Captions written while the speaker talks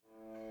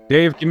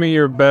Dave, give me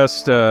your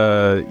best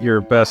Hank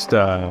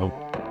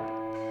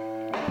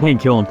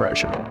Hill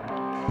impression,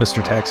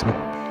 Mr. Texan.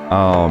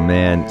 Oh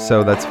man,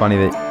 so that's funny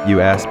that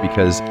you asked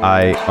because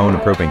I own a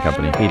propane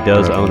company. He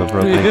does own a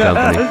propane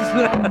company.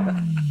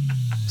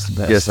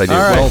 Yes, I do. All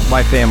right. Well,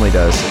 my family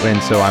does, and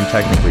so I'm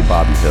technically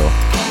Bobby Hill.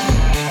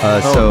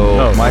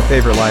 My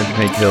favorite line from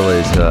Hank Hill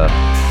is,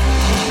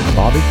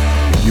 Bobby,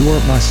 if you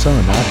weren't my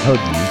son, I'd hug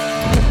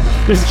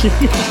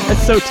you.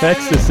 That's so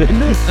Texas, isn't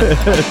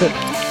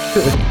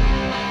it?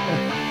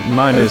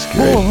 Mine is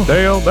good.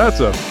 Dale, that's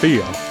a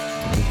Fia.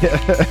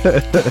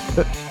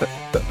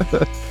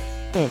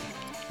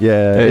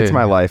 Yeah, Hey. it's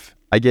my life.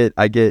 I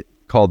get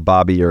called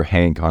Bobby or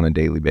Hank on a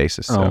daily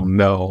basis. So. Oh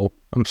no,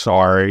 I'm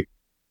sorry.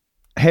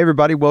 Hey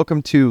everybody,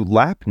 welcome to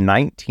Lap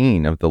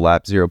 19 of the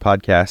Lap Zero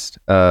podcast.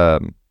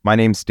 My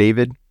name's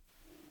David.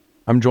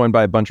 I'm joined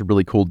by a bunch of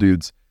really cool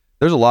dudes.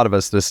 There's a lot of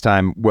us this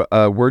time.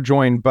 We're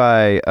joined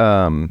by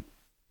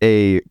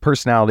a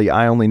personality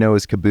I only know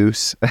as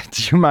Caboose.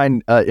 Do you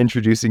mind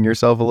introducing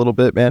yourself a little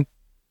bit, man?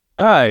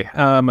 Hi,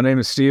 my name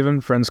is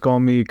Steven. Friends call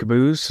me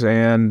Caboose,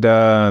 and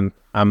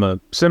I'm a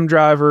sim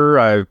driver.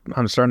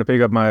 I'm starting to pick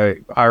up my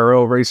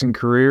IRL racing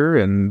career,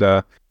 and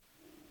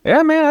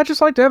yeah, man, I just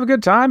like to have a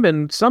good time.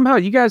 And somehow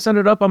you guys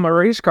ended up on my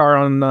race car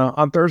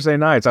on Thursday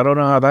nights. I don't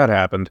know how that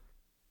happened.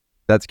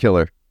 That's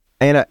killer.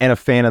 And a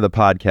fan of the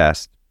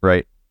podcast,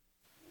 right?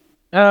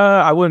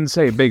 I wouldn't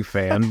say a big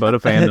fan, but a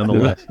fan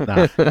nonetheless.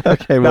 Nah.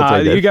 Okay, we'll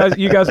take it.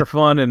 You guys are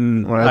fun,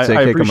 and Well, I'd say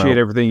I kick 'em appreciate out.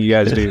 everything you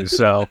guys do.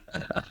 So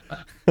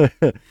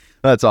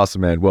That's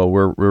awesome, man. Well,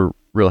 we're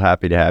real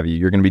happy to have you.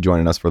 You're going to be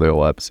joining us for the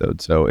whole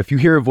episode. So if you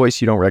hear a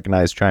voice you don't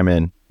recognize, chime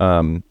in.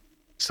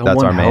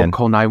 someone our man. help,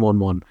 call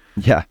 911.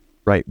 Yeah,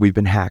 right. We've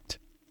been hacked.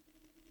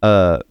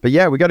 But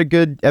yeah, we got a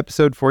good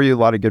episode for you. A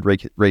lot of good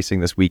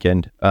racing this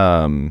weekend.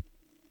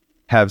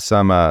 Have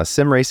some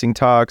sim racing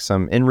talk,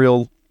 some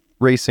in-real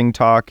racing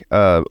talk.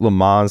 Le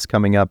Mans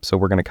coming up, so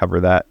we're going to cover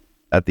that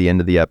at the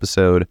end of the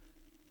episode.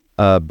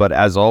 But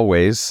as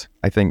always,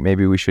 I think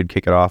maybe we should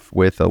kick it off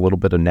with a little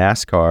bit of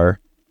NASCAR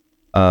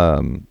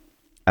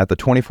at the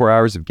 24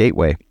 Hours of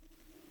Gateway.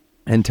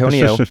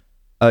 Antonio,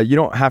 you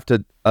don't have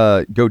to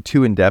go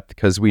too in-depth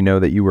because we know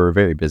that you were a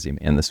very busy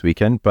man this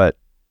weekend, but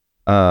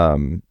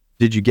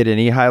did you get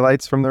any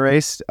highlights from the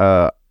race?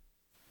 I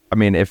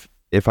mean, if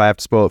I have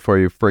to spoil it for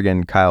you,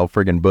 friggin' Kyle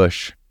friggin'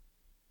 Busch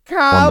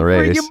won the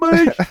race.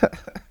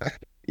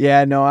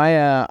 Yeah, no,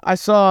 I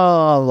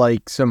saw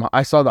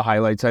the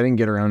highlights. I didn't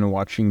get around to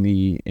watching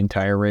the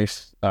entire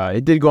race.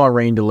 It did go on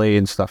rain delay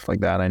and stuff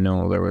like that. I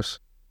know there was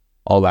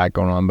all that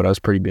going on, but I was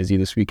pretty busy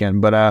this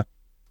weekend. But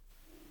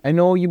I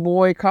know your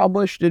boy Kyle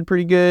Busch did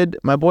pretty good.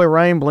 My boy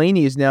Ryan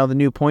Blaney is now the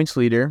new points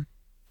leader.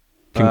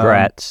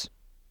 Congrats.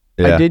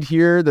 Yeah. I did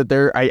hear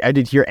that I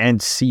did hear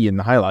and see in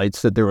the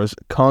highlights that there was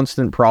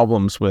constant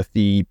problems with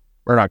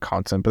or not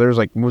constant, but there was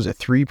was it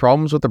 3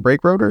 problems with the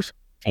brake rotors?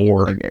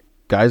 4. Like,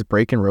 guys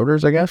breaking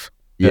rotors, I guess.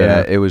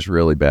 Yeah, it was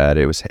really bad.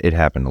 It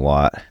happened a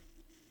lot.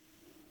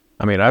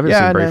 I mean, I haven't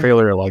Yeah, seen brake no.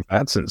 failure like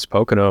that since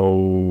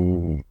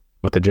Pocono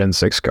with the Gen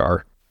 6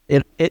 car.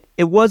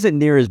 It wasn't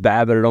near as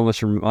bad, but it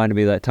almost reminded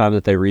me of that time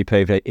that they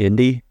repaved at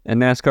Indy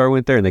and NASCAR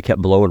went there and they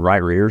kept blowing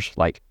right rears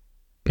like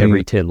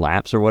every 10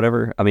 laps or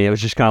whatever. I mean, it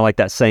was just kind of like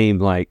that same,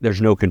 like, there's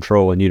no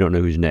control and you don't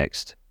know who's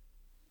next.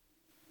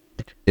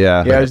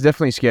 Yeah. Yeah, it was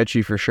definitely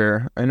sketchy for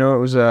sure. I know it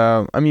was.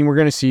 I mean, we're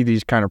gonna see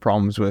these kind of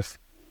problems with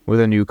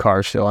a new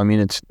car still. I mean,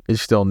 it's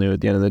still new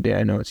at the end of the day.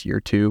 I know it's year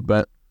 2,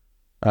 but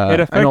It I know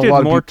a affected lot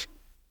of more. peop-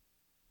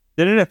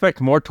 Didn't it affect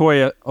more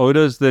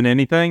Toyotas than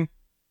anything?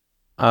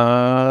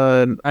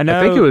 I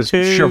know think it was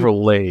two-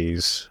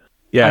 Chevrolets.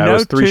 Yeah, I it know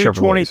was 3 two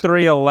Chevrolets.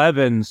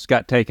 2311s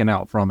got taken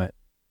out from it.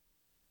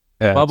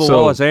 Yeah, Bubba so-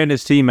 Wallace and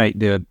his teammate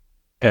did.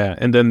 Yeah,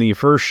 and then the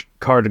first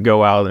car to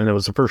go out, and it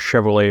was the first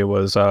Chevrolet,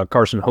 was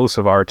Carson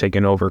Hocevar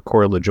taking over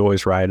Corey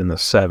LaJoie's ride in the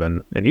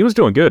 7, and he was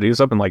doing good. He was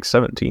up in like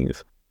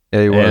 17th.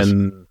 Yeah, he was.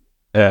 And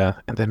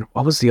then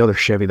what was the other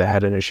Chevy that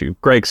had an issue?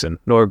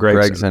 Noah Gregson.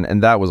 Gregson,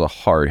 and that was a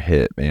hard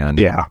hit, man.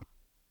 Yeah.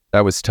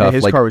 That was yeah, tough.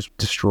 his Like car was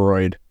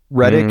destroyed.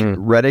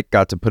 Reddick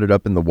got to put it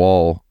up in the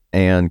wall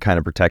and kind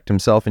of protect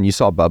himself, and you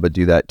saw Bubba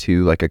do that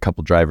too, like a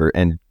couple driver,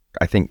 and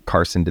I think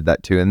Carson did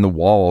that too. And the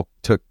wall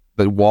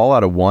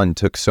out of 1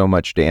 took so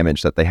much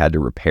damage that they had to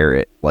repair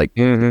it. Like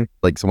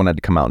someone had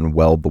to come out and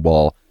weld the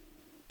wall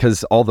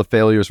because all the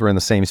failures were in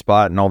the same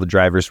spot, and all the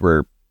drivers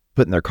were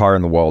putting their car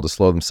in the wall to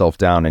slow themselves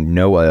down. And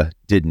Noah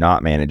did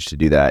not manage to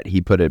do that. He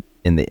put it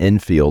in the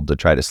infield to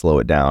try to slow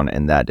it down,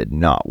 and that did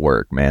not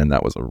work, man.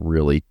 That was a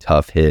really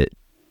tough hit.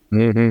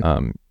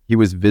 He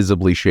was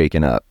visibly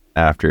shaken up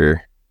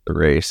after the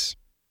race.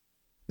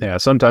 Yeah,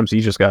 sometimes you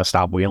just got to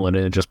stop wheeling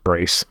and just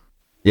brace.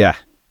 Yeah.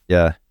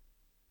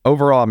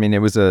 Overall, I mean,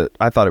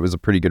 I thought it was a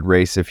pretty good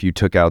race if you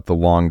took out the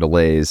long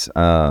delays.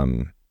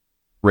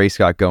 Race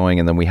got going,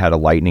 and then we had a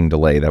lightning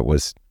delay that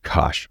was,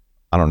 gosh,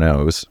 I don't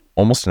know. It was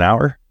almost an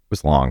hour. It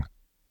was long.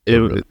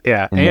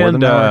 Yeah, More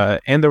than an hour.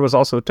 and there was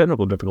also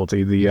technical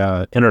difficulty.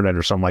 The internet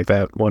or something like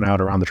that went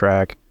out around the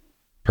track.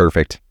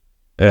 Perfect.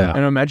 Yeah.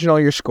 And imagine all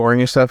your scoring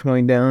and stuff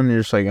going down.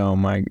 You're just like, oh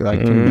my, like,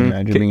 can you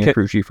imagine being a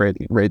crew chief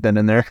right then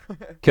and there?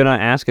 Can I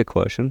ask a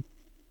question?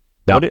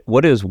 Yeah.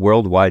 What is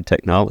worldwide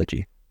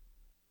technology?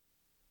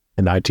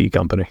 An IT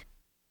company.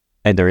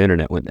 And their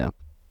internet went down.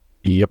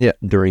 Yep. Yeah.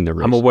 During the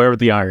race. I'm aware of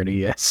the irony,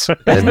 yes.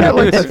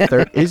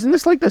 Isn't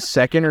this like the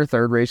second or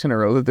third race in a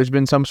row that there's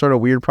been some sort of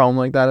weird problem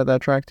like that at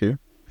that track too?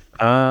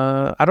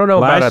 I don't know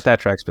about at that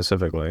track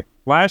specifically.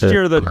 Last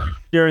year,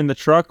 during the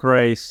truck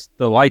race,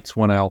 the lights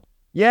went out.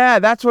 Yeah,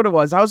 that's what it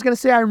was. I was gonna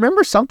say I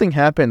remember something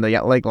happened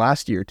like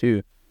last year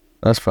too.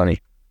 That's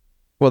funny.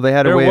 Well, they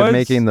had a There way of was-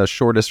 making the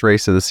shortest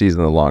race of the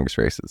season the longest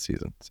race of the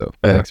season. So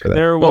thanks for that.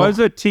 There was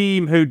a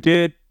team who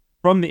did,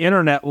 from the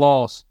internet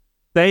loss,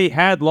 they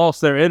had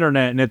lost their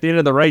internet, and at the end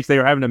of the race, they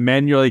were having to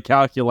manually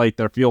calculate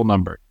their fuel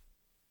number.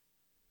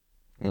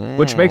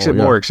 Which makes it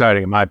more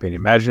exciting, in my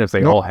opinion. Imagine if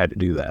they all had to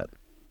do that.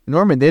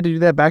 Norman, they had to do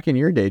that back in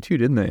your day too,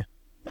 didn't they?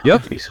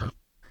 Yep. They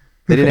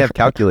didn't have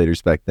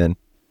calculators back then.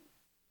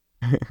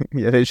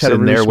 Yeah, they just had a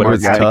Sitting really there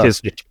with smart a guy. guy.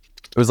 Just, It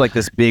was like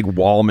this big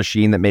wall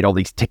machine that made all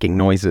these ticking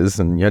noises,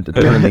 and you had to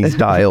turn these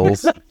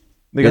dials.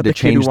 They You had got to the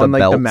kid who change the won like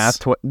belts.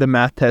 the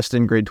math test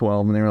in grade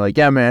 12, and they were like,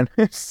 "Yeah, man,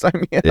 sign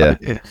me up."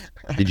 Yeah.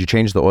 Did you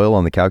change the oil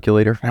on the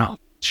calculator? Oh,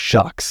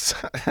 shucks.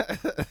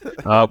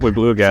 we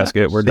blew a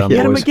gasket. We're done,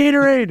 Get him a boys.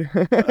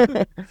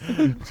 Gatorade.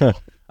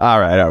 All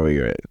right, are we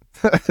great?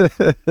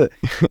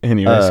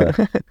 Anyways,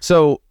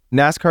 So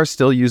NASCAR's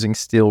still using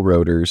steel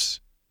rotors.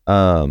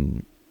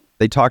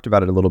 They talked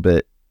about it a little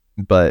bit,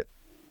 but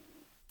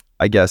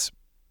I guess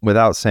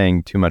without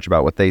saying too much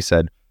about what they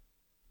said,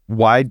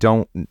 why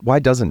doesn't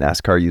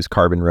NASCAR use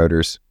carbon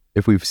rotors?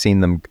 If we've seen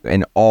them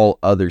in all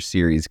other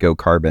series go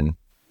carbon,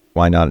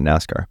 why not in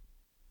NASCAR?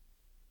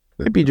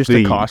 it'd be just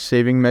a cost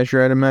saving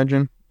measure, I'd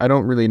imagine. I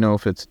don't really know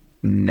if it's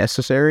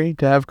necessary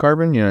to have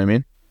carbon. You know what I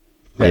mean?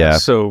 Yeah.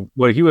 So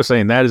what he was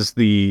saying, that is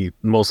the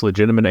most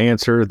legitimate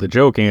answer. The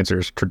joke answer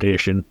is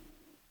tradition.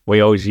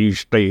 We always use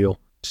steel.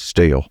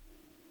 Steel.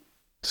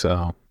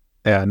 So,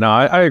 yeah, no,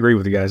 I agree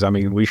with you guys. I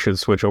mean, we should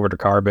switch over to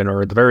carbon,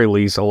 or at the very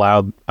least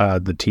allow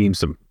the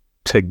teams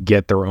to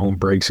get their own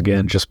brakes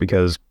again, just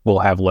because we'll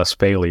have less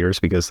failures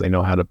because they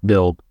know how to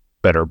build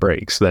better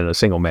brakes than a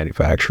single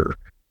manufacturer.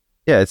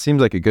 Yeah, it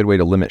seems like a good way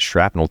to limit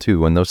shrapnel too.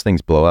 When those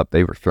things blow up,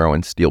 they were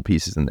throwing steel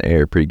pieces in the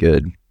air pretty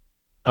good.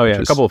 Oh yeah,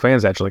 Just- a couple of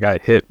fans actually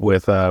got hit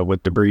with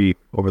debris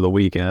over the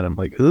weekend. I'm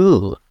like,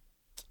 ugh.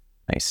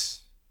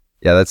 Nice.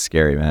 Yeah, that's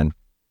scary, man.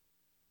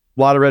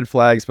 A lot of red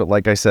flags, but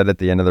like I said at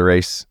the end of the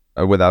race,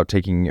 without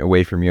taking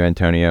away from you,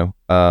 Antonio,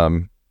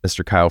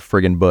 Mr. Kyle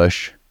friggin'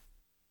 Busch,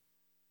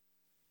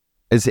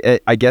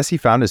 I guess he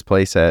found his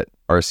place at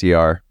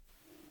RCR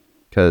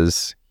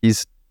because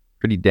he's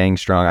pretty dang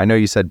strong. I know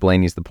you said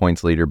Blaney's the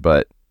points leader,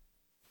 but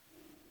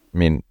I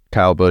mean,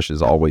 Kyle Busch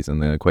is always in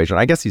the equation.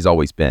 I guess he's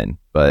always been,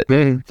 but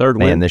Third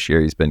man, win. this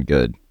year he's been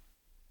good.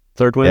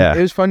 Third win. Yeah.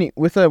 It was funny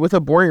with a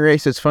boring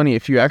race. It's funny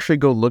if you actually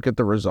go look at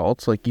the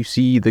results. Like you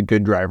see the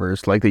good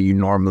drivers, like that you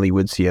normally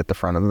would see at the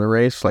front of the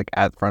race, like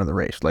at the front of the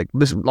race. Like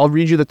this, I'll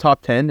read you the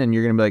top 10, and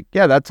you're gonna be like,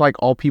 yeah, that's like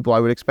all people I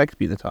would expect to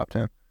be the top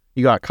 10.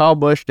 You got Kyle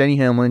Busch, Denny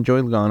Hamlin,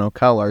 Joey Logano,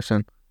 Kyle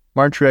Larson,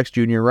 Martin Truex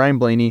Jr., Ryan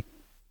Blaney,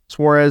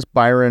 Suarez,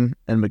 Byron,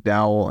 and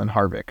McDowell and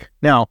Harvick.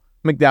 Now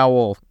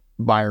McDowell,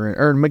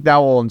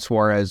 and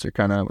Suarez are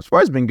kind of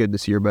Suarez has been good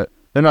this year, but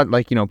they're not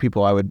like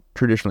people I would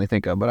traditionally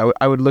think of. But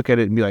I would look at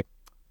it and be like,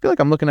 I feel like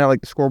I'm looking at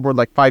like the scoreboard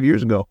like 5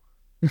 years ago.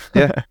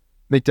 Yeah.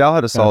 McDowell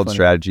had a solid funny.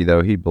 strategy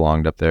though. He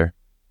belonged up there.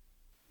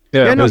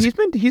 Yeah, no, it was- he's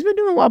been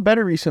doing a lot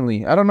better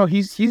recently. I don't know.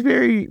 He's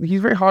very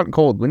hot and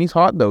cold. When he's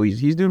hot though,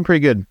 he's doing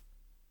pretty good.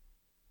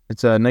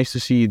 It's nice to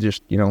see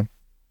just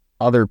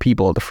other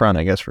people at the front,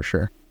 I guess for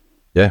sure.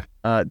 Yeah.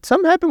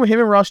 Something happened with him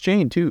and Ross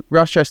Chastain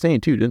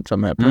too. Didn't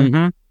something happen?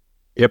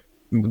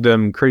 Mm-hmm.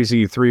 them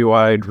crazy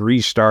 3-wide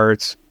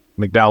restarts.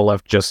 McDowell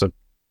left just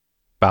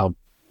about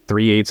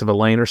 3/8 of a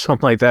lane or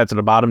something like that to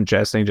the bottom.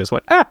 Chastain just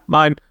went,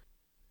 mine.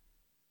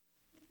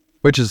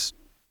 Which is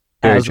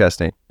Gary As-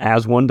 Chastain.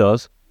 As one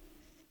does.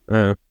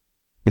 But,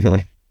 Yeah,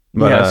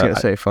 I was gonna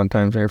say fun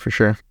times there for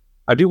sure.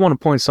 I do want to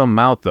point something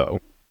out though.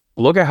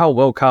 Look at how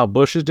well Kyle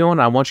Busch is doing.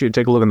 I want you to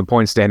take a look in the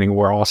point standing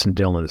where Austin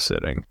Dillon is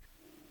sitting.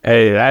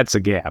 Hey, that's a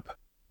gap.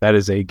 That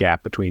is a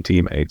gap between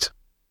teammates.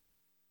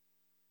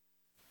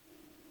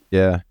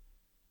 Yeah.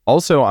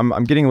 Also,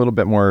 I'm getting a little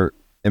bit more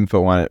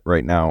info on it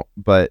right now,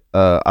 but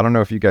I don't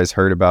know if you guys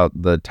heard about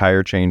the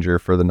tire changer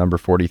for the number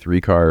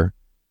 43 car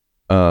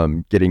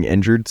getting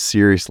injured,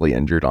 seriously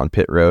injured on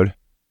pit road.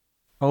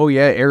 Oh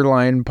yeah,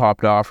 airline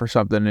popped off or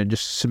something and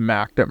just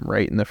smacked him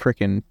right in the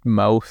freaking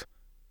mouth.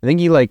 I think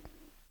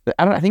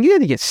I think he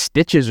had to get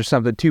stitches or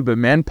something too, but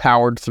man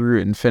powered through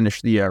it and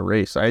finished the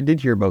race. I did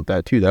hear about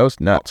that too. That was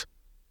nuts.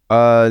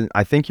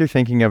 I think you're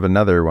thinking of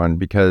another one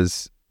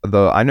because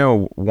I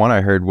know one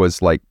I heard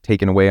was like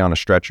taken away on a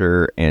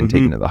stretcher and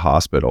taken to the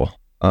hospital.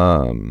 That's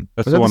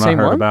Was the that the one I same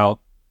heard one?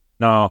 about.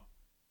 No,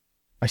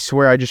 I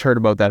swear I just heard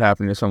about that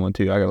happening to someone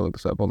too. I gotta look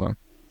this up. Hold on.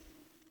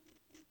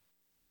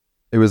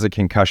 It was a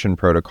concussion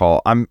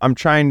protocol. I'm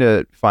trying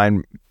to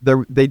find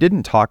they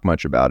didn't talk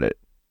much about it.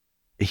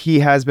 he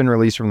has been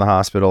released from the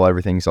hospital.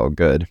 Everything's all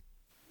good.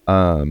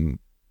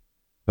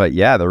 But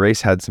yeah, the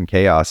race had some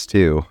chaos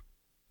too.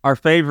 Our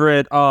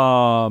favorite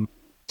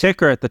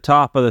ticker at the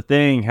top of the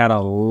thing had a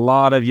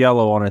lot of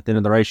yellow on it at the end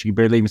of the race. You could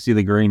barely even see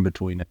the green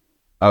between it.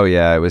 Oh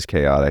yeah, it was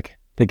chaotic.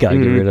 They gotta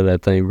get rid of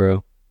that thing,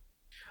 bro.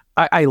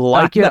 I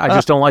like it. I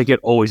just don't like it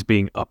always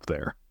being up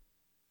there.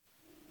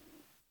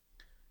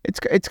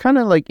 It's kind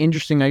of like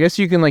interesting. I guess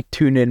you can like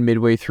tune in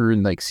midway through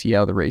and like see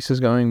how the race is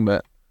going,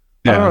 but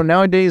I don't know.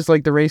 Nowadays,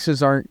 like the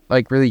races aren't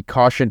like really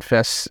caution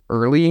fests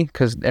early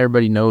because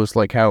everybody knows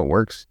like how it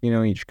works. You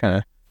know, you just kind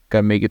of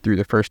gotta make it through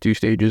the first 2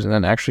 stages and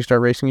then actually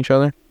start racing each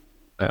other.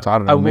 Yeah. So I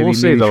don't know. Maybe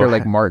sure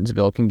like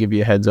Martinsville can give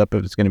you a heads up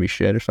if it's gonna be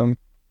shit or something.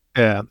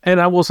 Yeah, and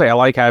I will say I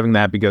like having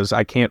that because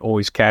I can't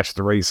always catch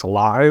the race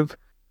live.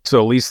 So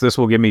at least this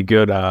will give me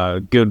good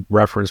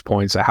reference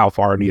points of how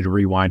far I need to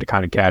rewind to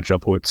kind of catch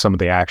up with some of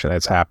the action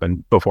that's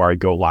happened before I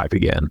go live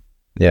again.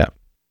 Yeah.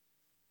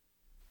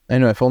 I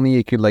know. If only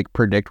you could like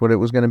predict what it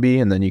was going to be,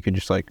 and then you could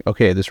just like,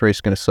 okay, this race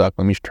is going to suck.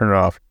 Let me just turn it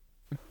off.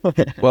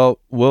 Well,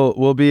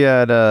 we'll be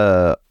at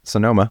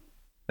Sonoma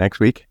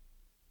next week.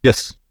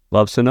 Yes,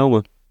 love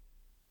Sonoma.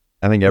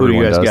 I think Who do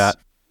everyone you guys does. got?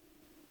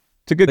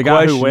 It's a good The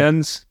guy question. who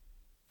wins.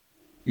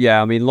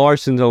 Yeah, I mean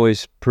Larson's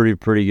always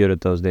pretty good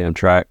at those damn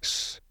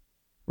tracks.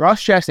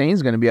 Ross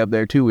Chastain's going to be up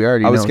there too. We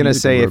already. I was know going to he's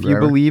a say, good if road you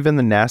driver. believe in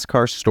the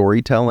NASCAR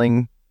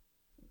storytelling,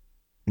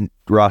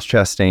 Ross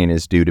Chastain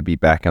is due to be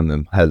back on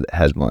the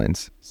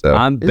headlines. So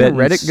I'm Isn't betting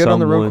Reddick good on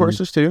the road someone-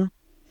 courses too?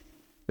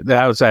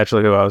 That was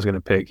actually who I was going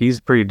to pick. He's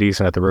pretty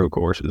decent at the road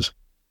courses.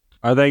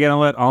 Are they going to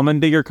let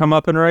Allmendinger come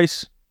up and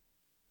race?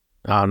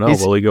 I don't know.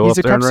 He's- Will he go he's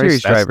up a there and Cup race?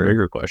 Series That's driver. the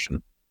bigger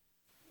question.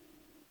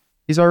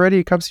 he's already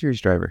a Cup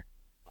Series driver.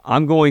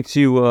 I'm going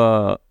to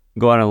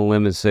go out on a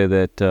limb and say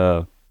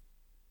that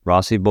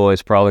Rossi boy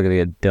is probably going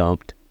to get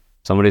dumped.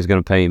 Somebody's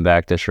going to pay him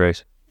back this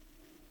race.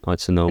 On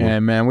Sonoma. Yeah,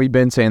 man, we've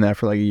been saying that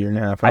for like a year and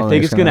a half. I don't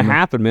think it's going to happen.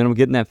 happen, man. I'm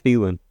getting that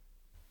feeling.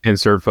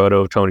 Insert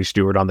photo of Tony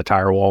Stewart on the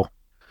tire wall.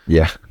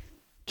 Yeah.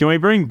 Can we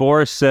bring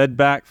Boris Said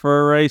back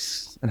for a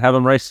race and have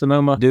him race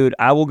Sonoma? Dude,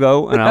 I will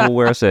go and I will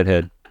wear a set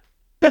head.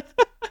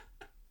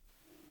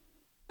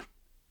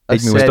 A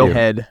Take me with said you.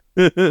 head.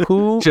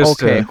 Who?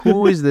 Just, Okay,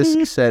 who is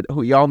this said?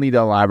 Who y'all need to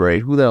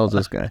elaborate? Who the hell is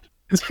this guy?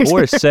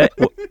 Or a set.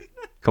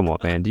 Come on,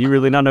 man. Do you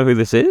really not know who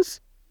this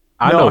is?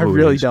 I no, know I who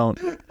really he is. don't.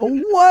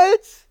 What?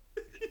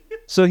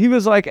 So he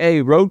was like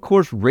a road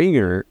course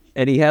ringer,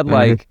 and he had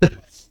like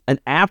an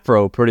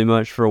afro pretty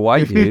much for a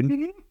white dude.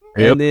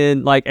 Yep. And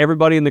then like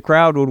everybody in the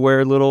crowd would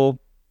wear little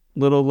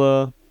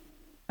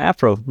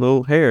afro,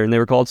 little hair, and they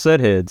were called set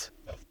heads.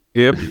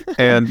 Yep.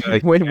 And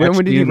When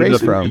did he race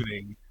from?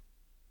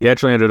 He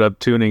actually ended up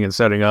tuning and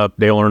setting up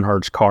Dale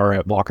Earnhardt's car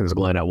at Watkins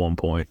Glen at one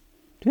point.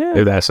 Yeah.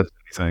 If that says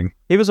anything.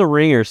 He was a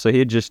ringer, so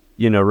he'd just,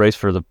 race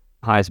for the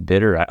highest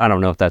bidder. I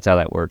don't know if that's how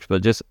that works,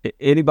 but just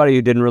anybody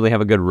who didn't really have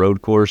a good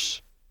road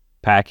course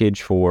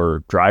package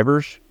for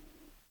drivers,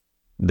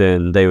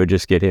 then they would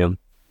just get him,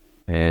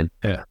 and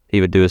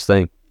he would do his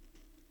thing.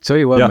 Tell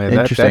you what, Yeah, man,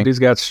 that interesting. dude's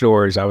got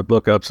stories. I would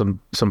look up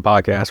some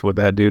podcasts with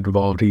that dude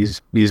involved.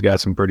 He's got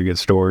some pretty good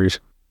stories.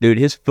 Dude,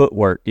 his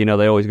footwork, they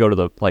always go to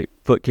the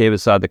foot cave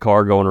inside the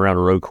car going around a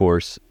road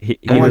course. He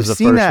Oh, was I've the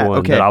seen first that. one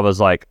Okay. that I was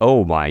like,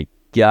 oh my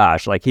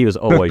gosh, like he was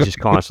always just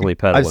constantly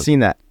pedaling. I've seen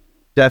that.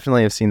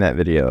 Definitely have seen that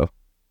video.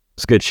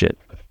 It's good shit.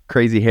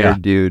 Crazy haired Yeah.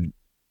 dude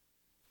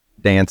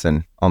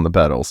dancing on the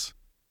pedals.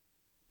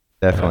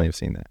 Definitely have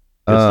seen that.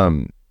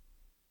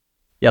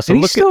 Yeah, so And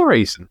he's look still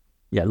racing.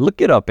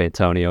 look it up,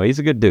 Antonio. He's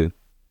a good dude.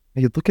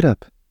 Hey, look it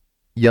up.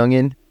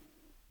 Youngin.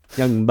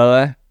 Young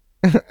boy.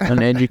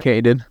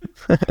 Uneducated.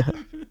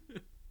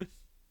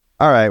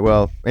 All right.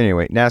 Well,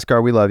 anyway,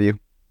 NASCAR, we love you.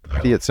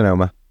 See you at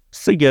Sonoma.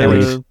 See Can't ya.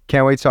 wait,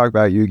 can't wait to talk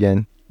about you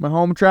again. My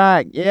home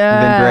track.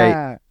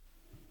 Yeah.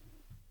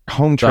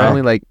 Home It's track.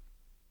 only like,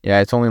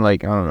 it's only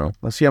like, I don't know.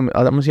 I'm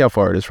gonna see how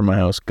far it is from my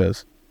house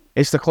because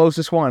it's the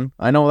closest one.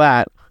 I know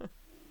that.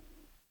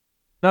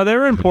 No, they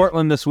were in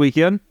Portland this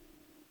weekend.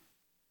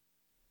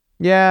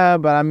 Yeah,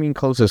 but I mean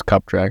closest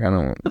cup track. I'm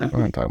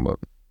not talking about.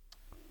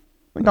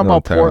 I'm talking No, about talking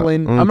about-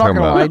 Portland. I'm I'm not talking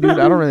gonna about- lie, dude.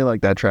 I don't really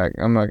like that track.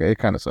 I'm not. It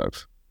kind of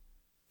sucks.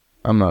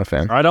 I'm not a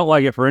fan. I don't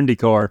like it for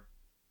IndyCar.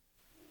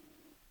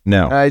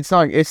 No, It's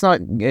not. It's not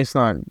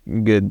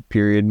good.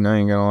 Period. I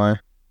ain't gonna lie.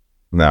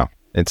 no,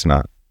 it's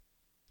not.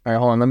 All right,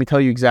 hold on. Let me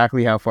tell you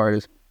exactly how far it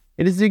is.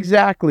 It is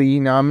exactly.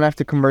 Now I'm gonna have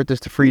to convert this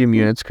to freedom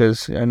units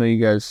because I know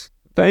you guys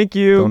Thank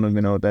you. don't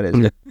even know what that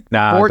is.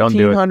 Nah, don't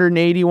do it.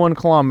 1,481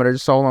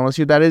 kilometers. So hold on. Let's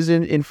see what that is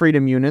in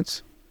freedom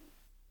units.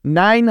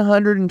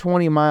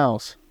 920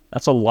 miles.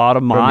 That's a lot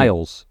of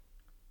miles.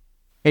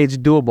 Hey, it's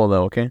doable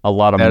though. Okay. A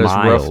lot of That is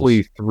miles.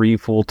 roughly 3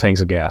 full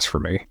tanks of gas for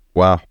me.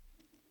 Wow.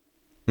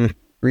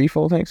 3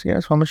 full tanks.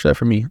 Yes. How much is that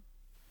for me?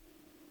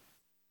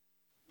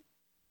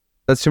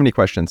 That's too many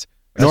questions.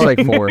 It's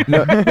like 4. We're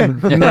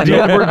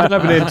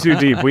diving in too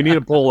deep. We need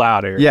to pull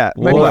out here. Yeah.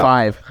 Maybe Pull up.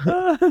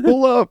 5.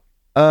 Pull up.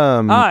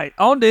 All right,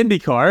 on to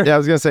IndyCar. Yeah, I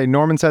was gonna say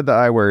Norman said the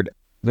I word.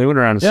 They went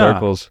around in Yeah.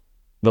 circles.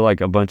 They're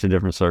like a bunch of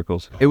different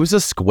circles. It was a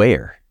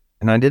square,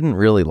 and I didn't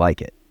really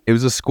like it. It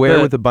was a square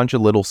The- with a bunch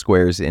of little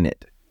squares in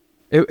it.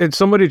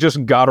 Somebody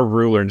just got a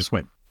ruler and just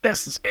went,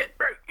 this is it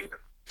right here.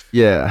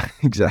 Yeah,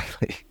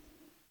 exactly.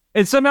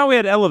 And somehow we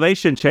had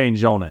elevation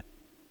change on it.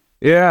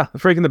 Yeah,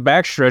 freaking the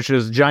backstretch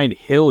is a giant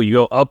hill. You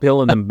go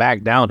uphill and then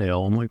back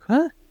downhill. I'm like,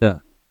 huh?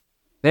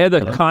 They had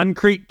the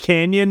concrete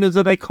canyon, is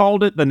what they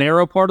called it, the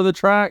narrow part of the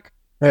track.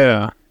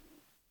 Yeah.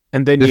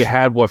 And then you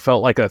had what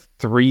felt like a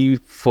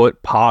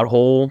 3-foot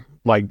pothole,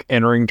 like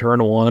entering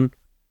turn 1.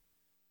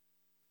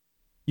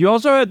 You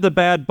also had the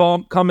bad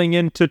bump coming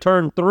into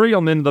turn 3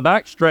 on the end of the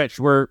backstretch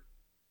where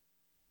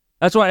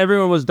that's why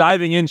everyone was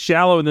diving in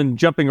shallow and then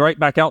jumping right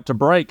back out to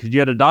brake because you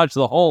had to dodge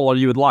the hole or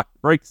you would lock the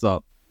brakes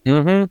up.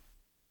 Mm-hmm.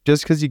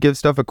 Just because you give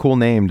stuff a cool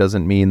name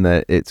doesn't mean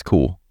that it's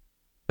cool.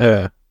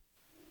 Yeah.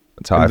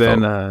 That's how I And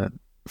then felt.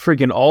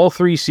 freaking all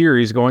 3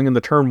 series going into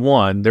turn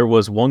 1, there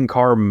was one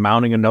car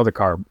mounting another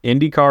car.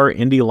 IndyCar,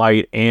 Indy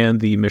Light, and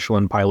the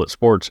Michelin Pilot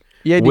Sports.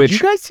 Yeah, did Which- you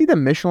guys see the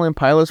Michelin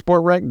Pilot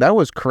Sport wreck? That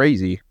was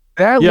crazy.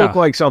 That Yeah. looked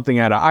like something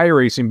out of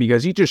iRacing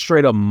because he just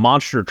straight up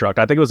monster trucked.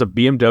 I think it was a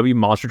BMW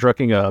monster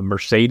trucking a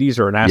Mercedes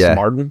or an Aston Yeah.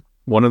 Martin,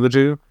 one of the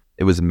two.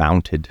 It was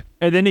mounted.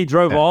 And then he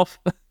drove off,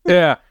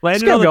 Yeah.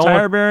 landed kept on the going.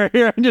 tire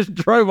barrier and just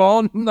drove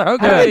on. They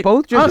Okay.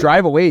 both just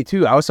drive away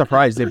too. I was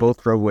surprised they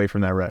both drove away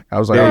from that wreck. I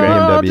was like, Yeah,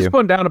 okay. BMW. Just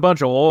putting down a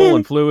bunch of oil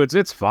and fluids.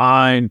 It's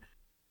fine.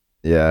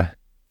 Yeah.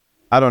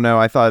 I don't know.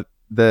 I thought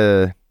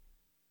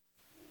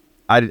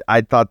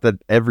I thought that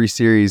every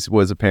series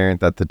was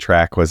apparent that the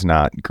track was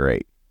not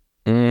great.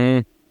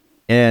 Mm.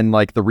 And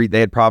like they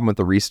had problem with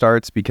the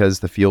restarts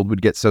because the field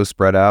would get so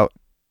spread out.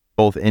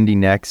 Both Indy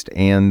Next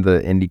and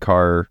the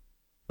IndyCar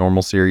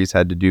normal series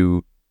had to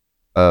do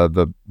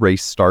the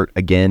race start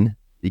again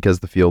because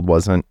the field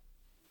wasn't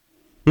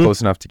close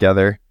enough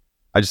together.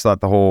 I just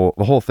thought the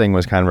whole thing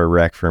was kind of a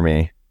wreck for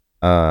me.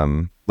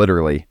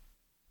 Literally.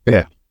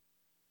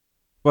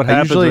 What I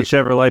happens usually- when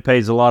Chevrolet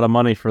pays a lot of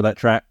money for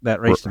that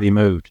race to be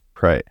moved?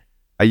 Right.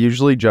 I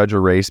usually judge a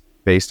race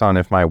based on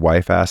if my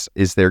wife asks,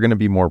 is there going to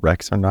be more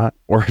wrecks or not?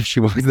 Or if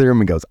she walks in the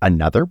room and goes,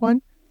 another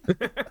one?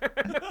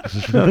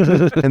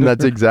 And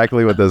that's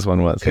exactly what this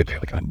one was.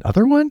 Like,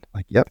 another one?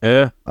 Like, yep,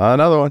 Yeah.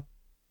 another one.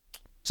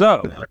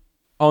 So,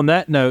 on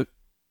that note,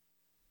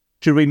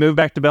 should we move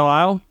back to Belle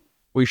Isle?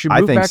 We should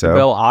I move think back so. to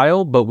Belle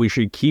Isle, but we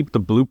should keep the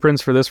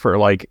blueprints for this for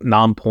like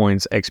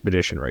non-points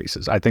expedition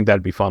races. I think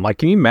that'd be fun. Like,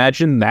 can you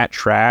imagine that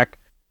track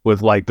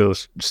with like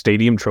those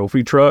stadium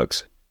trophy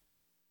trucks?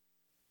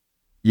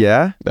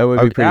 Yeah. That would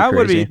be pretty That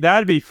would crazy.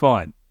 that'd be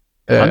fun.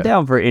 I'm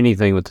down for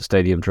anything with the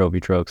stadium trophy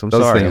trucks. I'm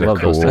Those sorry, I things are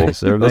love those cool. things.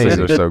 They're Those things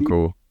amazing. are so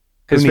cool.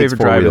 His Who needs favorite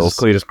four drive wheels? is as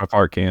clean as my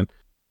car can.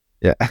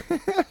 Yeah.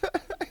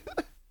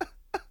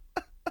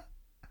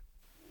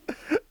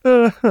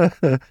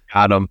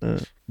 Got him.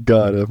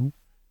 Got him.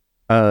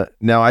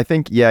 Now I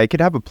think it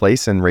could have a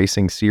place in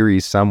racing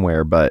series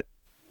somewhere, but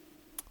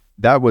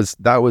that was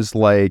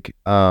like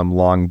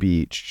Long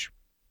Beach,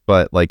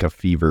 but like a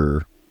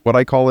fever. What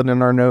I call it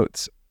in our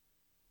notes,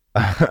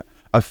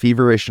 a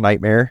feverish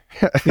nightmare.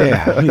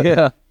 Yeah.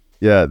 Yeah.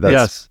 Yeah. That's,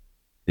 Yes.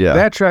 Yeah.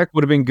 That track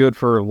would have been good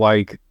for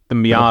like the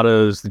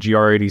Miatas, the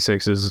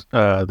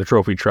GR86s, the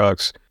trophy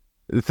trucks,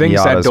 things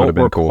Miatas that would don't have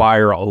been cool.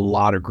 require a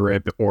lot of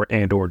grip or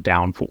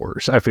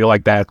downforce. I feel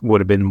like that would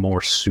have been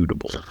more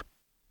suitable.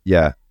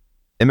 yeah.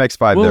 MX5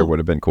 there Well- would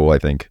have been cool, I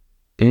think.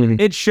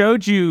 It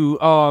showed you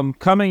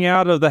coming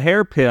out of the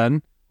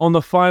hairpin on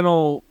the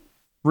final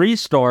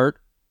restart.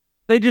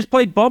 They just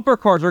played bumper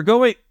cars.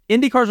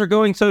 Indy cars are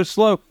going so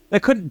slow they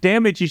couldn't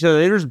damage each other.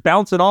 They're just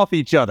bouncing off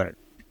each other.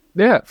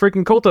 Yeah,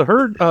 freaking Colta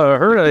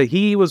heard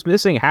he was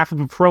missing half of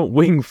a front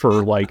wing for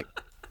like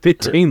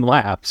 15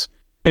 laps.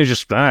 It's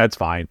just that's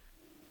fine.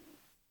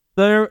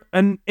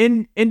 An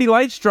Indy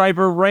Lights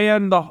driver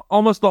ran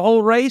almost the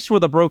whole race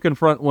with a broken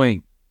front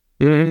wing.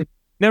 Mm-hmm.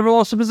 Never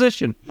lost a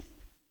position.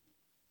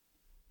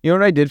 You know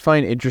what I did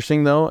find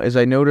interesting though is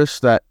I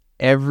noticed that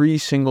every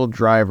single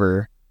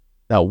driver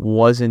that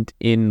wasn't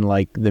in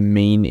like the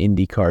main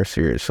IndyCar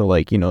series, so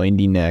like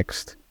Indy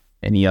Next,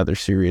 any other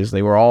series,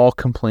 they were all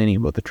complaining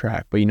about the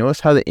track. But you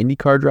notice how the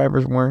IndyCar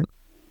drivers weren't?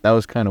 That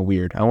was kind of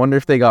weird. I wonder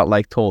if they got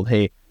like told,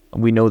 "Hey,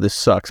 we know this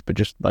sucks, but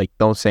just like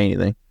don't say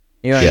anything."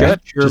 You know what I mean?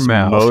 Shut your Just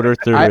mouth. motor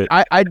through it.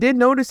 I did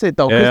notice it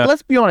though, because Yeah.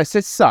 let's be honest,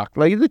 it sucked.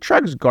 Like the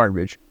track's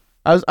garbage.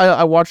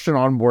 I watched an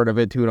onboard of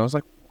it too, and I was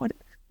like, what?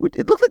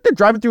 It looked like they're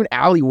driving through an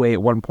alleyway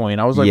at one point.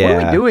 I was like, what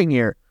are Yeah. we doing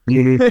here?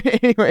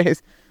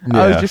 Anyways,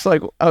 I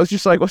was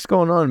just like, what's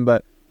going on?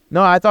 But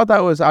no, I thought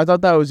that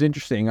was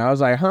interesting. I was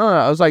like, huh?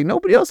 I was like,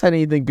 nobody else had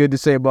anything good to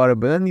say about it.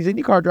 But then these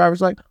IndyCar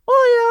drivers like,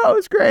 oh yeah, it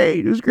was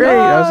great. It was great.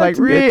 I was like, It's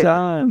a good really?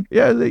 time.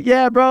 Yeah, I was like,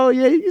 yeah, bro.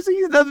 Yeah, he's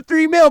another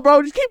 3 mil,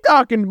 bro. Just keep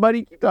talking,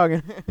 buddy. Keep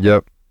talking.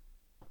 Yep.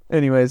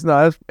 Anyways,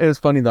 no, it was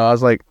funny though. I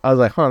was like,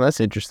 huh,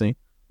 that's interesting.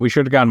 We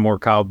should have gotten more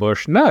Kyle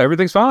Busch. No,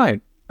 everything's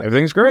fine.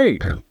 Everything's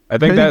great. I think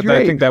Everything's I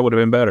great. think that would have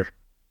been better.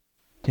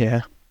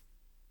 Yeah.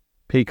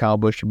 Pete Kyle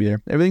Busch should be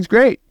there. Everything's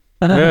great.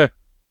 Yeah.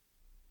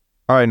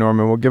 All right,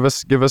 Norman. Well, give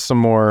us some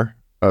more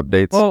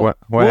updates. Well, what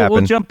we'll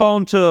happened? jump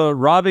on to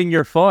robbing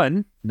your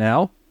fun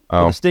now.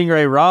 Oh, The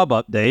Stingray Rob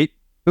update.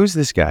 who's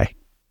this guy?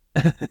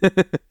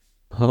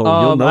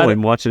 Oh, you'll know I-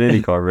 him watching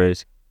any car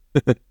race.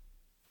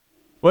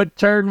 What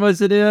turn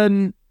was it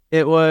in?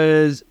 It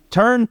was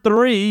turn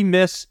 3.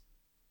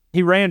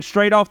 He ran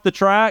straight off the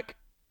track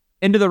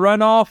into the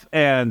runoff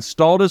and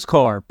stalled his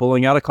car,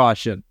 pulling out a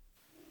caution.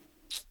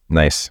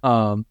 Nice.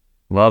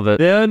 Love it.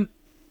 Then,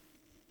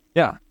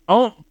 yeah,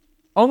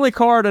 only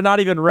car to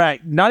not even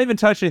wreck, not even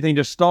touch anything,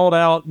 just stalled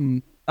out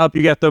and up.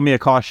 You got to throw me a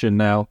caution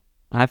now.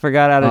 I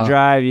forgot how to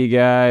drive, you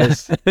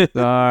guys.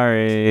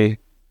 Sorry.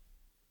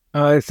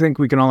 I think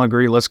we can all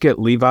agree. Let's get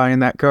Levi in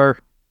that car.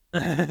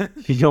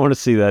 You don't want to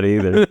see that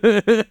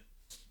either.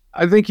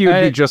 I think he would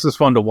be just as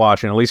fun to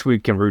watch, and at least we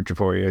can root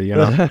for you. You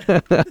know.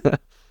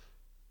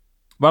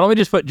 Why don't we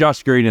just put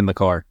Josh Green in the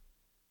car?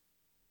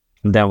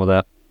 I'm down with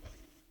that.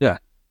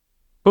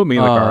 Put me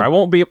in the car.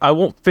 I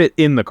won't fit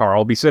in the car.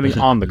 I'll be sitting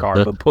on the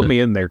car, but put me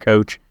in there,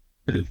 coach.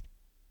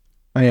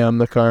 I am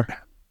the car.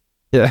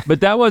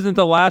 But that wasn't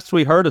the last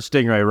we heard of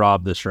Stingray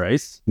Rob this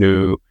race.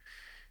 No.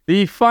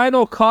 The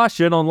final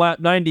caution on lap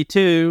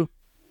 92,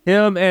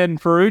 him and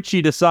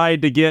Ferrucci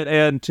decide to get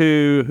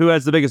into who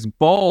has the biggest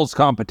balls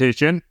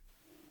competition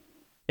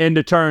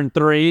into turn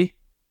 3.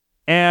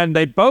 And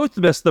they both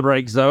miss the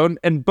brake zone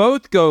and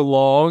both go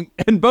long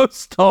and both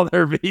stall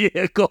their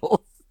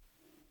vehicles.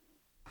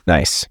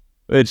 Nice.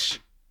 Which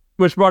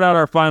brought out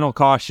our final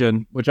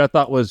caution, which I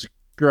thought was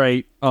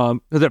great.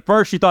 Because at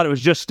first you thought it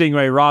was just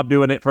Stingray Rob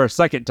doing it for a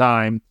second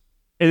time.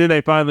 And then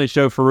they finally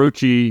show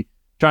Ferrucci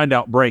trying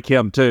to outbrake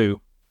him too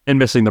and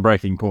missing the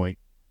braking point.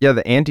 Yeah,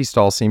 the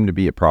anti-stall seemed to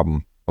be a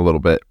problem a little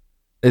bit.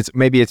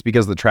 Maybe it's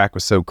because the track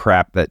was so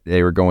crap that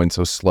they were going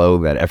so slow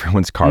that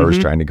everyone's car was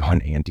trying to go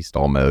in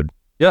anti-stall mode.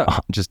 Yeah.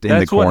 Just in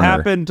That's the corner. what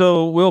happened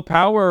to Will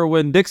Power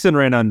when Dixon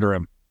ran under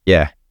him.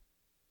 Yeah.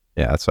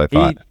 Yeah, that's what I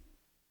thought.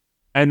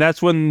 And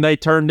that's when they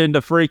turned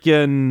into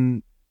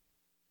freaking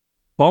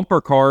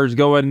bumper cars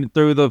going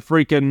through the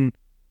freaking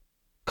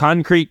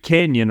concrete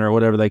canyon or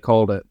whatever they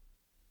called it.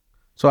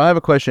 So I have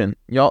a question.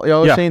 Y'all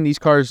are saying these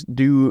cars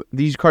do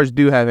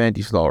have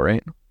anti-stall,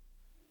 right?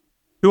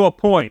 To a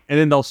point, and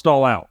then they'll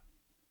stall out.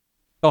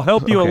 They'll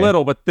help you a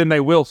little, but then they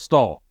will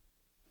stall.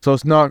 So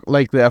it's not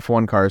like the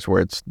F1 cars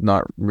where it's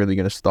not really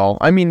going to stall.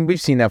 I mean,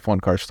 we've seen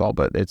F1 cars stall,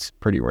 but it's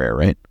pretty rare,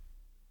 right?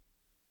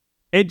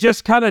 It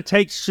just kind of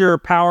takes your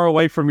power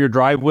away from your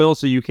drive wheel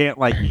so you can't,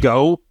 like,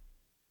 go.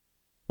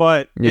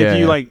 But if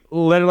you, like,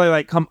 literally,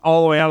 like, come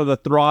all the way out of the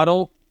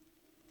throttle,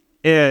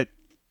 it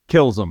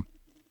kills them.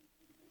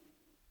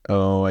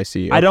 Oh, I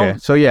see. Okay. I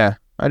don't... So, yeah,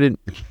 I didn't...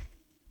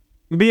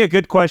 It'd be a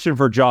good question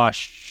for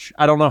Josh.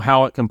 I don't know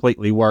how it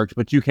completely works,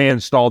 but you can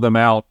stall them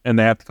out, and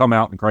they have to come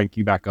out and crank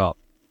you back up.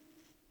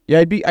 Yeah,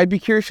 I'd be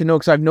curious to know,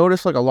 because I've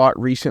noticed, like, a lot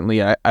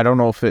recently. I don't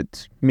know if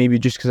it's maybe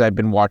just because I've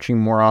been watching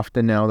more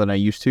often now than I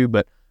used to,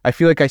 but I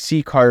feel like I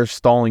see cars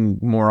stalling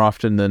more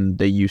often than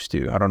they used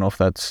to. I don't know if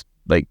that's,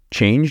 like,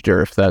 changed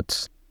or if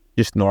that's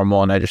just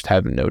normal and I just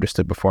haven't noticed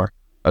it before.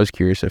 I was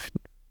curious if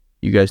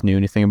you guys knew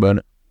anything about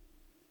it.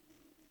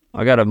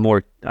 I got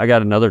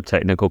another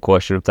technical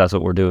question if that's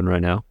what we're doing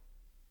right now.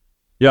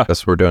 Yeah,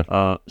 that's what we're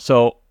doing.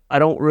 So I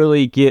don't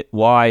really get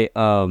why.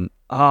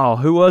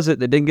 Who was it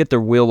that didn't get their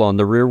wheel on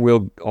the rear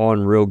wheel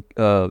on real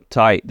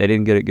tight? They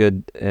didn't get it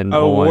good. And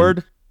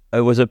Ward?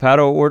 Was it Pato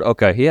O'Ward?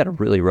 Okay, he had a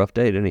really rough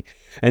day, didn't he?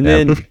 And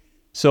then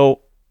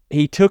so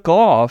he took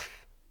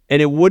off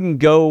and it wouldn't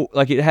go,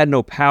 like it had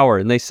no power.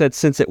 And they said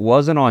since it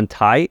wasn't on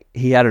tight,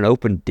 he had an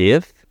open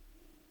diff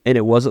and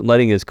it wasn't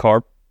letting his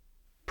car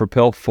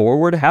propel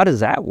forward. How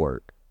does that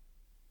work?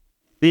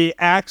 The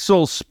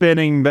axle's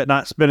spinning, but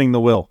not spinning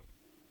the wheel.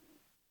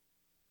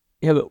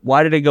 Yeah, but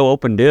why did it go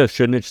open diff?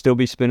 Shouldn't it still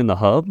be spinning the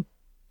hub?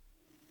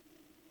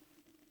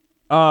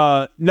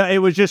 No, it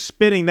was just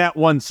spinning that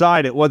one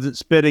side. It wasn't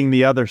spinning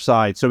the other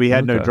side, so he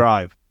had no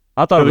drive.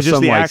 I thought it was just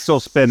something the like, axle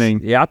spinning.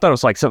 Yeah, I thought it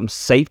was like something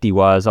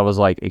safety-wise. I was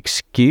like,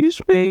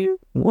 excuse me?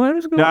 What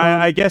is going No, on?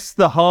 I guess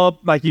the hub,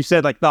 like you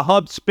said, like the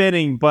hub's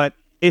spinning, but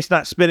it's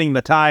not spinning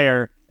the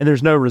tire, and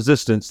there's no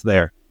resistance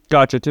there.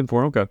 Gotcha,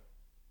 10-4, okay.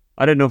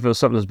 I didn't know if it was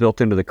something that's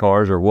built into the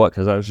cars or what,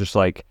 because I was just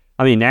like,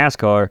 I mean,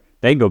 NASCAR,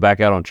 they can go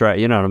back out on track.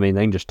 You know what I mean?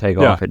 They can just take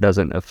off. It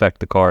doesn't affect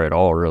the car at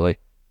all, really.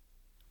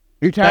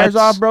 Your tires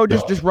off, bro?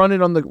 Just run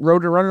it on the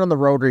rotor. Run it on the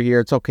rotor here.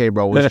 It's okay,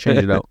 bro. We'll just change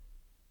it out.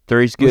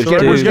 Three's good, We're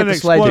too. It's going to the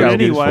sledge explode out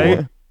anyway.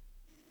 before.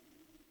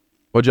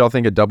 What'd y'all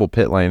think of double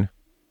pit lane?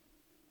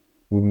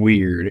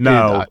 Weird.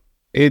 No.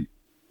 I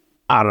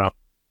don't know.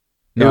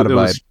 Not it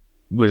a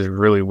was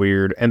really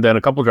weird. And then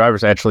a couple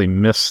drivers actually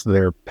missed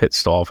their pit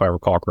stall, if I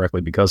recall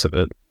correctly, because of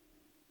it.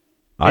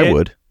 I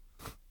would.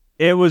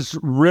 It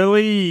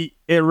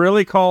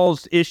really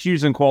caused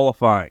issues in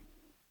qualifying.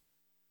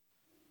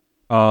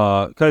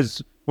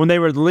 Because when they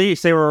were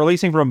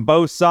releasing from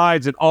both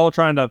sides and all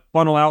trying to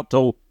funnel out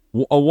to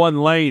a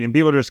one lane, and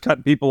people are just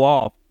cutting people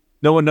off.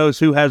 No one knows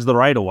who has the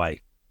right of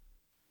way.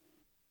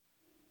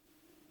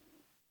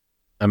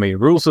 I mean,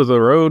 rules of the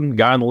road,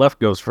 guy on the left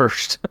goes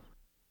first.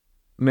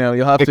 No,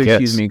 you'll have to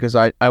excuse me because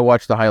I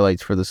watched the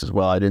highlights for this as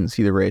well. I didn't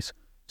see the race.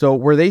 So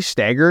were they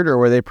staggered or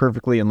were they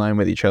perfectly in line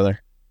with each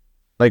other?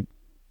 Like,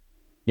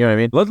 you know what I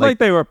mean? Looked like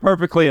they were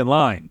perfectly in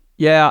line.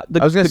 Yeah,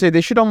 I was gonna say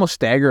they should almost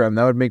stagger them.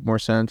 That would make more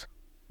sense.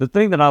 the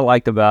thing that I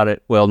liked about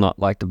it, well, not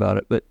liked about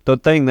it, but the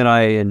thing that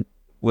I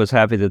was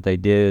happy that they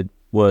did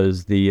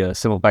was the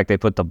simple fact they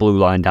put the blue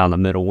line down the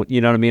middle. You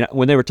know what I mean?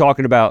 When they were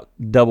talking about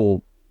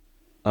double,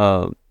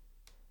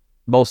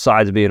 both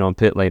sides being on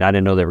pit lane, I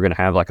didn't know they were going to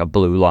have like a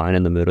blue line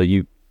in the middle.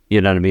 You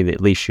know what I mean?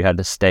 At least you had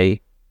to stay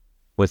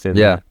within.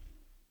 Yeah.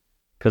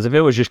 Because if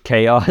it was just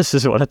chaos,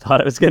 is what I thought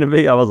it was going to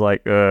be. I was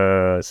like,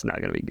 it's not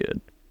going to be good.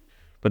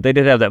 But they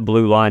did have that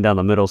blue line down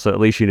the middle, so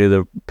at least you knew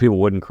the people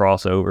wouldn't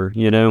cross over,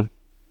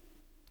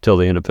 till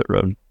the end of pit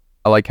road.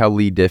 I like how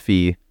Lee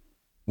Diffie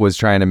was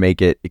trying to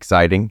make it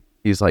exciting.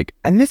 He's like,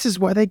 and this is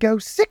where they go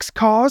 6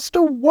 cars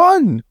to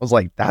 1. I was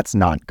like, that's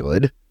not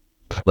good.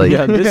 Like,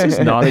 Yeah, this is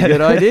not a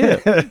good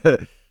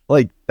idea.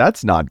 Like,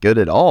 that's not good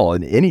at all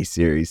in any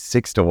series.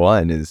 6 to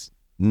 1 is,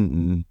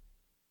 and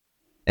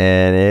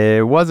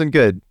it wasn't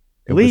good.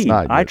 It was Lee,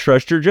 not good. I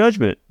trust your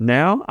judgment.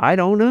 Now, I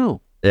don't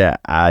know. Yeah,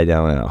 I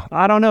don't know.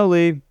 I don't know,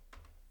 Lee.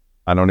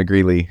 I don't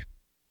agree, Lee.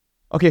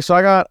 Okay, so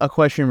I got a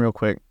question real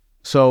quick.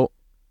 So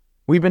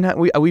we've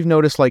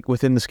noticed like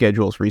within the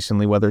schedules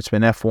recently, whether it's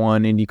been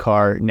F1,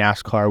 IndyCar,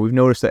 NASCAR, we've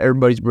noticed that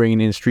everybody's bringing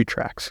in street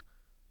tracks.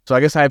 So I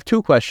guess I have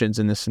 2 questions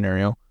in this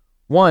scenario.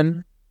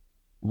 One,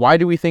 why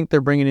do we think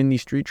they're bringing in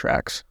these street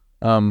tracks?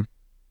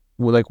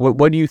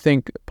 What do you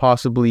think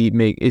possibly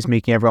is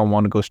making everyone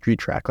want to go street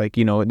track? Like,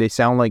 they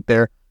sound like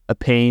they're a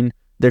pain.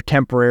 They're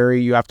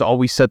temporary. You have to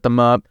always set them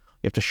up.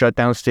 You have to shut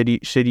down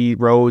city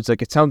roads.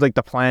 Like, it sounds like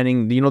the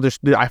planning,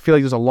 I feel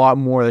like there's a lot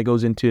more that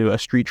goes into a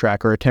street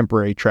track or a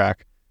temporary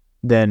track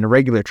than a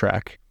regular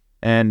track.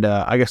 And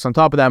I guess on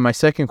top of that, my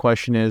second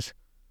question is,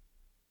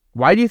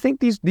 why do you think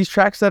these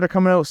tracks that are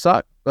coming out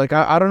suck? Like,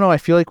 I don't know. I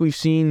feel like we've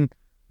seen,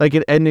 like,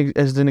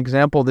 as an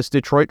example, this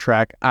Detroit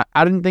track,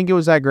 I didn't think it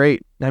was that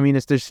great. I mean,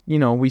 it's just,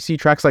 we see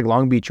tracks like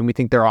Long Beach and we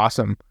think they're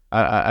awesome.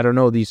 I don't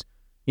know. These,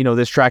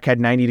 this track had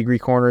 90-degree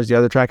corners. The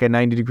other track had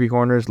 90-degree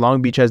corners.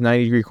 Long Beach has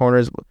 90-degree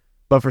corners.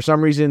 But for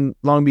some reason,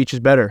 Long Beach is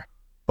better.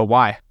 But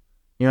why?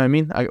 You know what I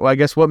mean? I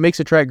guess what makes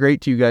a track great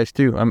to you guys,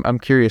 too? I'm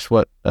curious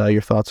what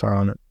your thoughts are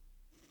on it.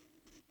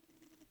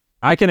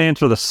 I can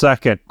answer the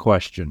second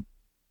question.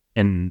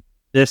 And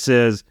this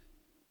is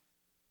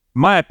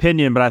my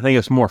opinion, but I think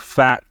it's more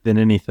fact than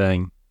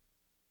anything.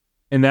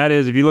 And that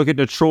is, if you look at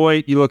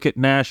Detroit, you look at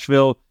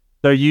Nashville,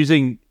 they're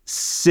using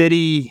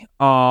city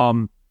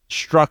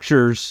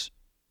structures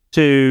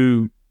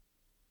to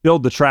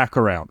build the track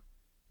around.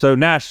 So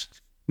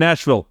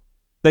Nashville,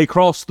 they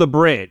crossed the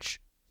bridge.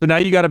 So now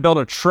you got to build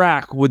a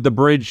track with the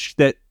bridge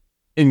that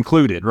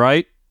included,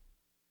 right?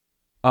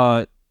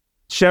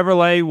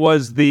 Chevrolet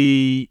was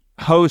the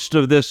host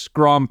of this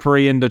Grand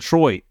Prix in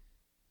Detroit.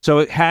 So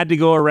it had to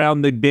go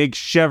around the big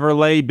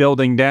Chevrolet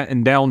building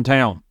in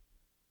downtown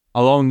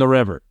along the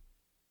river.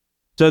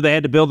 So they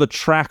had to build a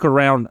track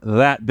around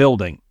that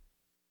building.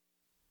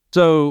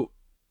 So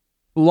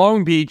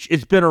Long Beach,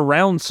 it's been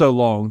around so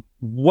long.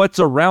 What's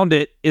around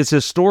it is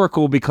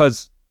historical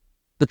because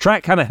the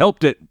track kind of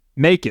helped it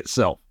make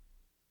itself.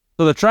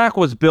 So the track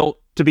was built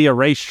to be a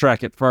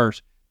racetrack at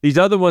first. These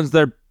other ones,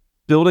 they're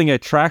building a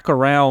track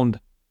around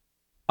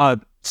a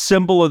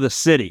symbol of the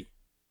city.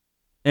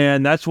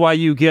 And that's why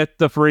you get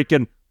the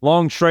freaking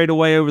long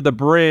straightaway over the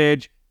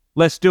bridge.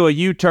 Let's do a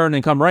U-turn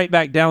and come right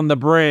back down the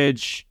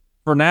bridge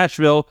for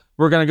Nashville.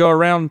 We're going to go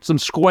around some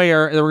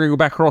square and then we're going to go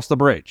back across the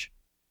bridge.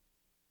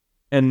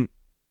 And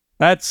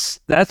that's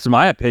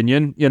my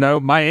opinion.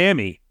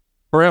 Miami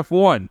for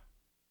F1.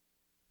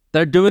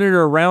 They're doing it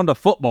around a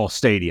football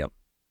stadium.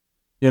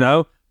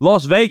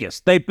 Las Vegas,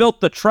 they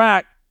built the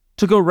track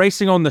to go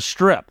racing on the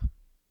strip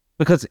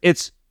because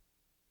it's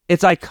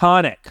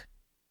iconic.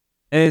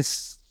 And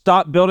it's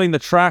stopped building the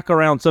track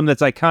around something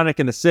that's iconic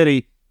in the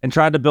city and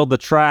tried to build the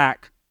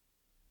track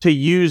to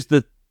use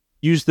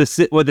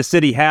what the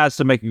city has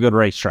to make a good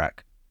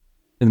racetrack,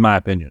 in my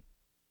opinion.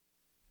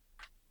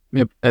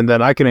 Yep. And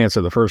then I can answer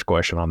the first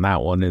question on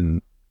that one,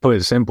 and put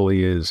it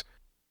simply is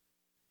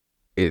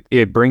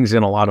it brings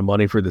in a lot of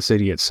money for the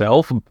city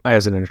itself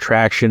as an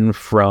attraction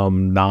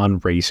from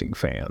non-racing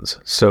fans.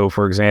 So,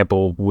 for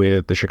example,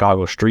 with the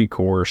Chicago Street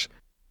Course,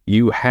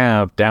 you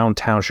have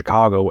downtown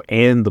Chicago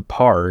and the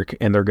park,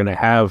 and they're going to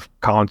have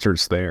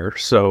concerts there.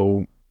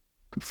 So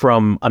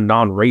from a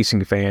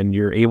non-racing fan,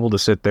 you're able to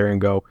sit there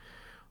and go,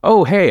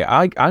 oh, hey,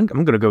 I'm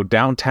going to go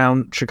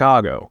downtown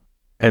Chicago.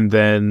 And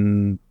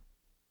then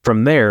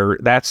from there,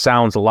 that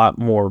sounds a lot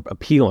more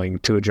appealing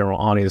to a general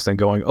audience than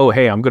going, oh,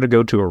 hey, I'm going to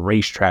go to a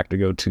racetrack to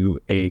go to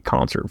a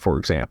concert, for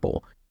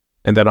example.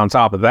 And then on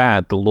top of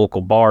that, the local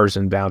bars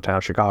in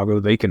downtown Chicago,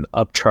 they can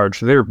upcharge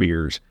their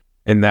beers.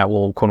 And that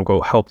will, quote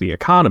unquote, help the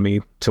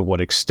economy. To what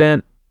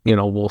extent,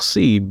 we'll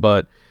see.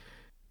 But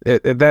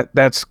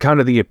that's kind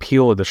of the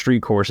appeal of the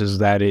street courses,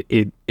 that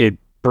it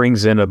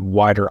brings in a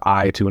wider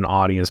eye to an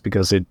audience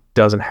because it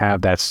doesn't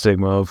have that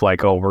stigma of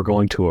like, oh, we're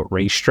going to a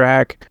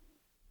racetrack.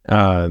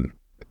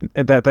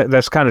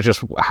 That's kind of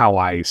just how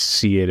I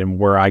see it and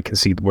where I can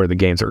see where the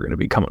gains are going to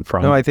be coming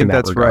from. No, I think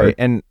that's regard.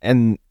 right.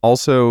 And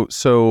also,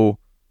 so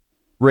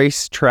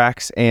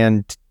racetracks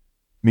and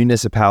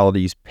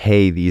municipalities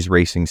pay these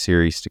racing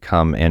series to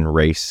come and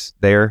race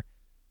there,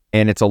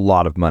 and it's a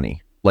lot of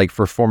money. Like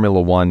for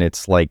Formula One,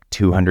 it's like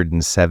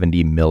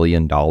 $270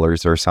 million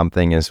or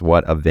something is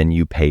what a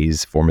venue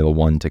pays Formula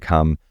One to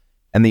come.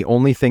 And the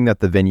only thing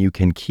that the venue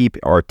can keep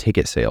are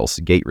ticket sales,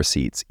 gate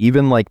receipts.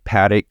 Even like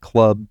Paddock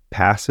Club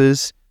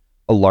passes,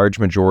 a large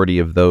majority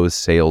of those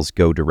sales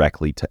go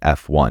directly to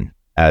F1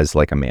 as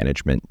like a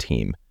management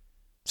team.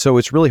 So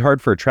it's really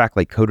hard for a track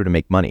like COTA to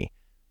make money.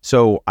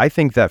 So I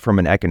think that from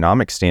an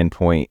economic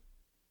standpoint,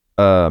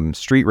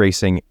 street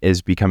racing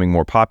is becoming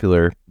more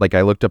popular. Like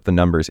I looked up the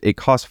numbers. It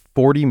costs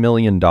 $40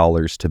 million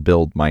to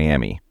build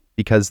Miami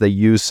because they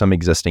use some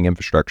existing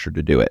infrastructure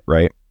to do it,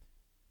 right?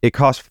 It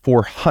costs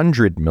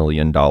 $400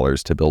 million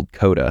to build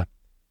COTA.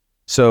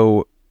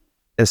 So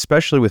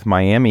especially with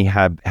Miami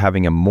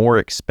having a more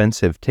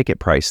expensive ticket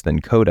price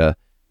than COTA,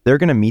 they're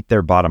going to meet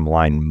their bottom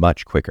line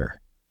much quicker.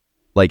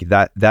 Like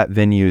that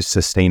venue is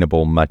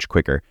sustainable much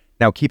quicker.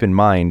 Now, keep in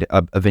mind,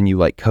 a venue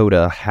like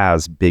COTA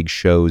has big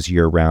shows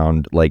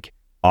year-round, like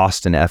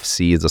Austin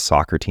FC is a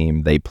soccer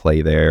team. They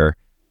play there.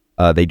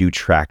 They do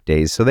track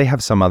days. So they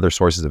have some other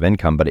sources of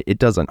income, but it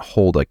doesn't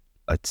hold a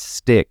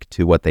stick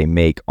to what they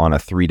make on a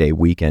 3-day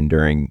weekend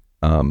during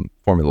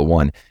Formula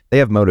One. They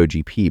have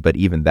MotoGP, but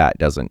even that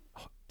doesn't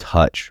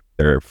touch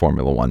their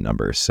Formula One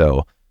numbers.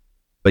 So,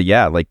 but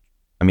yeah, like,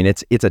 I mean,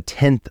 it's a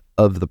tenth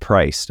of the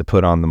price to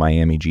put on the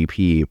Miami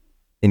GP,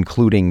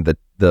 including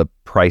the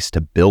price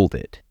to build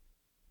it.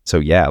 So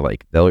yeah,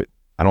 like I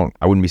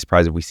wouldn't be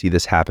surprised if we see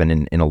this happen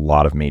in a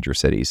lot of major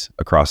cities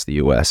across the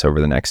US over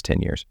the next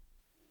 10 years.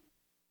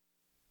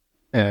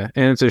 Yeah,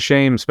 and it's a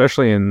shame,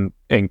 especially in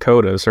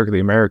COTA, Circuit of the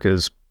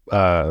Americas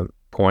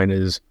point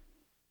is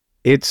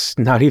it's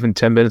not even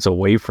 10 minutes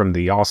away from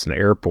the Austin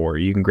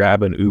airport. You can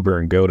grab an Uber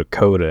and go to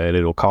COTA and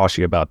it'll cost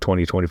you about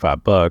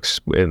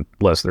 $20-25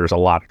 unless there's a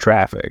lot of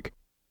traffic.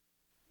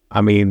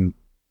 I mean,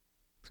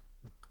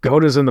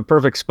 COTA's in the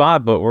perfect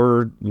spot, but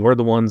we're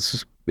the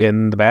ones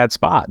in the bad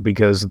spot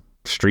because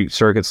street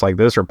circuits like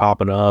this are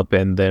popping up,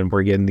 and then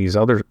we're getting these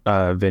other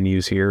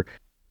venues here.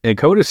 And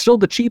COTA is still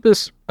the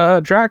cheapest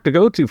track to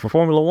go to for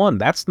Formula One.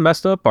 That's the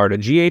messed up part. A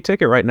GA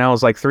ticket right now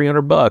is like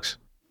 $300.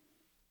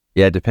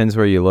 Yeah, it depends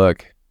where you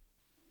look.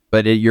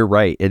 But you're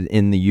right.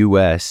 In the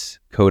US,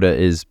 COTA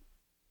is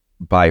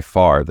by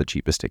far the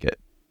cheapest ticket.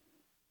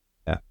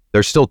 Yeah,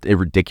 there's still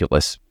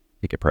ridiculous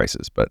ticket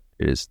prices, but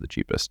it is the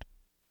cheapest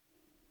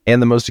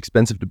and the most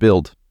expensive to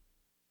build.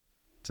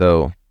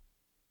 So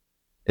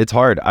it's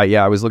hard.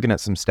 I was looking at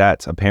some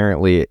stats.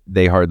 Apparently,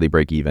 they hardly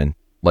break even.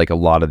 Like a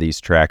lot of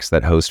these tracks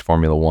that host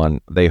Formula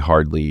One, they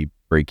hardly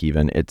break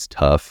even. It's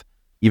tough.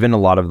 Even a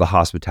lot of the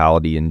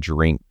hospitality and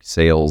drink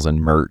sales and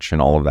merch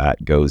and all of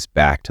that goes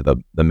back to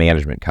the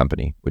management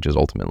company, which is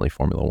ultimately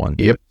Formula One.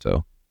 Yep.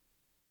 So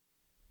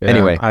yeah,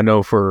 anyway, I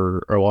know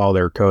for a while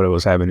there, COTA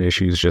was having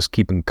issues just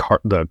keeping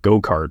the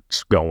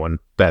go-karts going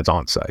that's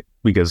on site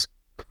because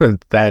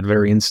that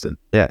very instant.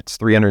 Yeah, it's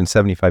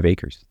 375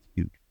 acres.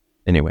 Huge.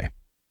 Anyway.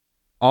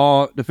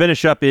 To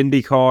finish up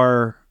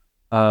IndyCar,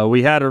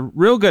 we had a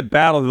real good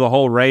battle the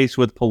whole race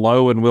with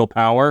Palou and Will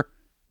Power.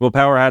 Will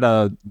Power had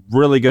a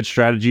really good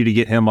strategy to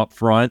get him up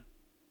front.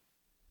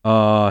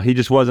 He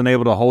just wasn't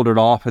able to hold it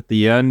off at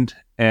the end,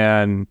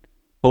 and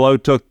Palou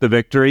took the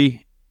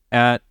victory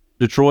at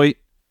Detroit.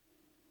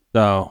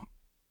 So,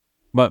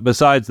 but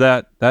besides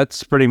that,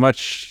 that's pretty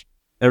much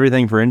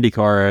everything for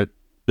IndyCar at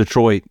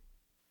Detroit.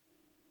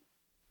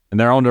 And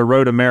they're on to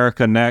Road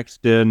America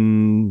next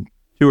in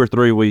 2 or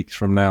 3 weeks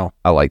from now.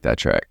 I like that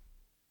track.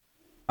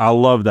 I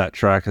love that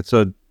track. It's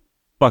a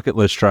bucket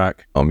list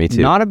track. Oh, me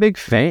too. Not a big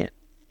fan.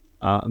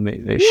 I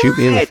mean, they shoot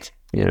me in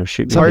the,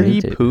 shoot me Party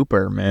in the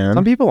pooper, man.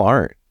 Some people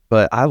aren't,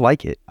 but I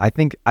like it. I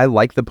think I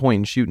like the point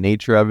and shoot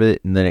nature of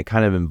it, and then it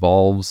kind of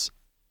involves.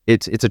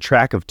 It's a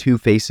track of two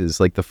faces.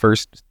 Like the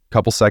first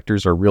couple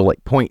sectors are real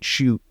like point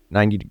shoot,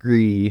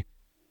 90-degree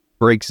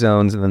break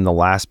zones, and then the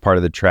last part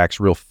of the track's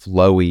real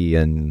flowy,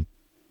 and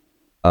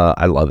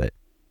I love it.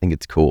 I think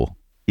it's cool.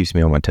 Keeps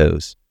me on my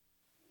toes.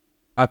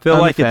 I feel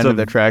I'm like a fan it's of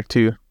the track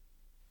too.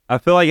 I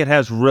feel like it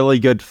has really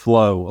good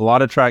flow. A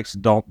lot of tracks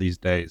don't these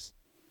days.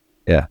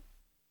 Yeah.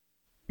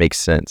 Makes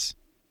sense.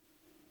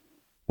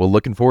 Well,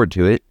 looking forward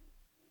to it.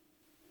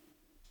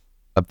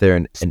 Up there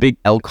in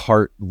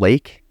Elkhart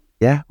Lake.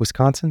 Yeah,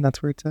 Wisconsin.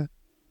 That's where it's at.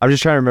 I'm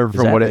just trying to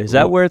remember Is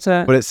that where it's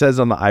at? what it says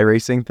on the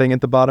iRacing thing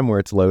at the bottom where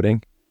it's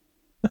loading.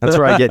 That's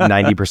where I get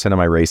 90% of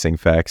my racing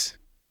facts.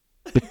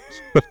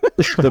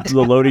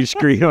 the loading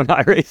screen on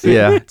iRacing.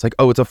 Yeah. It's like,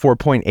 oh, it's a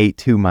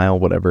 4.82 mile,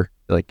 whatever.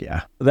 Like,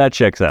 yeah. That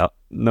checks out.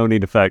 No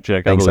need to fact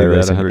check. Thanks, I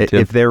believe that iRacing. 110.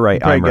 If they're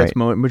right, Probably I'm gets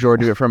right.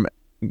 majority of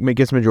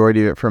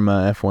it from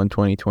F1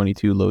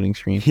 2022 loading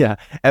screen. Yeah.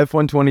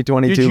 F1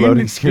 2022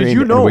 loading screen. Did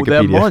you know and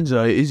that Wikipedia.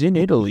 Monza is in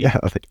Italy? Yeah.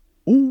 Like,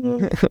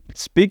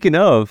 Speaking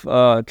of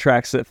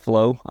tracks that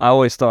flow, I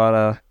always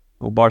thought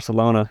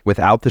Barcelona.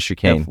 without the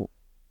chicane.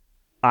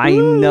 I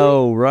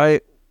know,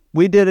 right?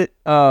 We did it.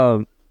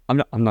 I'm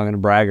not going to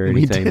brag or We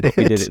anything. did But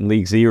we did it. it in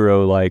League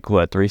Zero, like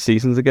what, 3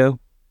 seasons ago,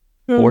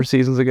 4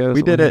 seasons ago. We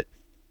something did like it.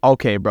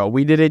 Okay, bro.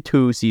 We did it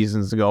 2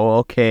 seasons ago.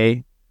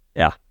 Okay.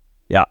 Yeah.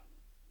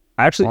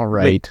 Actually, All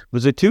wait, right.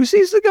 was it 2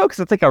 seasons ago? Because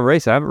I think I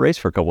haven't raced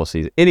for a couple of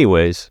seasons.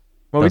 Anyways,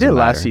 Well, we did doesn't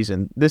last matter.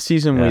 season. This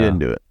season we Yeah. didn't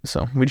do it.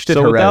 So we just did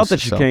So Jerez. without the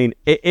so- chicane,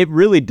 it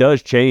really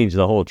does change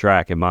the whole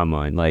track in my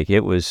mind. Like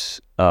it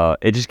was,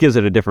 it just gives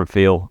it a different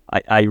feel.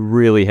 I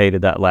really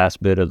hated that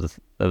last bit of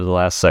the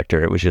last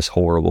sector. It was just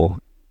horrible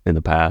in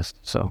the past.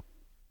 So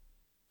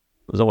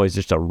it was always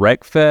just a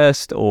wreck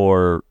fest,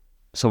 or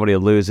somebody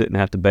would lose it and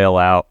have to bail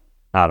out.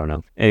 I don't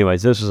know.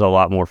 Anyways, this was a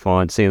lot more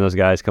fun seeing those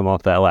guys come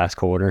off that last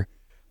corner,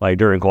 like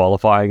during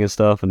qualifying and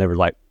stuff, and they were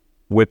like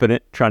whipping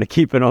it, trying to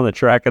keep it on the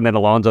track, and then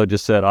Alonso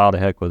just said, "Oh, the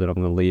heck with it, I'm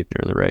going to leave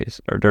during the race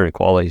or during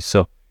quali."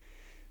 So,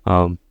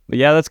 but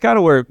yeah, that's kind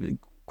of where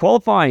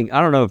qualifying.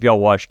 I don't know if y'all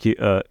watch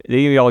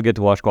any of y'all get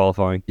to watch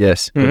qualifying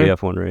Yes. for the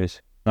F1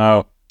 race.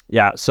 Oh,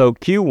 Yeah, so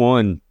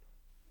Q1,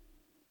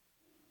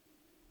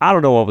 I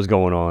don't know what was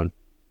going on.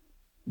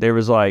 There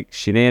was like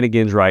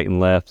shenanigans right and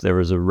left. There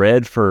was a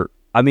red so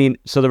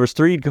there was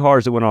 3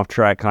 cars that went off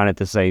track kind of at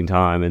the same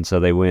time, and so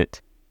they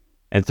went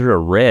and threw a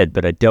red,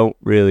 but I don't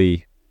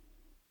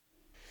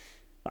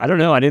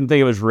know. I didn't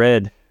think it was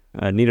red.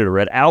 I needed a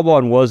red.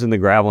 Albon was in the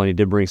gravel, and he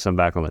did bring some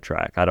back on the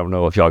track. I don't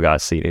know if y'all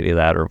guys seen any of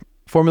that or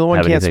Formula One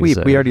have can't anything to sweep.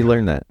 say. We already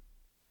learned that.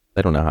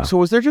 I don't know how. So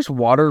was there just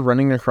water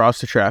running across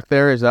the track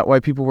there? Is that why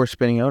people were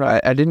spinning out?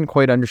 I didn't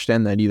quite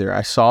understand that either.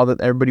 I saw that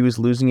everybody was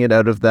losing it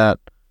out of that.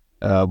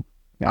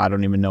 I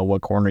don't even know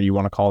what corner you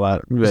want to call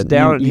that. But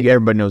down-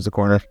 everybody knows the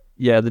corner.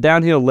 Yeah, the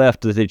downhill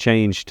left that they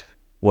changed,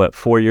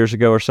 4 years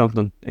ago or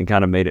something, and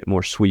kind of made it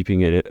more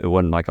sweeping. It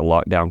wasn't like a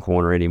lockdown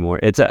corner anymore.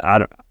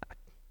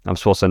 I'm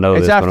supposed to know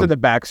It's this. but after I'm- the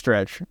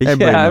backstretch. Yeah,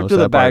 Everybody knows after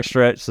the that part.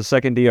 backstretch, the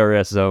second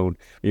DRS zone,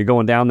 you're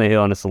going down the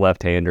hill and it's a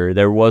left-hander.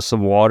 There was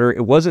some water.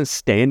 It wasn't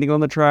standing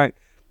on the track,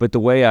 but the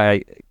way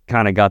I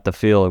kind of got the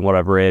feel and what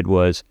I've read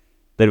was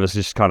that it was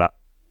just kind of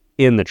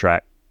in the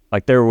track.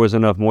 Like there was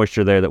enough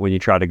moisture there that when you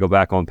tried to go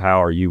back on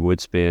power, you would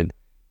spin.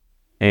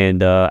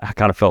 And I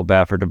kind of felt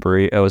bad for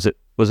Debris. Was it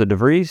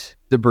DeVries?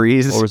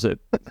 Debris. Or was it?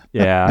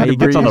 Yeah, he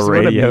gets on the Debris,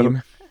 what a radio.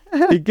 meme.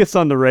 He gets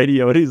on the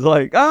radio and he's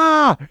like,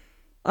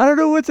 I don't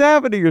know what's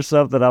happening or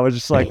something. I was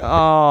just like,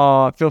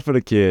 I feel for the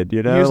kid,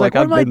 you know? He was like,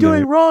 "What am I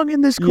doing wrong in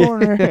this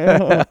corner?"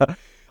 Yeah.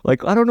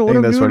 Like, I don't know what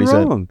think I'm that's doing what he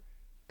said. wrong.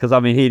 Because, I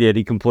mean,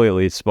 he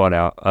completely spun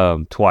out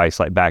twice,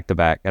 like back to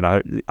back. And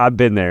I've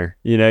been there.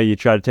 You know, you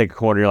try to take a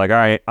corner, you're like, all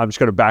right, I'm just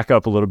going to back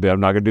up a little bit. I'm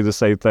not going to do the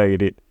same thing.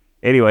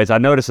 Anyways, I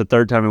noticed the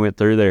third time he went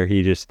through there,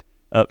 he just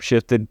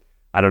upshifted.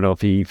 I don't know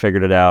if he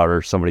figured it out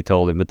or somebody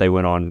told him, but they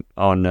went on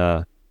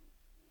the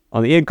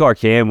in-car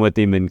cam with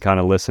him and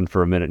kind of listened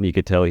for a minute, and you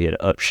could tell he had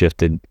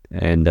upshifted,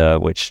 and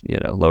which, you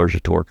know, lowers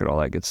your torque and all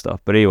that good stuff.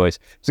 But anyways,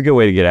 it's a good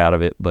way to get out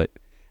of it, but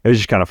it was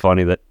just kind of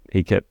funny that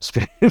he kept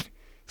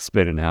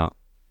spinning out.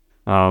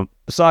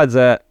 Besides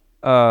that,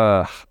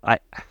 I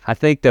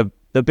think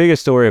the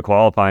biggest story of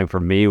qualifying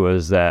for me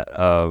was that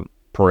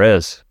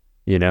Perez,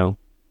 you know,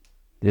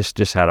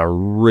 just had a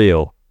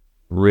real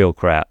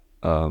crap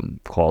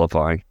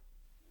qualifying.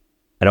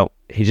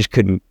 He just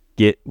couldn't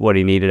get what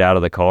he needed out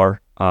of the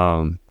car.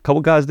 A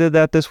couple guys did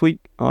that this week,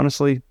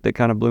 honestly. That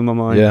kind of blew my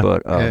mind. Yeah.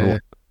 But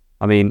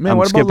I mean, Man, I'm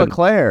what skipping. about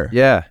Leclerc?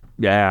 Yeah.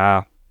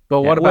 Yeah.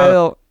 But what Yeah,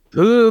 about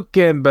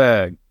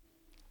Hülkenberg?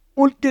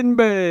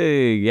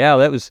 Hülkenberg? Yeah,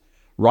 that was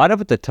right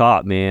up at the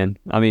top, man.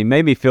 I mean,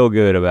 made me feel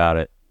good about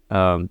it.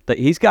 I'm not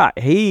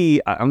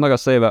gonna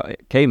say about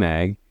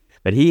K-Mag,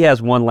 but he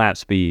has 1 lap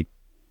speed.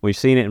 We've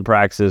seen it in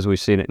practices, we've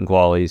seen it in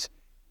qualies.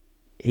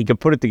 He could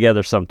put it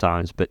together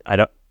sometimes, but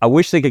I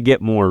wish they could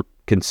get more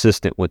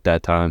consistent with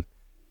that time.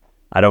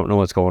 I don't know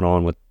what's going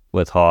on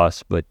with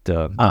Haas, but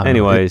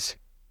anyways,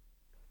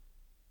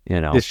 you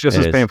know, It's just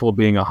it as is. painful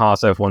being a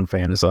Haas F1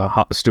 fan as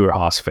a Stuart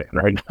Haas fan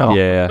right now.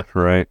 Yeah,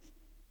 right.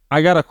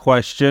 I got a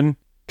question.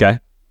 Okay.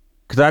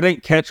 Because I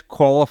didn't catch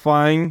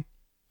qualifying,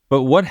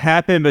 but what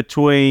happened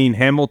between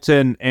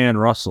Hamilton and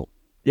Russell?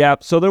 Yeah,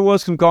 so there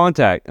was some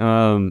contact.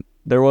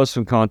 There was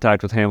some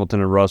contact with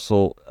Hamilton and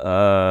Russell.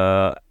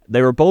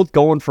 They were both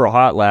going for a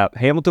hot lap.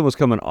 Hamilton was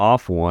coming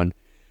off one,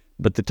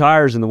 but the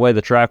tires and the way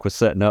the track was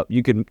setting up,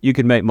 you can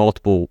make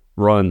multiple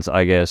runs,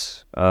 I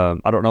guess. I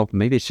don't know.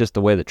 Maybe it's just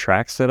the way the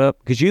track's set up,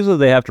 because usually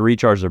they have to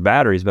recharge their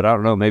batteries, but I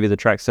don't know. Maybe the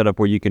track's set up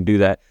where you can do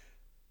that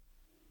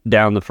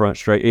down the front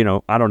straight. You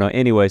know, I don't know.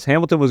 Anyways,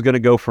 Hamilton was going to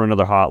go for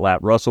another hot lap.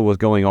 Russell was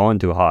going on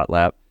to a hot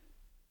lap.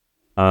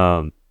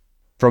 From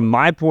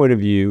my point of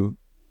view,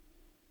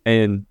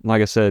 and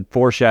like I said,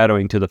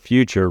 foreshadowing to the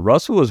future,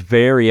 Russell was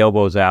very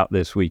elbows out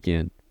this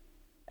weekend.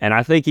 And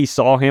I think he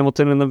saw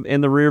Hamilton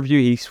in the rear view.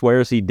 He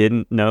swears he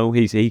didn't know.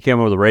 He came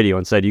over the radio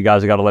and said, "You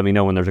guys have got to let me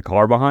know when there's a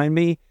car behind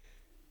me."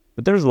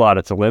 But there's a lot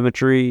of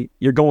telemetry.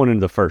 You're going into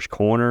the first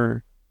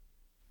corner.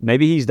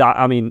 Maybe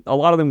a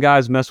lot of them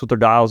guys mess with their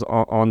dials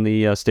on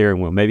the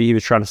steering wheel. Maybe he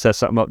was trying to set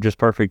something up just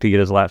perfect to get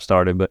his lap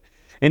started. But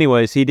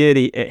anyways, he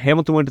did.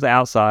 Hamilton went to the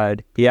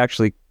outside.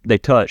 They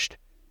touched.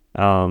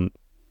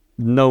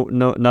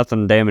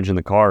 Nothing damaging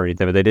the car or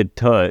anything, but they did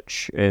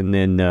touch. And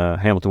then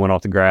Hamilton went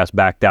off the grass,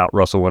 backed out.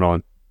 Russell went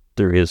on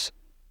through his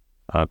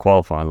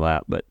qualifying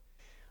lap. But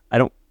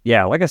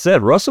like I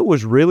said, Russell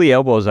was really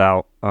elbows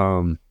out.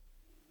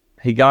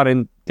 he got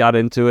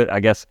into it, I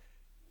guess.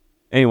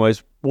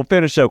 Anyways, we'll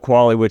finish up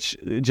quali, which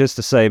just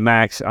to say,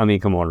 Max, I mean,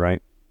 come on,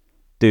 right?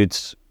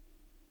 He's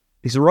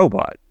a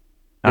robot.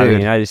 I Dude.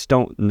 mean, I just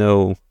don't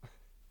know.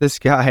 This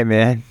guy,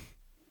 man.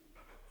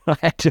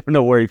 I don't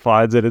know where he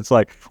finds it. It's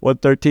like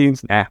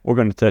 113s. Nah, we're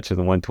going to touch it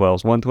in the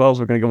 112s. 112s,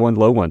 we're going to go one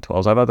low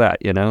 112s. How about that?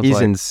 You know, it's He's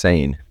like,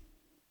 insane.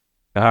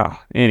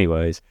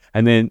 anyways.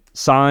 And then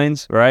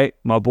Signs, right?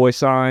 My boy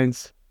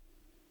Signs,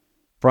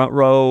 front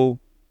row.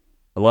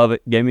 I love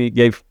it.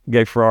 Gave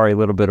Ferrari a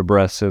little bit of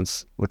breath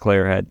since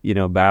Leclerc had,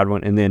 a bad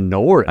one. And then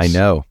Norris. I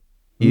know.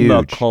 Huge.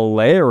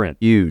 McLaren.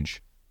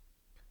 Huge.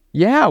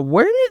 Yeah,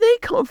 where did they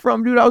come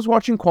from, dude? I was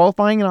watching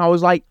qualifying and I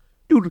was like,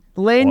 dude,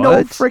 Lando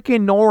What?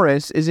 freaking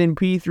Norris is in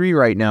P3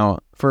 right now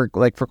for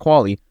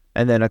quali.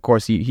 And then, of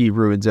course, he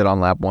ruins it on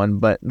lap 1,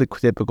 but the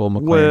typical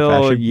McLaren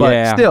fashion. Yeah,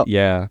 But still.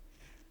 yeah.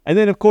 And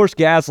then, of course,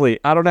 Gasly.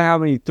 I don't know how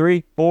many,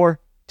 3, 4,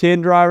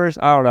 10 drivers.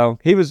 I don't know.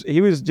 He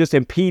was just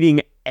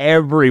impeding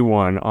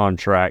everyone on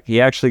track.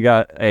 He actually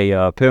got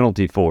a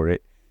penalty for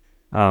it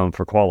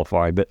for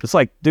qualifying. But it's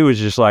like, dude was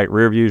just like,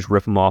 rear views,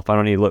 rip him off. I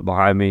don't need to look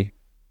behind me.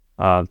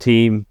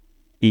 Team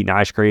eating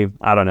ice cream.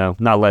 I don't know.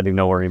 Not letting him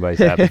know where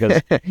anybody's at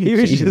because he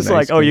was just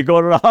like, oh, you're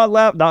going on a hot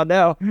lap? Not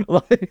now.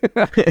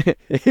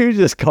 He was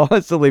just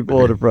constantly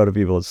pulling in front of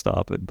people and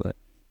stopping. But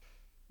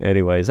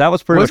anyways, that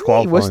was pretty much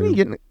qualifying. Wasn't he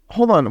getting...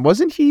 Hold on.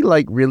 Wasn't he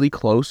like really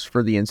close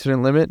for the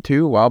incident limit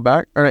too a while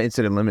back? Or not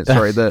incident limit,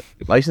 sorry. The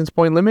license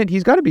point limit?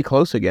 He's got to be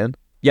close again.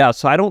 Yeah,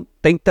 so I don't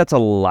think that's a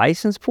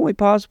license point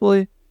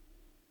possibly.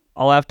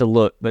 I'll have to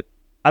look, but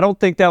I don't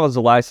think that was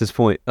a license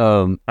point.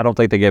 I don't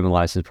think they gave him a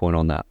license point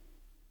on that.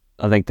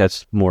 I think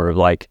that's more of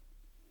like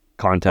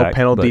contact.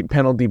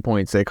 Penalty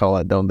points they call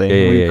it, don't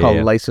they? We call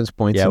it license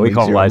points. Yeah, in we League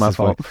call Zero, license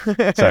my points.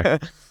 fault.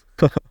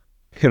 Sorry.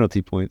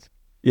 Penalty points.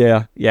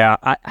 Yeah.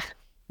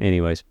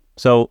 Anyways,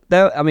 so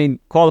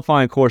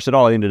qualifying course, it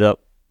all ended up.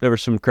 There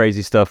was some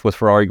crazy stuff with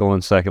Ferrari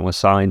going second with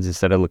Sainz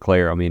instead of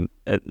Leclerc. I mean,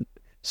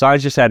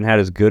 Sainz just hadn't had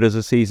as good as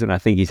a season. I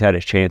think he's had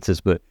his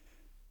chances, but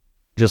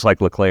just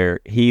like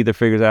Leclerc, he either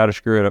figures out how to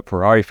screw it up.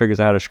 Ferrari figures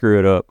out how to screw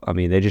it up. I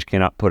mean, they just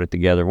cannot put it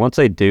together. Once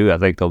they do, I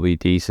think they'll be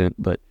decent.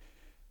 But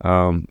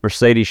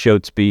Mercedes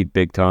showed speed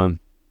big time.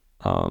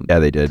 Yeah,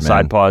 they did, man.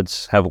 Side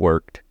pods have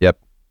worked.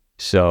 Yep.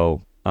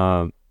 So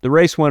the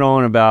race went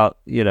on about,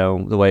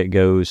 the way it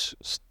goes.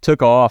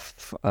 Took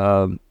off.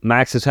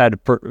 Max has had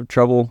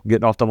trouble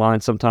getting off the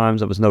line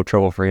sometimes. It was no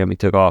trouble for him. He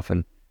took off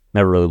and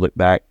never really looked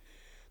back.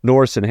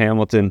 Norris and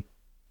Hamilton,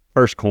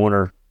 first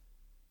corner.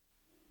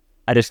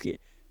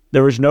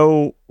 There was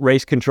no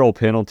race control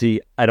penalty.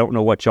 I don't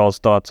know what y'all's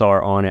thoughts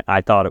are on it. I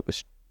thought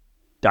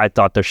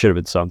there should have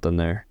been something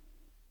there.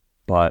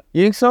 But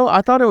You think so?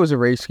 I thought it was a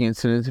racing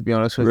incident, to be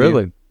honest with you.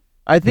 really,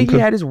 I think he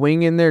Okay. had his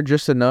wing in there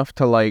just enough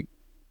to like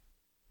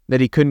that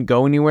he couldn't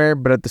go anywhere,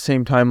 but at the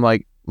same time,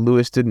 like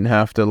Lewis didn't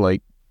have to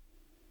like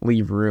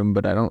leave room.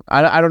 But I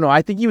don't know.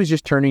 I think he was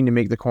just turning to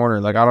make the corner.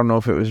 Like I don't know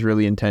if it was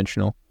really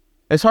intentional.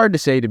 It's hard to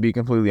say, to be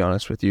completely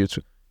honest with you.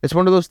 It's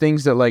one of those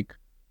things that like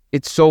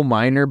it's so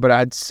minor, but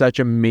had such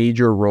a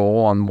major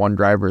role on one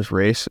driver's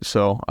race.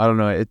 So I don't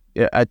know.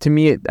 To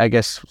me, it I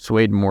guess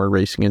swayed more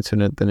racing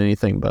incident than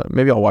anything. But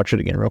maybe I'll watch it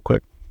again real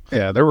quick.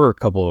 Yeah, there were a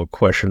couple of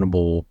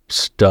questionable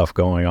stuff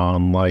going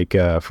on. Like,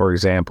 for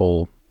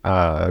example,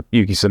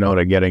 Yuki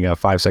Tsunoda getting a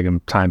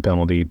 5-second time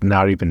penalty,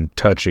 not even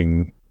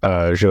touching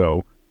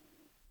Zhou.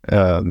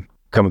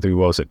 Coming through,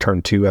 what was it,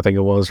 turn 2, I think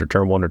it was, or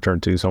turn 1 or turn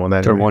 2, someone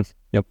that. turn 1.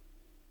 Yep.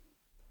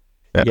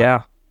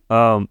 Yeah.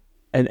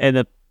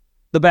 And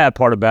the bad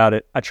part about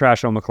it, I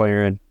trash on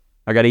McLaren.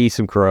 I got to eat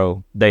some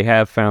crow. They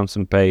have found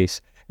some pace,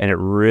 and it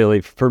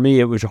really, for me,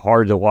 it was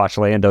hard to watch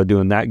Lando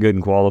doing that good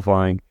in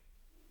qualifying,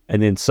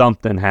 and then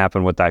something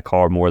happened with that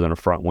car more than a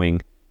front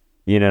wing.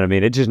 You know what I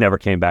mean? It just never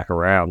came back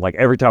around. Like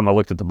every time I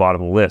looked at the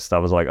bottom of the list, I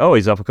was like, oh,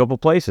 he's up a couple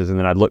places, and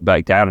then I'd look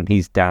back down, and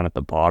he's down at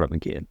the bottom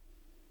again.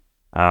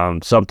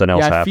 Something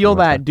else happened. Yeah, I feel with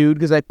that, dude,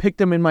 because I picked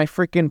him in my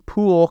freaking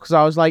pool because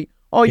I was like,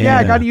 oh, yeah,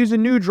 I got to use a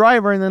new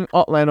driver. And then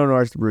Lando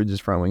Norris ruins his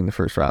front wing the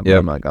first round. Yep.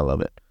 I'm like, I love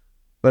it.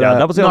 But Yeah,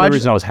 that was the no, only I just-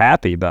 reason I was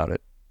happy about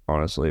it,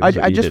 honestly. was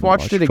that I you just didn't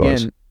watched it watch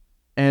twice. again,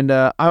 and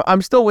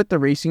I'm still with the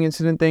racing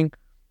incident thing.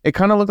 It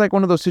kind of looked like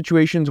one of those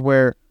situations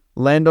where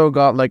Lando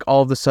got like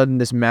all of a sudden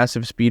this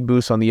massive speed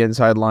boost on the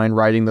inside line,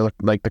 riding the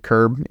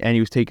curb, and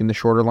he was taking the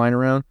shorter line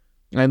around.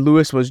 And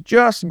Lewis was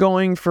just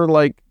going for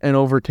like an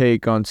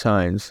overtake on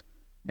Sainz,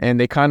 and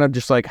they kind of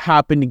just like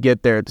happened to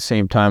get there at the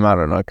same time. I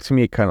don't know. To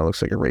me, it kind of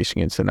looks like a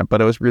racing incident,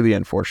 but it was really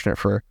unfortunate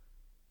for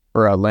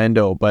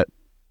Lando. But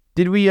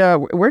did we?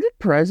 Where did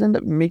Perez end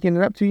up making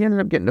it up to? He ended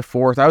up getting to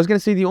 4th. I was gonna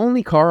say the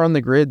only car on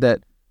the grid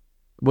that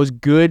was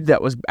good,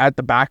 that was at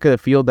the back of the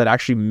field, that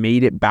actually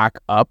made it back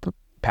up,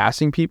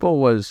 passing people,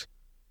 was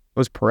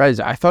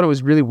Perez. I thought it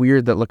was really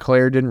weird that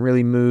Leclerc didn't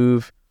really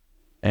move,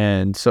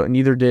 and so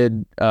neither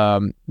did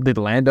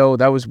Lando.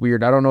 That was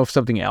weird. I don't know if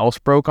something else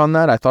broke on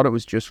that. I thought it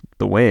was just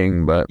the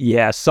wing, but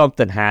Yeah,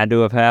 something had to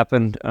have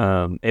happened.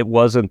 It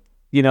wasn't,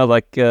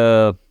 like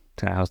I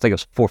was thinking it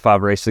was 4 or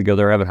 5 races ago,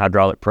 they were having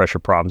hydraulic pressure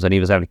problems, and he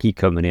was having to keep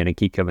coming in.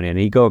 And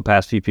he'd go and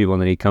pass a few people,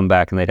 and then he'd come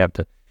back, and they'd have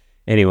to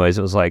anyways,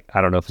 it was like,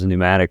 I don't know if it's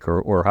pneumatic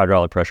or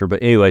hydraulic pressure,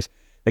 but anyways,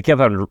 they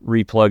kept having to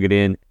re-plug it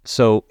in.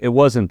 So it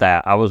wasn't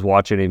that. I was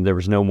watching him. There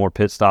was no more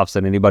pit stops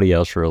than anybody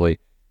else, really.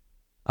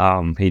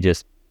 He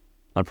just,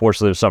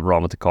 unfortunately, there's something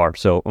wrong with the car.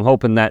 So I'm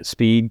hoping that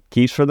speed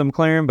keeps for the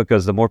McLaren,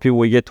 because the more people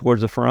we get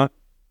towards the front,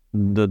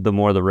 the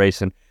more the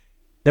racing.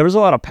 There was a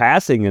lot of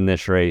passing in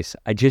this race.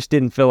 I just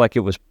didn't feel like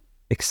it was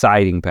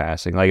exciting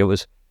passing. Like it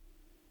was,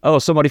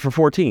 somebody for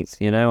 14th,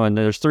 and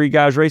there's 3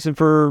 guys racing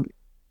for,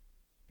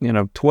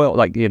 12, 12th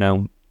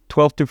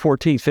to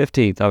 14th,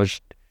 15th.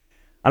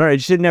 I don't know, it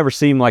just didn't ever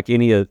seem like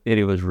any of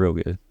it was real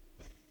good.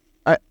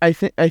 I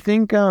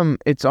think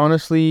it's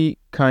honestly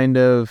kind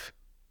of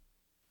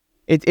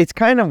it's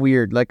kind of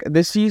weird. Like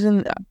this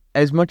season,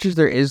 as much as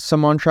there is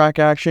some on track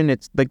action,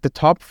 it's like the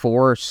top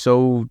 4 are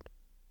so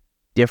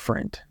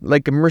different.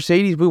 Like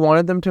Mercedes, we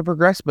wanted them to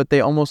progress, but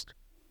they almost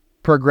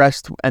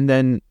progressed, and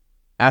then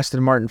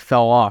Aston Martin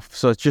fell off.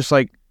 So it's just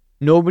like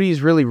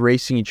nobody's really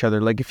racing each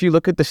other. Like if you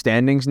look at the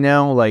standings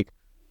now, like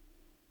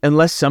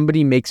unless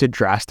somebody makes a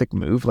drastic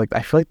move, like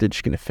I feel like they're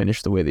just gonna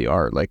finish the way they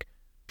are. Like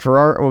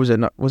Ferrari, what was it?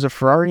 Was it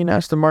Ferrari and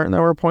Aston Martin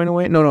that were a point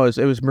away? No, it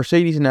was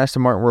Mercedes and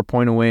Aston Martin were a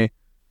point away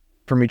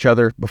from each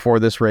other before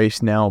this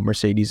race. Now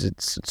Mercedes,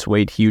 it's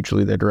swayed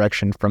hugely their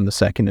direction from the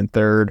 2nd and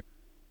 3rd.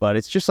 But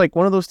it's just like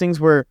one of those things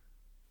where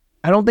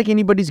I don't think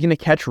anybody's going to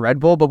catch Red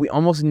Bull, but we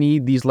almost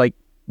need these like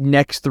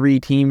next 3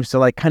 teams to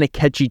like kind of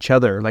catch each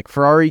other. Like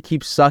Ferrari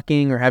keeps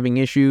sucking or having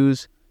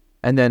issues,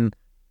 and then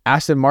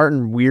Aston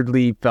Martin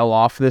weirdly fell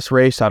off this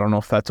race. I don't know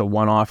if that's a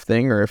one-off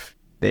thing or if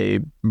they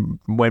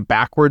went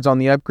backwards on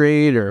the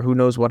upgrade, or who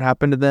knows what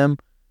happened to them.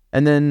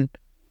 And then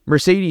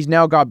Mercedes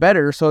now got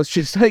better, so it's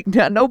just like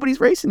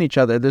nobody's racing each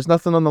other. There's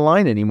nothing on the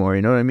line anymore,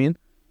 you know what I mean?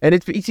 And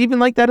it's even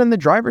like that in the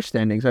driver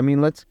standings. I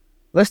mean, let's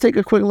take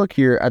a quick look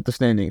here at the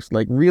standings.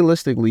 Like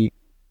realistically,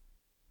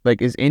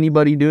 like is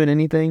anybody doing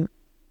anything?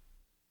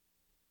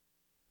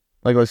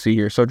 Like let's see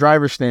here. So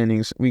driver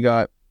standings, we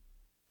got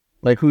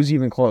like who's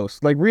even close?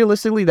 Like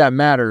realistically that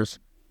matters.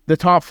 The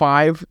top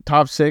 5,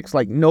 top 6,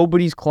 like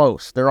nobody's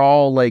close. They're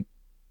all like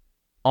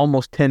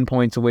almost 10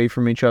 points away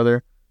from each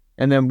other.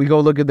 And then we go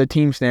look at the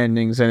team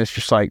standings, and it's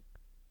just like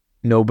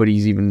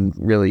nobody's even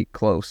really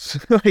close.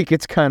 Like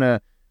it's kind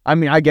of, I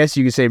mean, I guess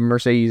you could say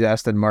Mercedes,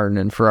 Aston Martin,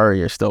 and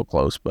Ferrari are still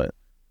close, but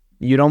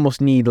you'd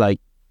almost need like,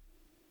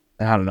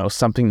 I don't know,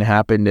 something to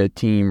happen to a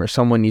team, or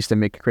someone needs to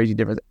make a crazy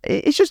difference.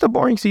 It's just a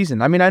boring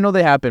season. I mean, I know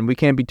they happen. We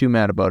can't be too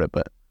mad about it,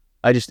 but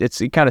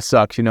it kind of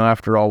sucks,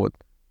 after all what's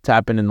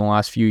happened in the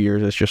last few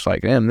years. It's just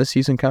like, damn, this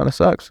season kind of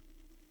sucks.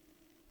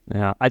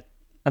 Yeah,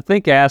 I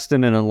think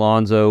Aston and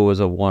Alonso was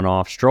a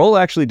one-off. Stroll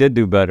actually did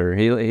do better.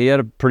 He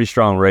had a pretty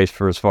strong race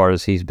for as far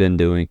as he's been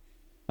doing.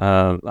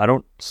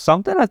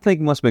 Something I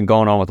think must have been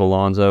going on with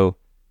Alonso.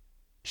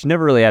 She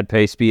never really had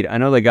pace speed. I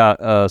know they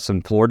got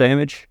some floor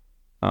damage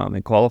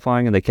in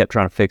qualifying, and they kept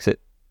trying to fix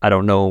it. I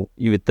don't know.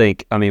 You would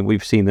think, I mean,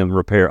 we've seen them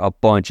repair a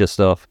bunch of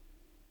stuff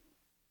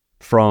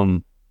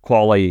from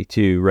quali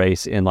to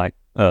race in like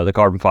the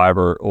carbon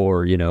fiber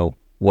or,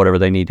 whatever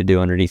they need to do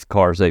underneath the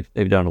cars.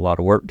 They've done a lot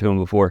of work to them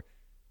before.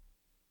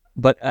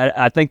 But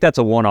I think that's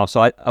a one-off.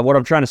 So what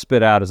I'm trying to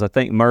spit out is I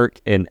think Merck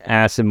and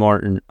Aston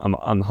Martin,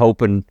 I'm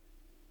hoping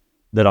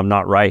that I'm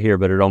not right here,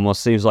 but it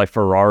almost seems like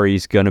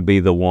Ferrari's going to be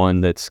the one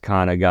that's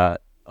kind of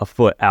got a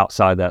foot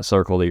outside that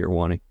circle that you're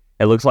wanting.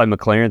 It looks like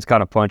McLaren's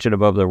kind of punching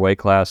above their weight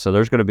class, so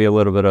there's going to be a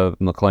little bit of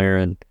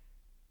McLaren,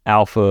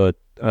 Alpha,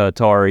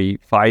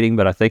 Tauri fighting,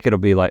 but I think it'll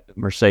be like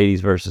Mercedes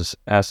versus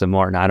Aston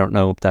Martin. I don't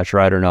know if that's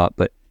right or not,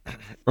 but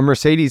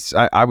Mercedes,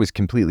 I was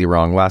completely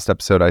wrong. Last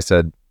episode, I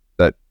said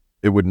that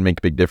it wouldn't make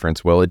a big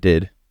difference. Well, it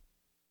did.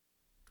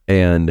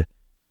 And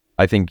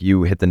I think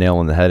you hit the nail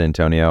on the head,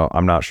 Antonio.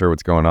 I'm not sure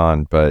what's going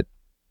on, but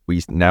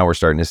we're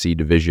starting to see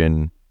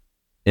division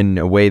in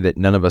a way that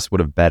none of us would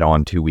have bet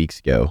on 2 weeks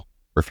ago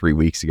or 3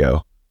 weeks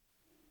ago.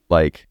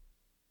 But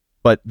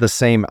the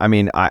same, I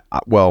mean,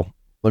 well,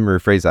 let me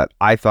rephrase that.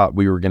 I thought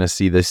we were going to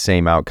see this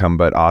same outcome,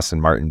 but Aston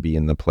Martin be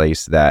in the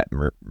place that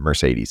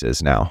Mercedes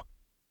is now.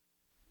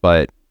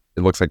 But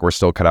it looks like we're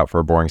still cut out for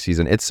a boring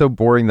season. It's so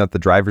boring that the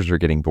drivers are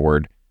getting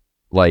bored.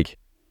 Like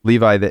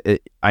Levi,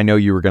 I know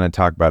you were going to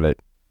talk about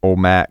it. Old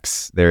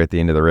Max there at the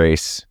end of the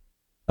race,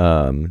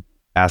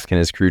 asking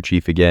his crew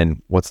chief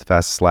again, what's the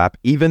fastest lap?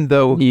 Even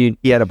though he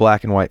had a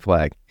black and white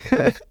flag.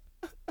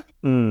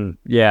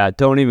 Yeah,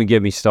 don't even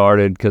get me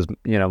started because,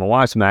 my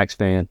wife's a Max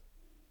fan.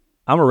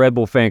 I'm a Red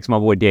Bull fan because my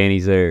boy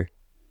Danny's there.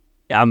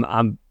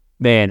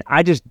 Man,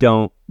 I just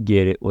don't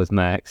get it with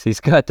Max. He's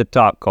got the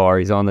top car.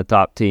 He's on the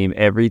top team.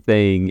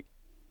 Everything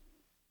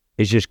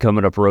is just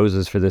coming up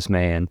roses for this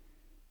man.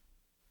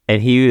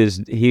 And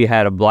he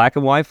had a black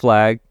and white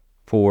flag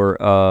for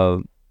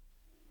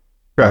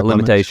Track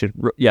limitation.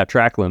 Yeah,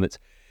 track limits.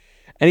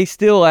 And he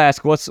still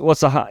asked, what's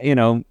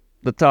the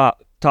the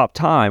top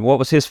time? What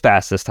was his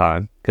fastest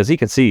time? Because he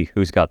can see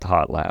who's got the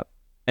hot lap.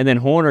 And then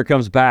Horner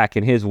comes back,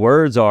 and his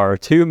words are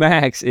to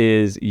Max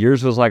is,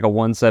 yours was like a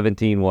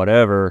 117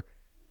 whatever,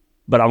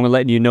 but I'm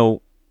letting you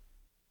know,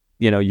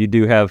 you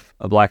do have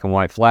a black and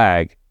white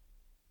flag.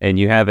 and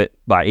you have it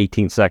by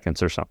 18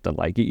 seconds or something.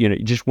 Like, you know,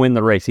 you just win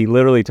the race. He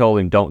literally told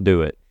him, don't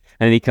do it.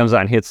 And then he comes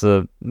out and hits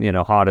the, you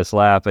know, hottest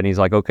lap. And he's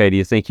like, okay, do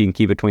you think you can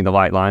keep between the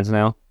white lines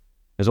now?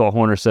 Is what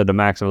Horner said to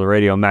Max over the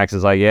radio. And Max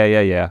is like,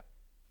 yeah.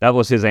 That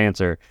was his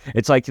answer.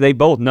 It's like they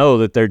both know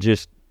that they're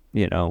just,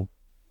 you know,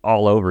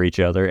 all over each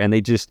other. And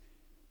they just,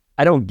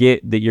 I don't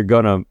get that you're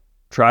going to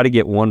try to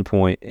get 1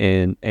 point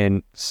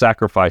and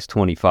sacrifice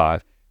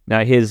 25.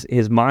 Now, his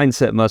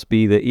mindset must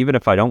be that even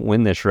if I don't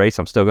win this race,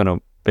 I'm still going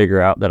to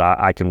figure out that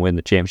I can win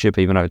the championship,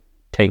 even if I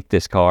tank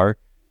this car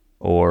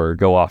or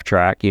go off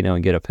track, you know,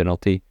 and get a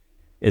penalty.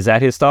 Is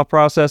that his thought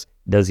process?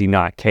 Does he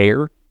not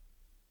care?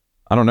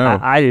 I don't know.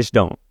 I just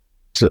don't.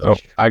 So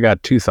I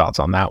got 2 thoughts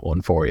on that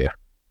one for you.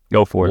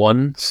 Go for it.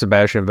 One,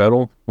 Sebastian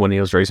Vettel, when he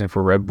was racing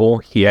for Red Bull,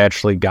 he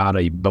actually got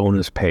a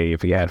bonus pay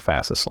if he had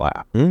fastest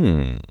lap.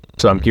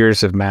 So I'm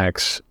curious if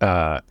Max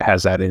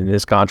has that in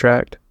his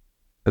contract.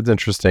 That's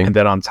interesting. And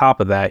then on top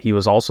of that, he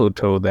was also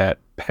told that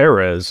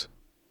Perez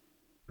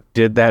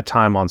did that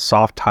time on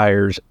soft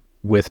tires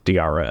with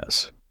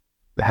DRS,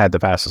 had the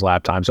fastest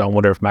lap time. So I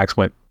wonder if Max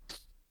went,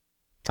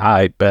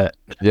 I bet.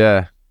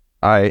 Yeah.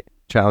 All right.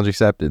 Challenge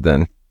accepted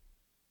then.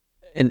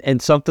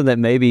 And something that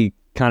maybe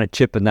kind of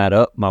chipping that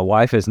up, my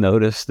wife has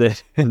noticed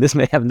that, and this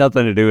may have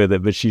nothing to do with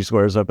it, but she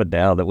swears up and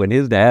down that when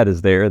his dad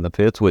is there in the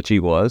pits, which he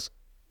was,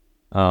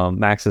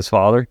 Max's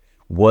father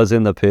was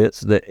in the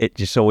pits, that it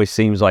just always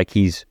seems like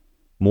he's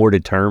more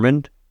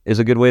determined is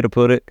a good way to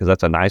put it, because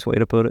that's a nice way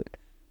to put it.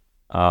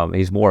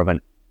 He's more of an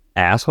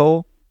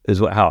asshole is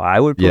how I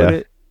would put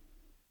it.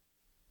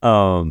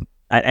 And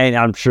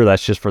I'm sure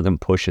that's just for them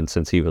pushing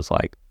since he was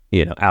like,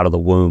 you know, out of the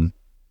womb,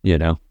 you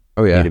know.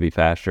 Oh, yeah. Need to be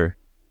faster.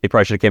 He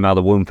probably should have came out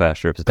of the womb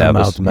faster if his dad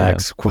was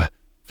Max.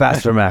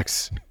 Faster,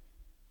 Max.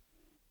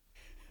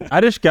 I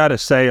just got to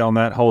say on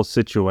that whole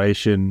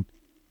situation,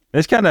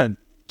 this kind of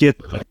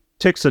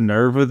ticks a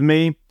nerve with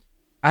me.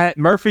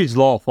 Murphy's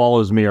Law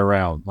follows me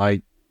around.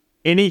 Like,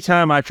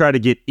 anytime I try to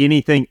get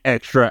anything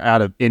extra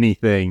out of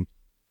anything,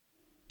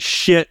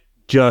 shit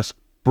just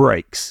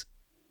breaks.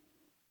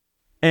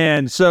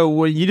 And so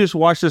when you just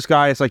watch this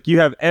guy, it's like you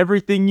have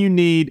everything you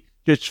need,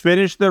 just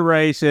finish the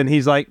race, and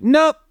he's like,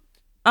 nope,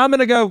 I'm going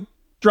to go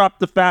drop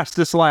the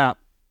fastest lap.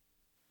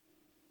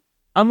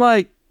 I'm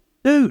like,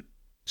 dude,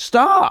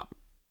 stop.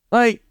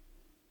 Like,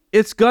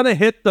 it's going to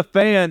hit the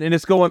fan and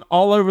it's going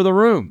all over the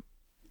room.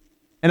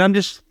 And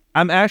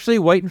I'm actually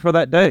waiting for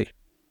that day.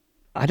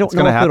 I don't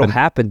know if it'll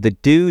happen. The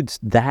dude's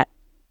that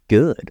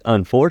good,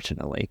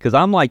 unfortunately. Because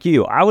I'm like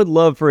you. I would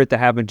love for it to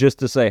happen just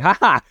to say,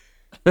 ha.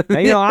 Now,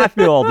 you know, I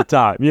feel all the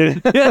time.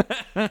 You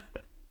know?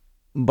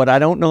 But I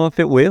don't know if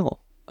it will.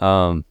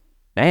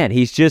 Man,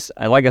 he's just,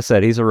 like I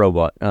said, he's a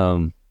robot.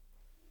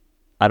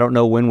 I don't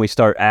know when we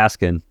start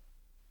asking.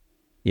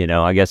 You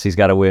know, I guess he's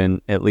got to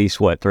win at least,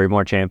 3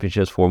 more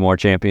championships, 4 more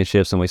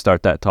championships, and we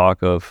start that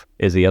talk of,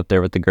 is he up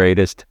there with the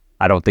greatest?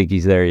 I don't think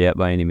he's there yet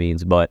by any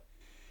means, but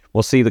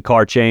we'll see the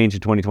car change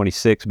in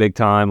 2026 big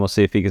time. We'll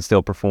see if he can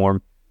still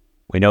perform.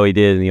 We know he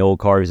did in the old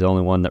car. He's the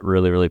only one that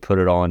really put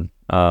it on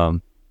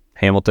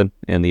Hamilton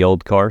in the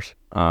old cars,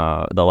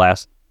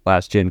 the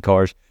last gen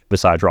cars,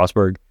 besides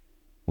Rosberg,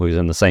 who was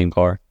in the same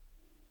car.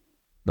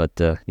 But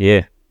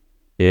yeah.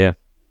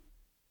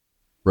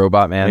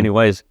 Robot man.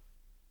 Anyways,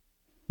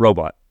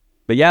 robot.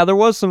 But yeah, there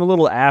was some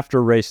little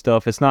after race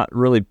stuff. It's not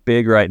really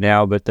big right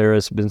now, but there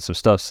has been some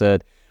stuff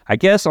said. I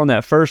guess on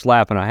that first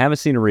lap, and I haven't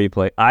seen a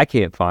replay, I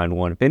can't find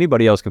one. If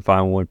anybody else can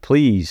find one,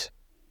 please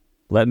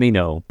let me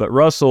know. But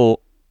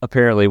Russell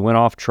apparently went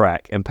off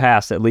track and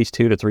passed at least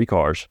 2 to 3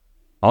 cars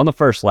on the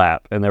first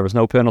lap, and there was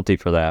no penalty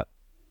for that.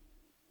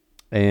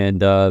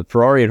 And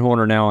Ferrari and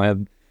Horner now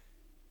have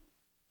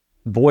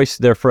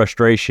voiced their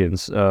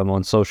frustrations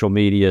on social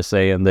media,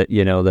 saying that,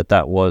 you know,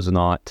 that was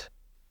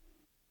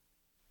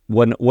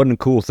wasn't a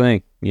cool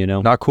thing, you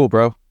know. Not cool,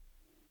 bro.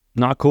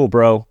 Not cool,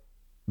 bro.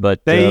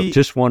 But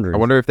just wondering. I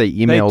wonder if they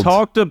emailed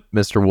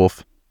Mr.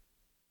 Wolf.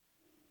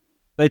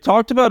 They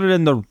talked about it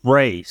in the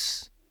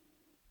race.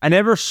 I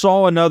never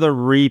saw another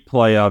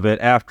replay of it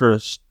after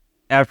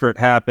it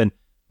happened.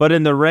 But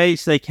in the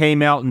race, they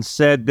came out and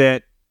said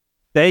that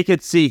they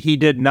could see he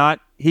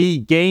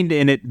gained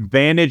an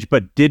advantage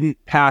but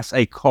didn't pass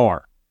a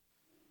car.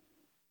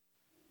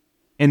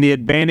 And the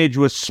advantage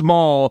was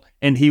small,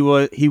 and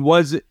it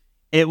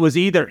was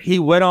either he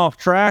went off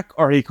track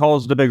or he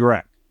caused a big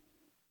wreck.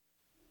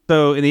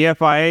 So in the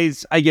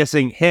FIA's, I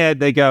guessing head,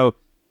 they go,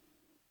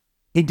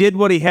 he did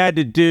what he had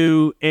to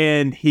do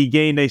and he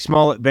gained a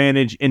small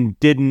advantage and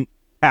didn't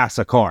pass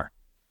a car.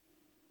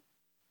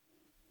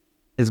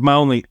 Is my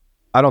only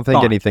I don't think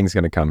thought. anything's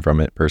going to come from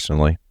it,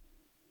 personally.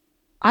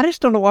 I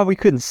just don't know why we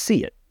couldn't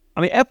see it.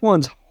 I mean,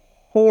 F1's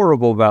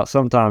horrible about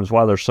sometimes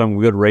while there's some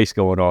good race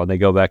going on, they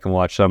go back and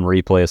watch some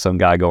replay of some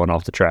guy going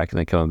off the track and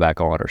then coming back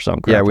on or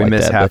something. Yeah, we like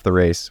miss that. half the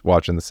race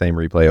watching the same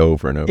replay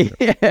over and over.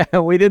 Yeah,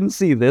 we didn't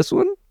see this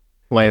one.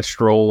 Lance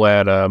Stroll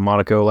at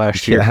Monaco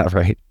last year. Yeah,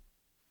 right.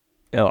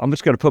 I'm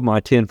just going to put my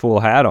tinfoil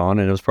hat on,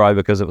 and it was probably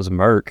because it was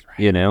Merc,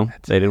 you know.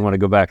 They didn't want to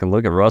go back and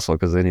look at Russell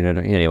because then, you know,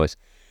 anyways.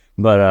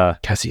 But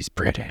because he's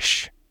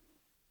British.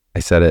 I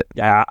said it.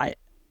 Yeah,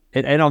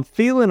 and I'm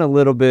feeling a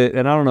little bit,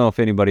 and I don't know if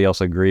anybody else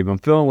agrees, but I'm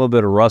feeling a little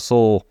bit of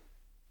Russell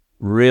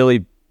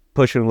really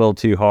pushing a little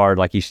too hard.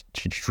 Like he's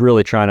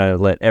really trying to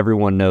let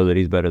everyone know that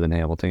he's better than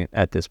Hamilton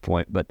at this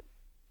point. But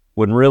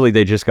when really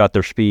they just got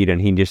their speed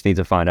and he just needs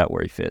to find out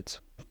where he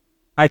fits.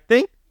 I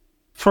think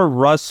for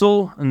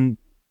Russell, and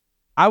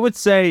I would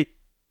say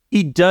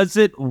he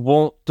doesn't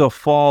want to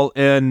fall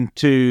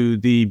into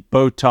the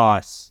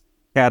Bottas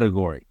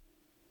category.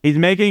 He's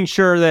making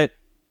sure that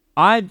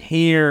I'm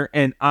here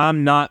and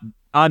I'm not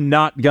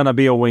gonna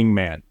be a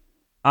wingman.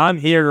 I'm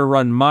here to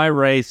run my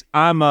race.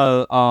 I'm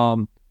a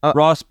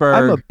Rosberg.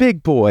 I'm a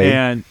big boy.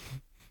 And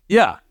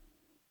yeah.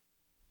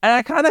 And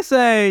I kind of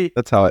say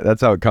That's how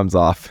it comes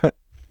off.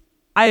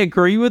 I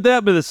agree with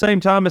that, but at the same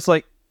time, it's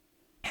like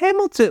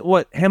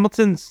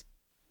Hamilton's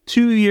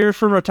 2 years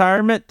from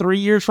retirement, 3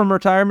 years from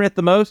retirement at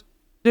the most.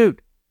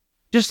 Dude,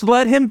 just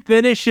let him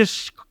finish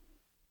his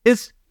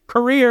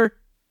career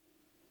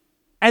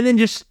and then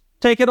just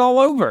take it all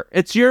over.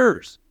 It's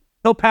yours.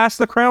 He'll pass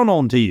the crown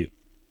on to you.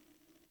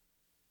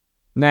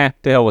 Nah,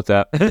 to hell with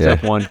that. Yeah.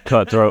 F1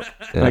 cutthroat.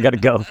 Yeah. I got to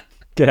go.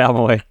 Get out of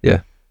my way.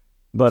 Yeah.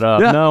 But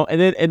no, and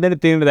then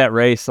at the end of that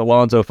race,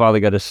 Alonso finally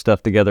got his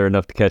stuff together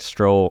enough to catch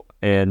Stroll,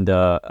 and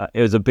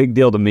it was a big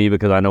deal to me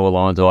because I know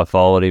Alonso. I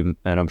followed him,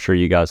 and I'm sure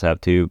you guys have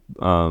too.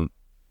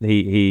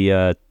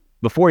 He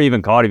before he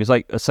even caught him, he's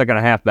like a second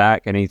and a half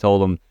back, and he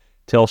told him,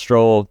 "Tell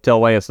Stroll, tell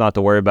Lance not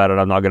to worry about it.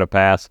 I'm not going to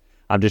pass.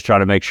 I'm just trying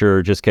to make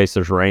sure, just in case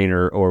there's rain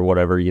or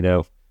whatever,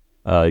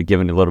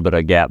 giving a little bit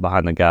of gap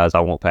behind the guys, I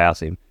won't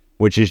pass him."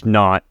 Which is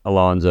not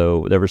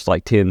Alonso. There was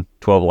like 10,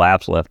 12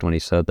 laps left when he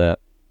said that.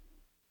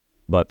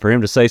 But for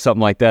him to say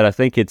something like that, I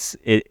think it's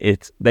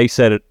they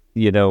said it,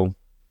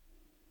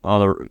 on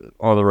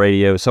the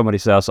radio. Somebody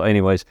said so.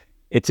 Anyways,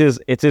 it's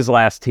his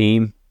last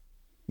team,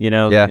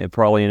 Yeah.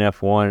 probably in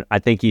F1. I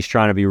think he's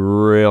trying to be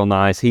real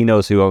nice. He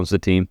knows who owns the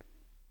team.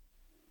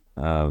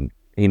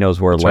 He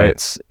knows where That's right.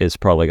 Lance is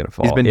probably going to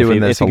fall. He's been If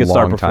doing he- this if he a can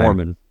start long time.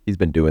 performing. He's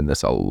been doing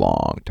this a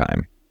long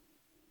time.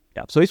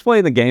 Yeah, so he's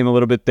playing the game a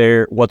little bit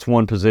there. What's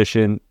one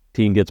position?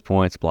 Team gets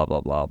points, blah, blah,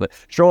 blah. But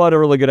Stroll had a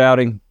really good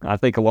outing. I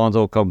think Alonso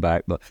will come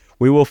back. But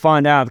we will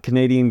find out the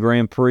Canadian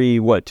Grand Prix,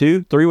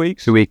 3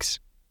 weeks? 2 weeks.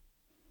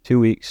 2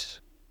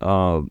 weeks.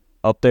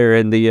 Up there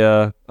in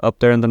the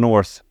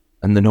north,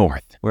 In the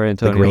north. where The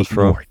Antonio's great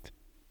from. north.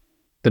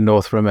 The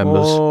North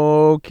remembers.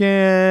 Oh,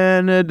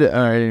 Canada.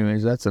 All right,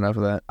 anyways, that's enough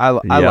of that. I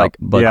like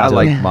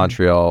Yeah.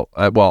 Montreal.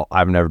 Well,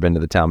 I've never been to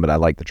the town, but I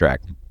like the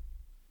track.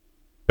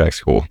 Track's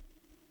cool.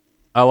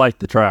 I like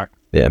the track.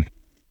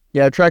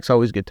 Yeah, track's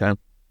always a good time.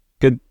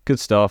 Good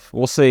stuff.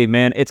 We'll see,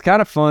 man. It's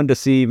kind of fun to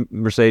see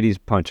Mercedes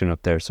punching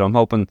up there. So I'm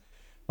hoping,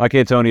 like to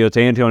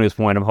Antonio's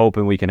point, I'm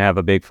hoping we can have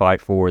a big fight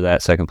for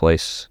that second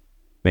place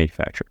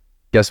manufacturer.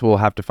 Guess we'll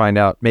have to find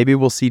out. Maybe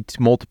we'll see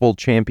multiple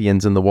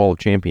champions in the Wall of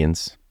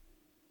Champions.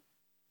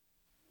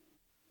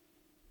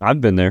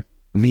 I've been there.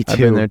 Me too. I've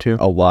been there too.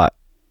 A lot.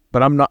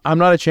 But I'm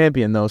not a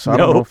champion though, so I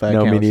don't know if that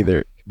No, counts. me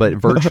neither. But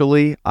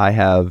virtually, I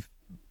have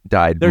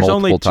died There's multiple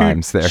only two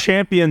times there.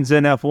 champions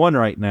in F1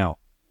 right now.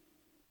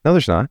 No,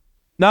 there's not.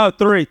 No,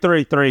 three.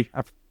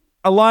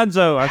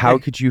 Alonso. I How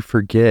think, could you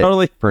forget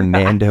totally.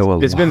 Fernando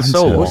Alonso? It's been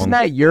so long. Wasn't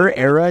that your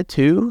era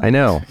too? I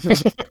know.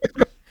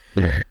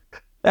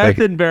 That's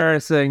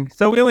embarrassing.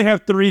 So we only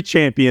have 3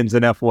 champions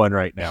in F1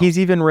 right now. He's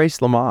even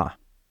raced Le Mans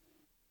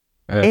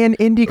Uh, and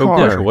oh, IndyCar.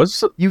 gosh,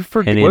 what's You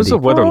forget. And what does the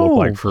Indy. weather look Oh.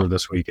 like for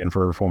this weekend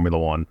for Formula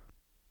One?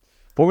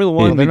 Formula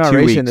Well, One, they're not 2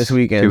 racing weeks. this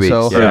weekend, 2 weeks.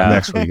 so Or Yeah.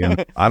 next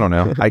weekend. I don't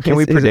know. Can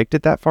we Is it- predict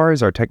it that far?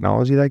 Is our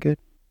technology that good?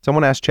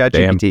 Someone asked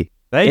ChatGPT.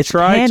 They It's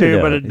try Canada.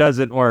 to, but it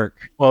doesn't work.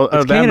 Well,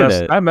 It's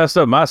Canada. I messed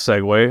up my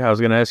segue. I was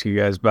going to ask you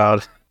guys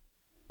about.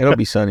 it'll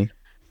be sunny.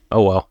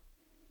 Oh well.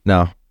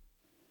 No.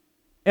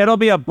 It'll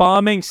be a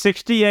bombing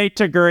 68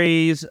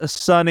 degrees,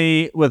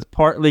 sunny with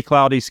partly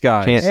cloudy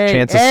skies.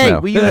 Chance of snow.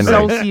 we use Anyway.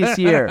 Celsius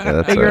here. Yeah,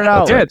 that's Figure right. it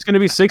out. Yeah, it's going to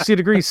be 60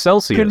 degrees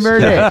Celsius.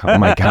 Convert Yeah. it. Oh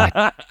my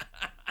god.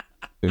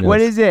 Who knows?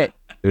 What is it?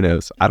 Who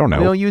knows? I don't We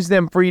know. don't use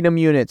them freedom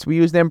units. We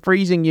use them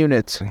freezing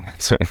units.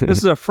 This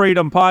is a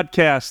freedom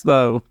podcast,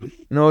 though.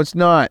 No, it's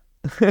not.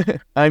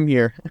 I'm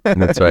here.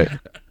 That's right.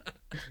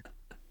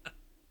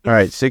 All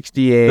right,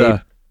 68 Uh,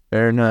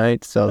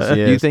 Fahrenheit, Celsius.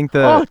 Do you think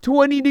Oh, the?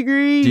 20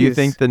 degrees. Do you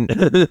think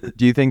the?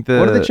 Do you think the?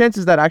 What are the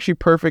chances that actually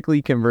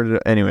perfectly converted?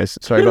 Anyways,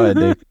 sorry, go ahead,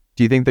 Dave.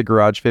 Do you think the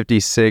Garage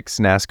 56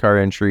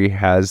 NASCAR entry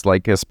has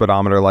like a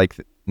speedometer like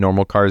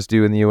normal cars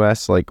do in the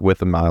U.S., like with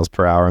the miles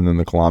per hour and then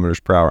the kilometers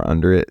per hour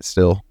under it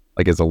still,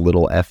 like as a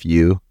little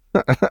FU?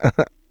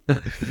 No, I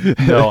think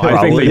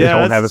Probably. they Yeah,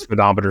 don't have a that's-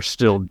 speedometer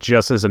still,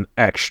 just as an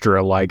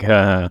extra. Like,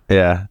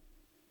 Yeah.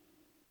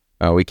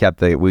 Oh, we kept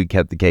the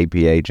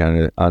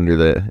kph under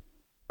the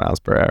miles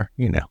per hour.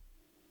 You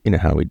know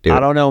how we do I it.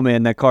 don't know,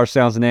 man. That car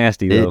sounds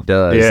nasty, though. It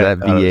does. Yeah, That it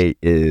does. V8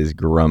 is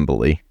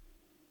grumbly.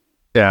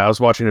 yeah, I was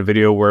watching a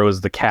video where it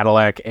was the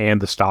Cadillac and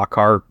the stock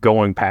car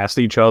going past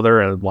each other,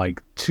 and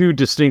like two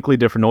distinctly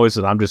different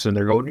noises. I'm just in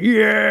there going,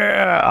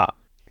 yeah.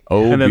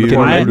 Oh, And then the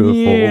beautiful.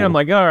 yeah, I'm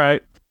like, all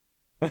right.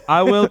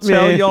 I will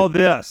tell Man. y'all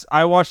this.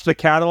 I watched the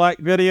Cadillac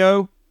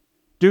video.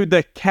 dude,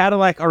 the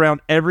Cadillac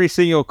around every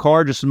single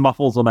car just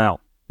muffles them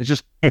out. It's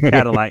just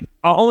Cadillac.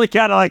 Only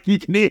Cadillac you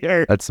can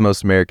hear. That's the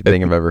most American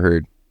thing I've ever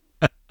heard.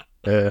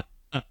 Yeah.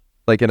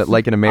 Like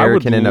an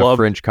American in a love-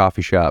 French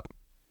coffee shop.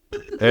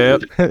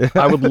 Yep.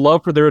 I would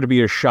love for there to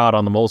be a shot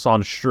on the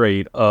Mulsanne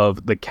straight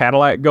of the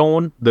Cadillac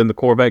going, then the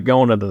Corvette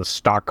going, and the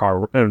stock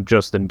car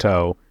just in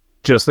tow,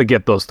 just to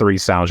get those three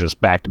sounds just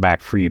back to back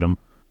freedom.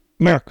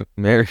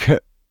 America.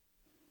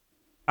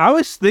 I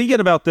was thinking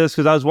about this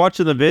because I was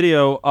watching the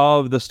video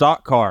of the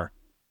stock car.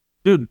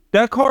 Dude,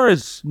 that car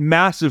is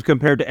massive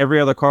compared to every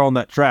other car on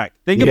that track.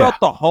 Think about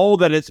the hole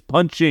that it's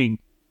punching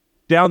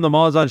down the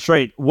Mulsanne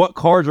straight. What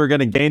cars are going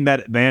to gain that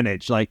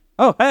advantage? Like,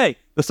 oh, hey,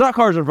 the stock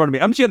car's in front of me.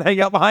 I'm just going to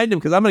hang out behind him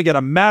because I'm going to get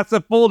a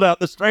massive fold out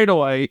the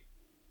straightaway.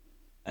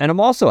 And I'm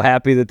also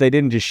happy that they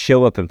didn't just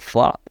show up and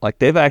flop. Like,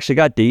 they've actually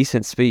got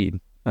decent speed.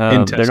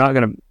 They're not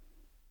going to...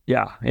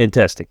 Yeah, in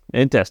testing.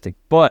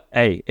 But,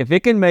 hey, if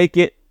it can make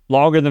it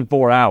longer than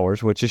 4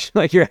 hours, which is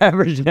like your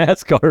average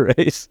NASCAR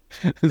race,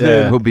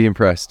 then We'll be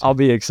impressed. I'll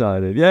be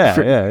excited.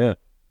 Yeah.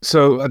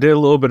 So I did a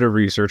little bit of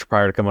research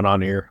prior to coming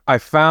on here. I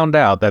found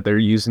out that they're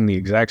using the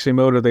exact same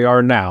motor they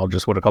are now,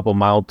 just with a couple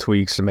mild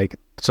tweaks to make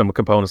some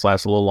components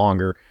last a little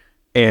longer.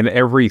 And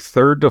every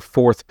third to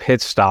fourth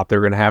pit stop, they're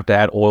going to have to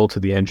add oil to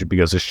the engine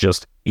because it's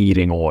just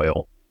eating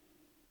oil.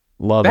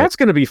 Love That's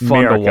going to be fun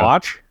America. to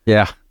watch.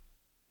 Yeah.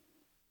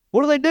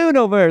 What are they doing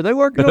over there? They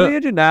working on the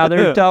engine now.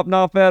 They're topping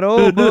off that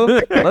oil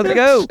book. Let's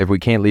go. If we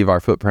can't leave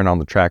our footprint on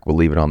the track, we'll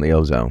leave it on the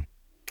ozone.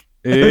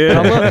 Yeah.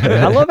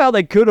 I love how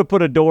they could have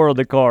put a door on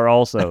the car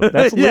also.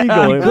 That's Yeah,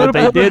 legal, you but could've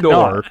they put the did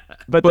door, not.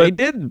 But they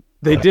didn't.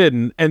 They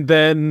didn't. And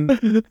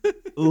then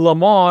Le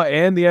Mans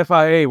and the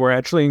FIA were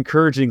actually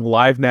encouraging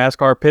live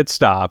NASCAR pit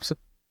stops. And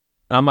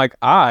I'm like,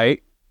 all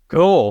right,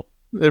 cool.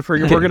 If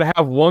we're going to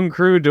have one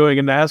crew doing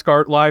a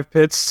NASCAR live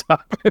pit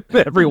stop and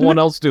everyone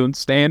else doing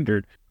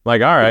standard.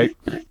 Like, all right.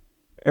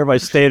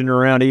 Everybody's standing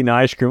around eating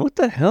ice cream. What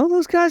the hell are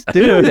those guys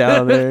doing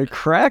down there?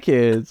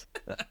 Crackheads.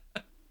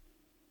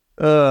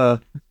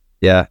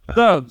 Yeah.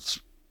 So,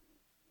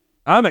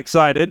 I'm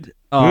excited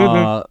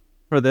for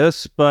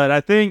this, but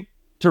I think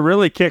to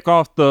really kick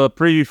off the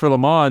preview for Le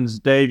Mans,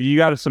 Dave, you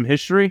got some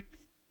history?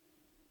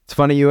 It's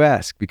funny you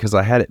ask because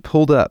I had it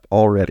pulled up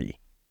already.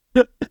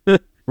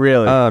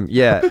 Really?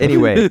 Yeah.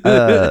 Anyway,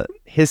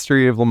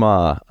 history of Le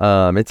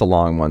Mans. It's a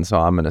long one, so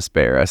I'm going to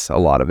spare us a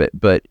lot of it.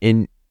 But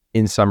in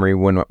summary,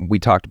 when we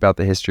talked about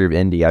the history of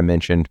Indy, I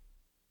mentioned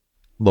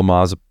Le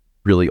Mans is a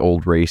really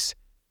old race.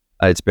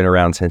 It's been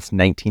around since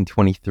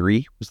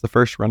 1923 was the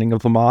first running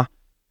of Le Mans.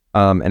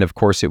 And of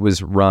course, it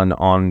was run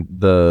on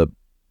the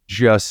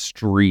just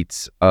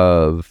streets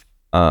of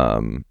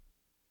Le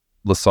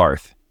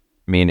Sarthe.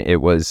 I mean, it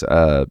was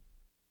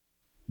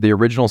the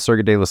original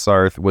Circuit de La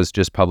Sarthe was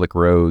just public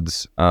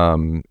roads.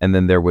 And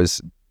then there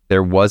was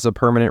a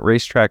permanent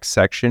racetrack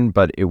section,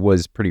 but it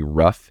was pretty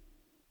rough.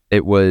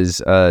 It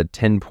was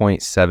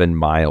 10.7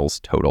 miles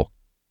total.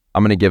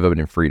 I'm going to give it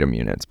in freedom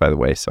units, by the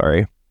way.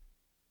 Sorry.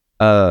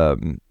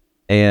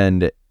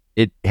 And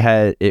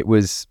it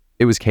was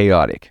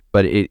chaotic,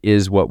 but it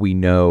is what we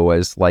know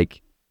as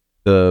like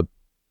the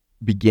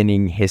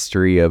beginning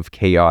history of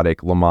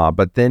chaotic Le Mans.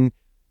 But then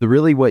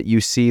what you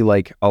see,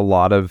 like a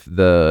lot of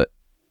the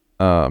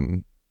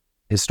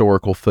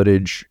historical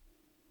footage,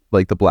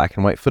 like the black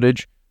and white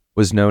footage,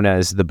 was known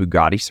as the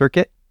Bugatti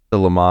circuit, the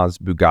Le Mans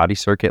Bugatti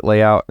circuit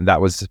layout. And that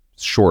was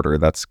shorter.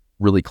 That's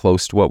really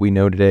close to what we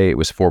know today. It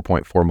was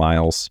 4.4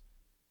 miles.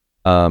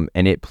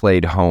 And it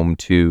played home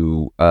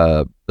to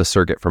the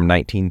circuit from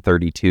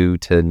 1932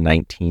 to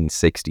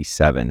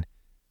 1967.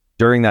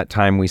 During that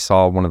time, we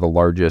saw one of the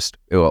largest,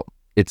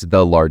 it's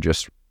the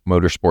largest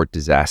motorsport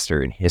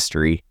disaster in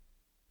history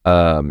in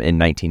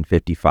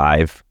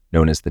 1955,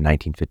 known as the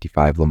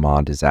 1955 Le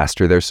Mans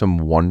disaster. There's some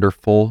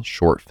wonderful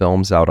short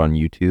films out on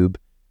YouTube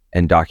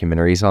and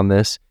documentaries on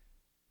this.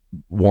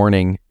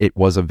 Warning, it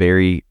was a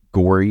very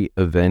gory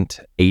event.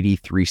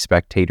 83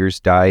 spectators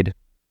died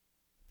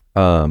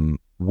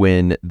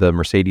when the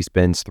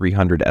Mercedes-Benz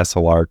 300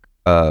 SLR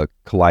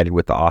collided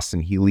with the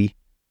Austin Healey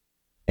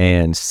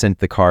and sent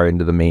the car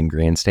into the main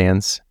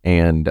grandstands.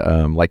 And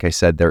like I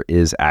said, there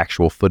is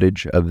actual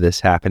footage of this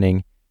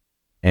happening.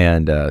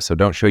 And so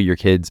don't show your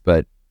kids,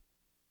 but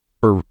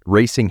for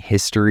racing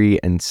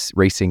history and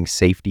racing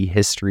safety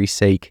history's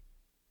sake,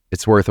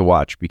 it's worth a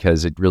watch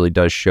because it really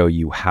does show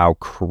you how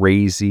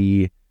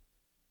crazy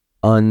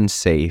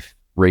unsafe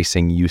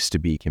racing used to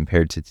be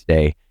compared to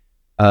today.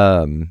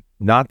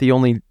 Not the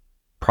only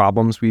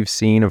problems we've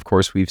seen. Of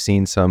course, we've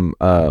seen some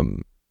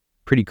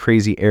pretty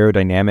crazy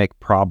aerodynamic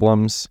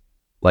problems,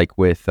 like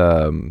with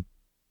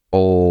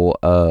old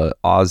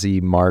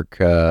Aussie Mark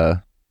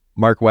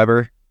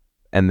Webber,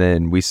 and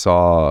then we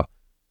saw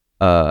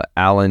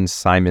Alan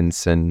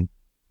Simonson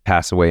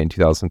pass away in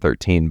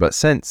 2013. But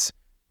since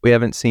we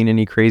haven't seen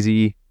any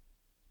crazy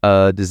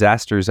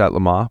disasters at Le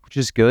Mans, which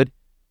is good.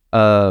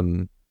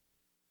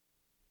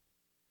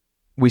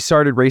 We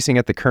started racing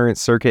at the current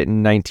circuit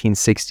in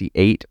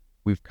 1968.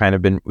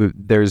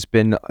 There's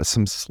been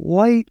some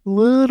slight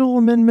little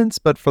amendments,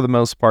 but for the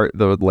most part,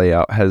 the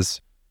layout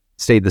has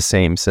stayed the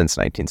same since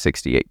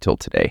 1968 till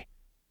today.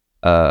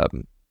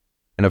 And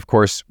of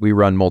course, we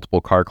run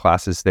multiple car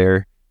classes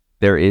there.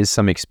 There is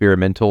some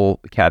experimental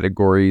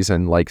categories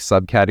and like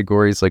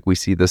subcategories, like we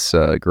see this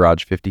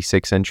Garage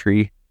 56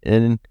 entry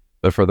in,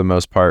 but for the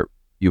most part,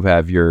 you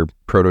have your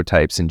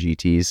prototypes and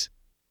GTs.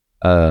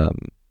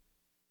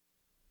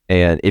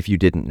 And if you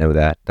didn't know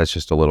that, that's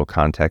just a little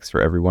context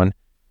for everyone.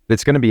 But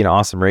it's going to be an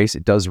awesome race.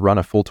 It does run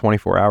a full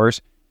 24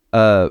 hours.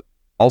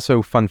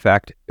 Also, fun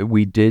fact,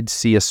 we did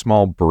see a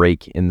small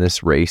break in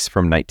this race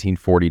from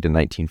 1940 to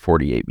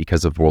 1948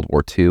 because of World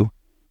War II.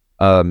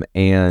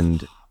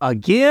 And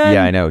Again?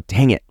 yeah, I know.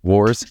 Dang it,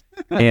 wars.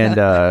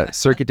 And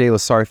Circuit de la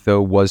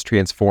Sarthe was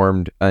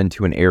transformed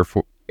into an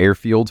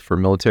airfield for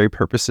military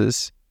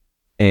purposes.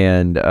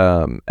 And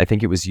I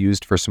think it was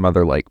used for some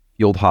other like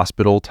field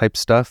hospital type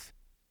stuff.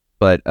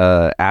 But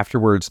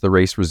afterwards, the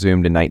race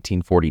resumed in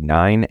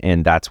 1949,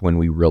 and that's when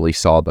we really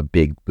saw the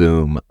big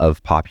boom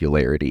of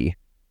popularity,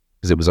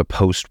 because it was a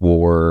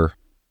post-war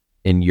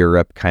in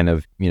Europe kind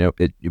of,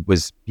 it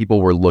was,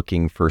 people were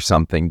looking for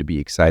something to be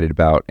excited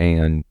about,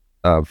 and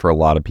for a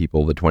lot of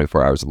people, the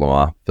 24 Hours of Le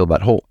Mans filled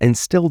that hole, and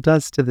still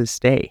does to this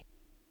day.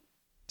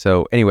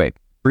 So anyway,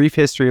 brief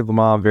history of Le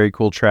Mans, very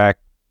cool track.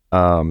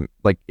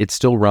 Like it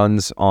still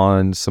runs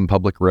on some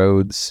public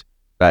roads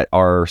that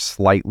are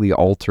slightly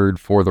altered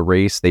for the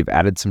race. They've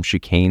added some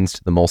chicanes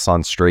to the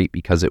Mulsanne Straight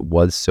because it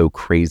was so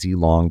crazy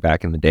long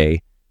back in the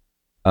day.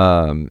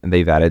 And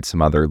they've added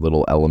some other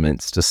little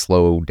elements to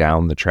slow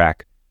down the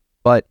track.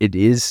 But it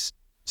is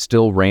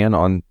still ran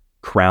on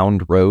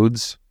crowned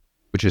roads,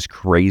 which is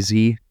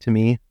crazy to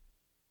me.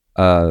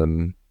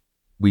 And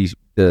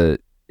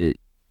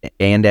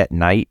at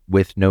night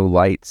with no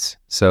lights.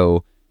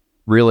 So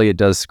really it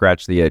does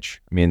scratch the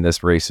itch. I mean,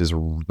 this race is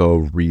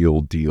the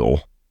real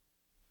deal.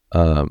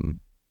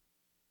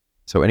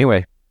 So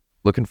anyway,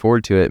 looking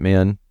forward to it,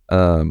 man.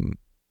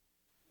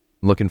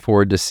 Looking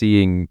forward to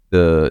seeing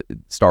the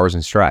Stars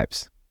and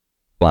Stripes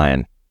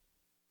flying.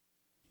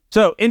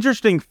 So,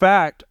 interesting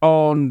fact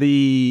on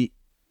the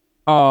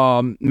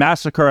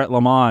massacre at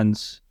Le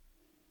Mans,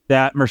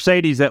 that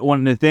Mercedes, that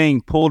one the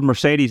thing, pulled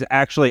Mercedes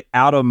actually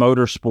out of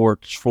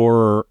motorsports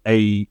for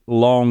a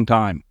long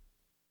time.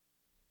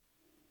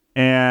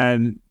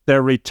 And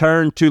their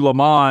return to Le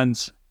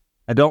Mans,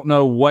 I don't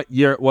know what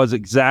year it was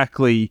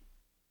exactly,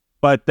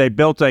 but they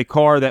built a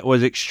car that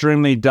was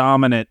extremely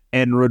dominant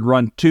and would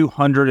run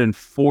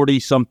 240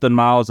 something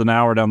miles an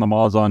hour down the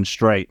Mulsanne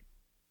Straight.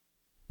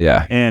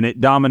 Yeah. And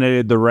it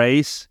dominated the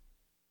race.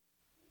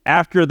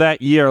 After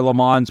that year, Le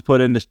Mans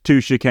put in the 2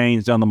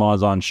 chicanes down the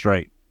Mulsanne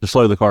Straight to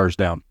slow the cars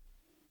down.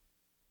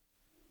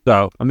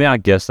 So, I mean, I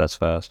guess that's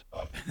fast.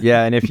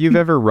 Yeah, and if you've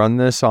ever run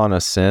this on a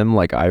sim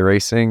like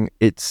iRacing,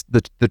 it's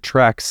the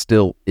track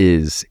still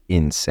is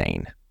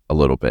insane a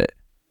little bit.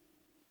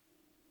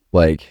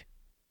 Like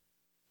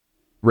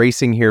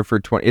racing here for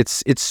 20,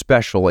 it's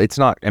special. It's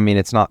not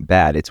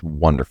bad. It's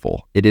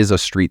wonderful. It is a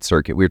street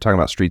circuit. We were talking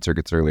about street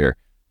circuits earlier.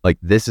 Like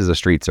this is a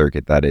street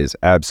circuit that is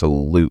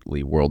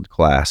absolutely world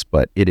class,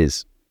 but it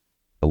is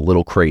a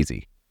little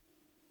crazy.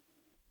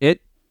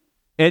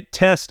 It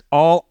tests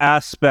all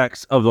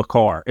aspects of the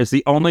car. It's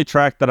the only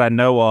track that I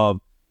know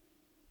of.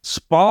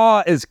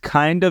 Spa is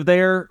kind of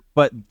there,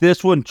 but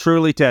this one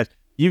truly tests.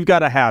 You've got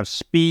to have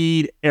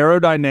speed,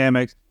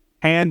 aerodynamics,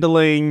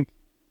 handling,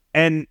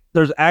 and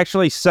there's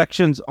actually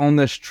sections on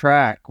this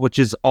track, which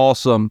is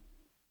awesome,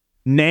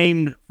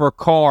 named for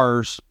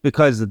cars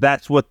because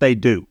that's what they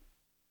do.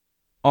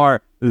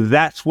 Or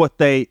that's what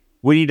we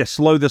need to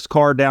slow this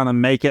car down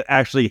and make it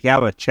actually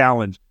have a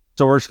challenge.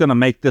 So we're just going to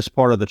make this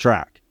part of the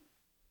track.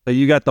 So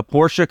you got the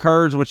Porsche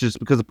curves, which is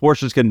because the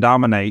Porsches can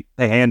dominate,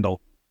 they handle.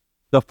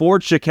 The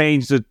Ford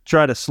chicanes to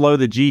try to slow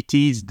the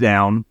GTs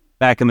down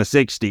back in the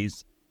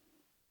 60s.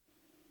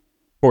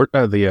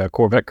 The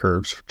Corvette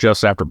curves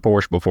just after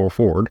Porsche, before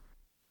Ford.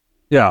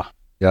 Yeah.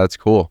 Yeah, that's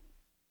cool.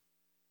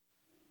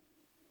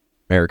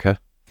 America.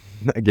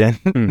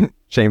 Again,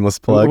 shameless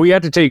plug. We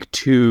had to take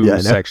 2 Yeah, I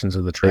know. sections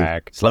of the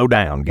track. Hey, slow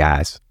down,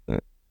 guys.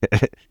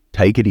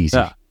 Take it easy.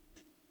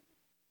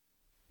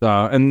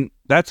 Yeah. And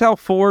that's how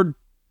Ford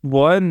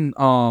won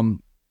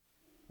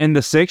in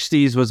the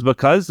 60s, was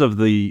because of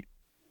the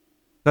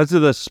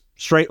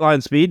straight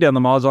line speed down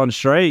the Mulsanne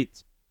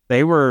Straight.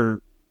 They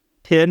were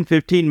 10,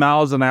 15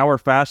 miles an hour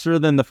faster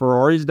than the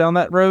Ferraris down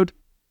that road.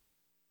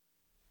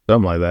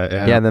 Something like that,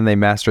 yeah. Yeah, and then they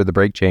mastered the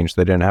brake change.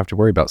 So they didn't have to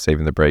worry about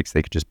saving the brakes.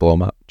 They could just blow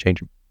them up,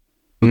 change them.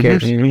 Who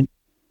cares?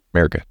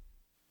 America.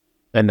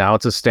 And now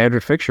it's a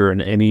standard fixture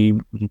in any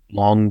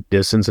long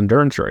distance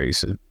endurance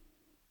race.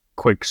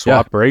 Quick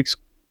swap brakes,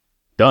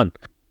 done.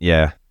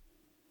 Yeah.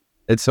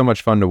 It's so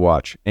much fun to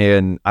watch.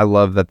 And I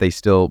love that they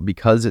still,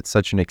 because it's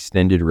such an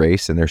extended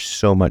race and there's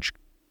so much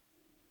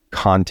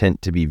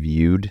content to be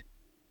viewed,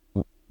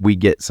 we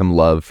get some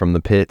love from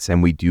the pits,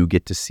 and we do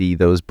get to see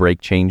those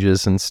brake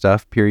changes and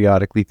stuff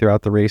periodically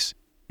throughout the race.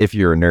 If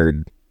you're a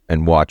nerd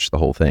and watch the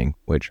whole thing,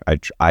 which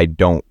I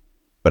don't,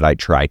 but I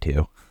try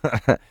to.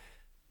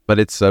 But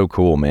it's so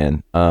cool,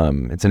 man.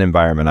 It's an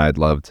environment I'd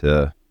love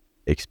to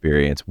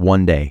experience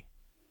one day.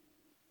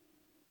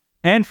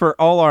 And for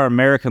all our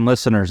American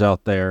listeners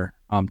out there,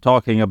 I'm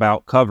talking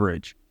about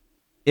coverage.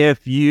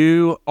 If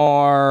you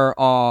are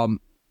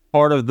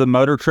part of the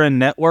Motor Trend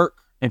network,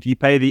 if you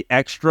pay the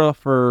extra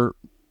for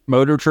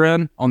Motor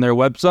Trend on their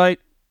website,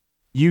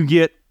 you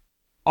get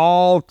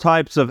all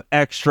types of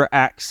extra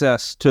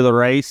access to the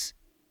race.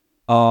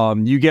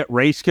 You get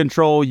race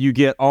control, you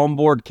get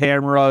onboard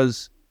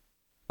cameras,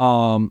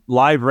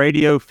 live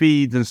radio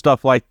feeds and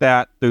stuff like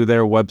that through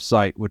their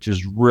website, which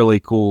is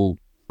really cool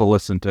to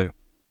listen to.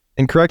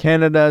 And correct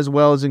Canada as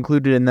well is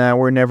included in that.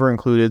 We're never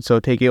included, so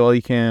take it all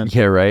you can.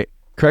 Yeah, right.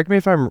 Correct me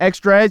if I'm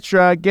Extra,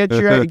 get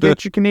your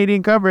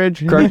Canadian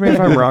coverage. correct me if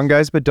I'm wrong,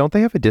 guys, but don't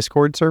they have a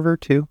Discord server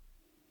too?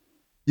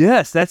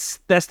 Yes, that's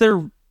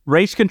their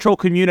race control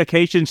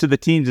communications to the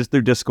teams is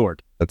through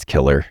Discord. That's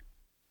killer.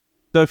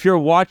 So if you're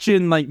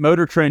watching like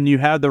Motor Trend, you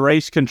have the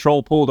race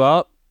control pulled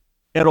up,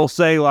 it'll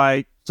say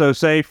like, so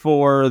say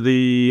for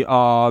the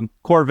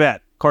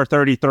Corvette, car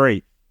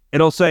 33,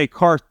 it'll say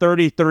car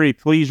 33,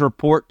 please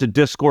report to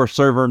Discord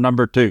server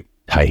number 2.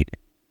 Tight.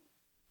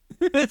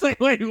 It's like,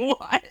 wait,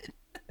 what?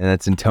 And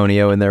that's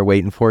Antonio in there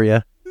waiting for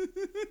you.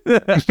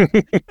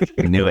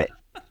 Knew it.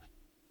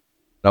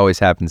 It always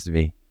happens to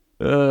me.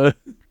 That's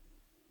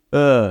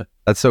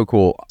so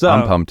cool. So-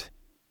 I'm pumped.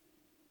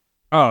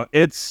 Oh,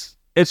 it's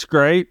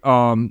great.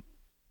 I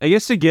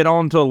guess to get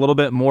on to a little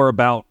bit more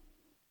about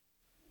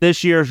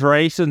this year's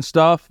race and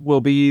stuff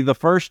will be the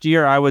first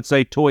year I would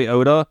say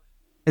Toyota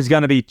is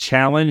going to be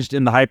challenged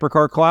in the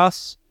hypercar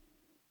class,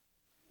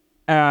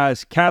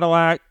 as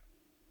Cadillac,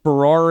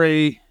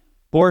 Ferrari,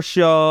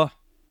 Porsche,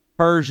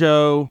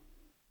 Peugeot,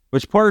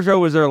 which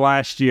Peugeot was there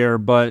last year,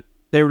 but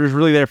they were just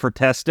really there for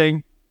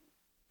testing.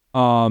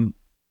 Glickenhaus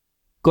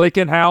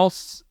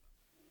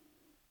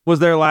was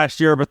there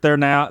last year, but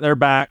they're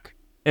back,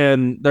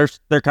 and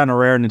they're kind of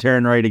raring and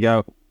tearing, ready to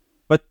go.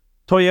 But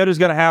Toyota's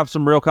going to have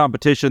some real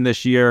competition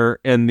this year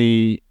in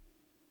the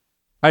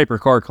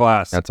hypercar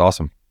class. That's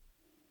awesome.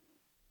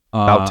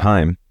 About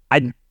time.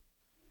 I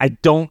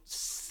don't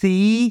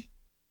see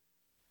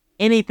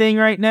anything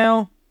right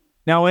now.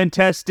 Now in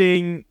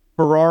testing,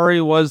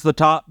 Ferrari was the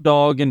top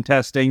dog in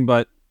testing,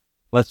 but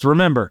let's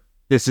remember,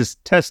 this is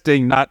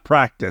testing, not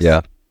practice.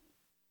 Yeah.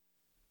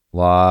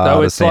 Lot So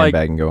of it's like-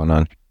 sandbagging going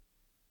on.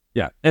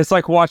 Yeah, it's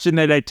like watching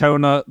the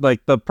Daytona.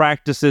 Like the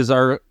practices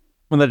are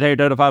when the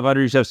Daytona 500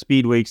 used to have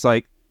speed weeks.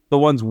 Like the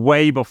ones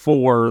way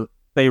before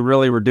they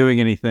really were doing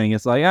anything.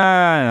 It's like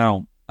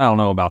I don't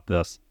know about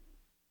this.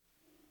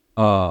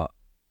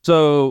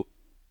 So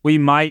we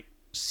might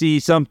see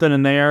something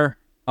in there.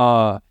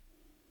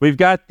 We've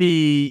got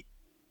the,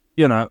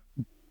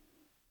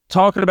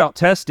 talking about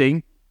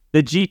testing,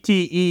 the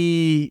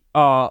GTE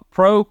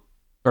Pro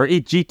or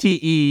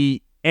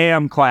GTE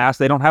AM class.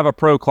 They don't have a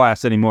Pro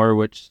class anymore,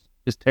 which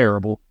is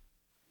terrible.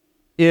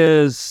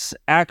 Is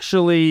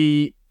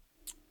actually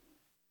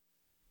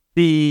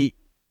the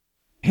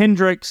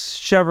Hendricks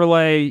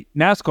Chevrolet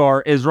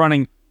NASCAR is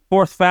running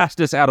 4th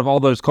fastest out of all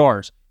those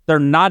cars. They're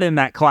not in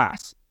that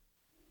class,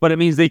 but it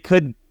means we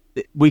could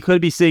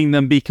be seeing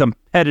them be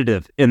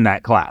competitive in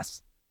that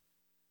class.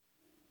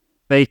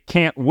 They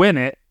can't win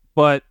it,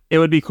 but it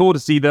would be cool to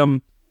see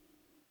them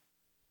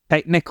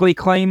technically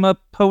claim a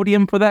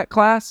podium for that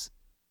class.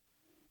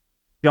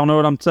 Y'all know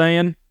what I'm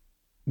saying?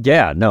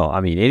 Yeah, no,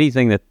 I mean,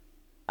 anything that,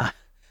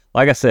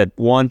 like I said,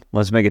 1,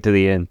 let's make it to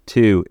the end.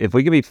 2, if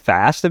we can be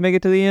fast and make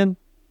it to the end,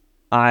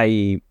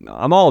 I'm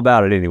all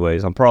about it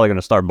anyways. I'm probably going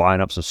to start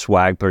buying up some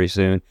swag pretty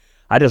soon.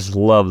 I just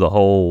love the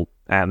whole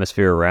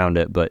atmosphere around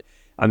it. But,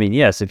 I mean,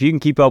 yes, if you can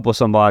keep up with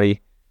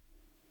somebody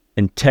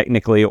and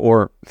technically,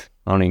 or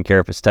I don't even care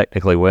if it's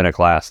technically win a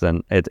class,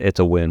 then it's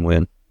a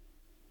win-win.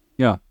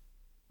 Yeah.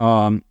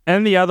 And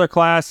the other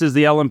class is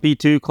the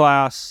LMP2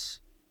 class.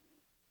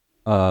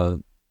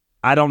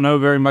 I don't know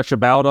very much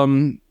about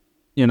them.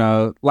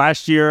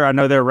 Last year, I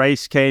know their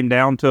race came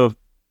down to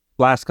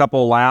last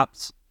couple of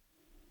laps.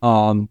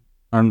 Or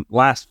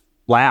last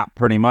lap,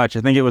 pretty much.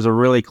 I think it was a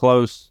really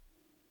close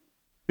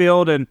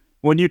field. And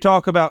when you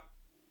talk about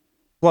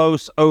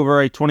close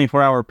over a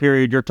 24-hour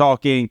period, you're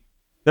talking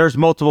there's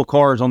multiple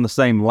cars on the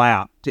same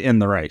lap to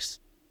end the race.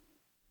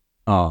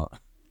 So...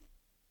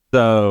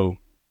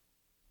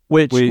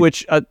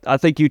 Which I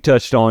think you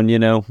touched on,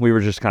 we were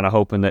just kind of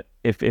hoping that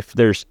if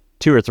there's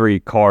 2 or 3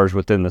 cars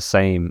within the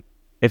same,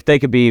 if they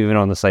could be even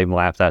on the same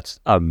lap, that's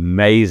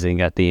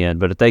amazing at the end.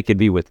 But if they could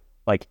be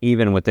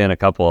even within a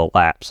couple of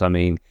laps, I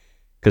mean,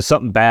 because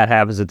something bad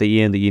happens at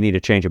the end that you need to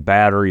change a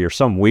battery or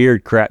some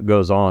weird crap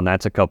goes on,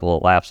 that's a couple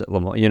of laps at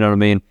Le Mans, you know what I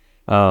mean?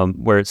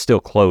 Where it's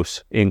still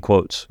close, in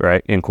quotes,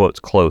 right? In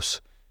quotes,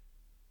 close.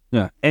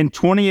 Yeah. In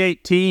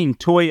 2018,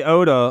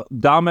 Toyota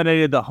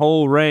dominated the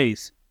whole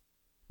race.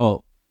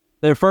 Oh,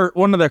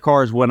 one of their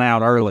cars went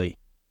out early.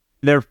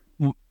 Their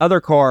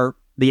other car,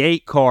 the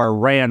 8 car,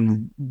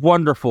 ran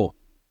wonderful.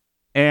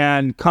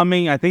 And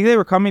I think they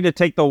were coming to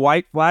take the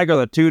white flag or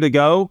the 2 to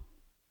go.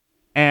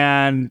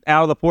 And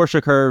out of the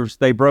Porsche curves,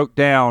 they broke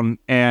down,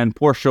 and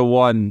Porsche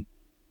won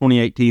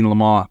 2018 Le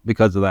Mans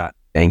because of that.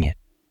 Dang it.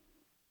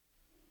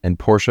 And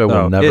Porsche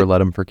will never let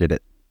them forget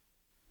it.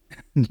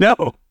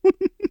 No.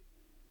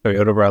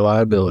 Toyota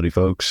reliability,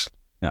 folks.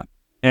 Yeah.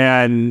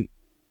 And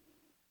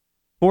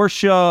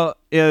Porsche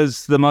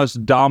is the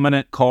most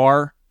dominant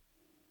car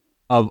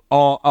of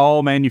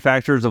all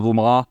manufacturers of Le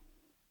Mans.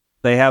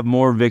 They have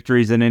more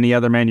victories than any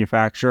other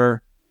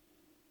manufacturer.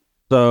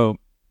 So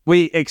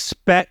we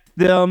expect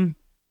them.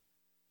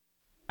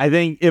 I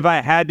think if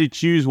I had to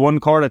choose one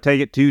car to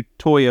take it to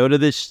Toyota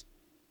this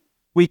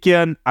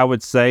weekend, I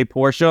would say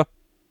Porsche.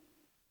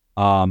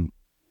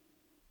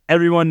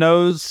 Everyone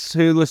knows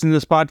who listens to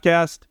this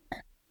podcast.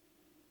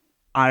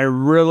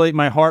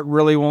 My heart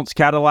really wants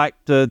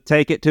Cadillac to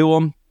take it to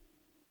them.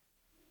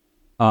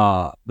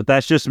 But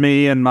that's just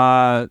me and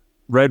my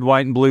red,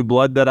 white, and blue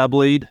blood that I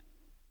bleed.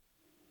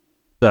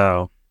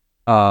 So,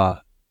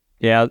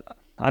 Yeah,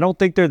 I don't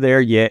think they're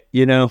there yet,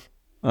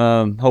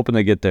 hoping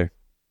they get there.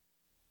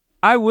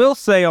 I will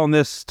say on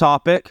this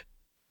topic,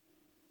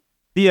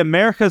 the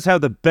Americas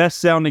have the best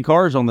sounding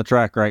cars on the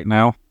track right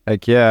now.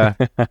 Heck yeah.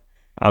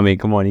 I mean,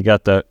 come on, you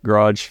got the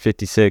Garage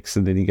 56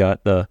 and then you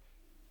got the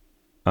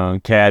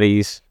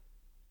Caddies.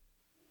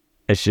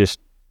 It's just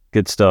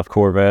good stuff,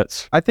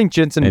 Corvettes. I think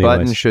Jensen Anyways.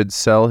 Button should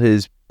sell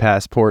his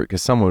passport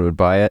because someone would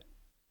buy it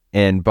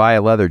and buy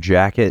a leather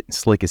jacket,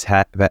 slick his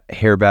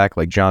hair back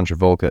like John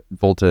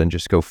Travolta and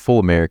just go full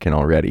American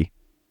already.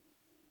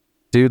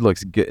 Dude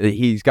looks good.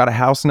 He's got a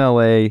house in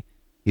L.A.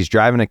 He's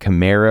driving a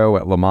Camaro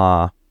at Le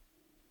Mans.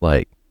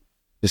 Like,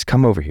 just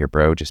come over here,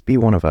 bro. Just be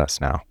one of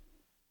us now.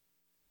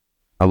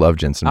 I love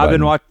Jensen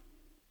Button.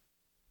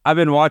 I've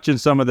been watching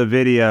some of the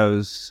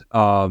videos,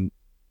 and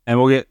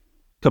we'll get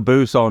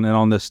Caboose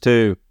on this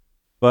too.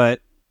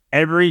 But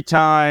every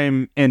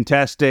time in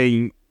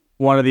testing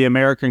one of the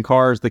American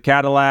cars, the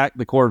Cadillac,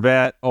 the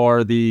Corvette,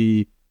 or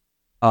the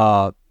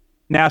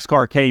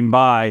NASCAR came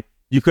by,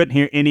 you couldn't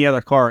hear any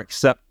other car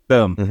except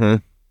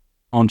them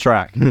on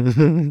track.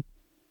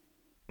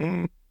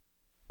 I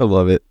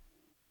love it.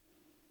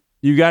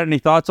 You got any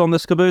thoughts on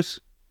this, Caboose?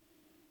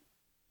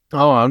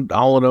 Oh,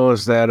 all I know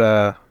is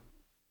that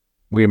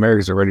we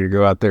Americans are ready to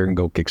go out there and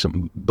go kick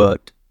some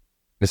butt.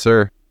 Yes,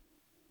 sir.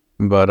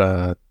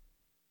 But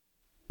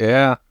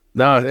yeah,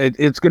 no,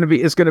 it's gonna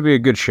be a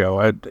good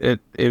show.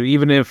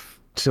 Even if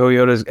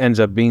Toyota ends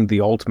up being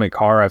the ultimate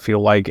car, I feel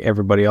like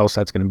everybody else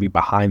that's gonna be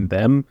behind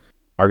them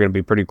are gonna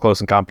be pretty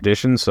close in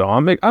competition. So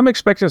I'm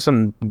expecting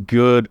some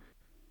good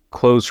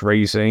close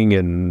racing,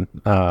 and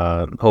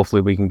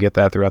hopefully we can get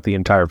that throughout the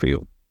entire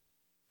field.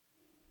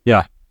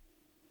 Yeah.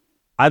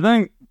 I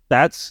think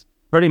that's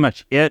pretty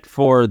much it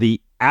for the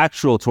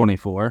actual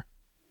 24.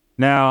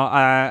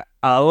 Now,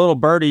 a little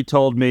birdie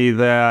told me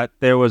that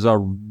there was a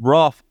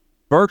rough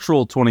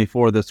virtual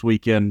 24 this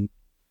weekend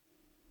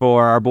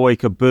for our boy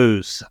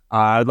Caboose.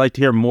 I'd like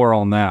to hear more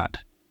on that.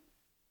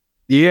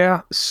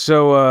 Yeah,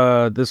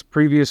 so this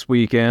previous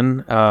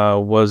weekend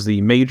was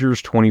the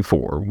Majors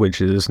 24,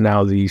 which is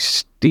now the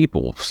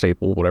staple,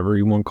 whatever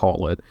you want to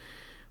call it,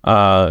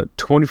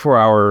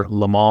 24-hour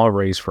Le Mans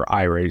race for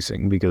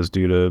iRacing, because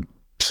due to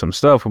some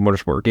stuff with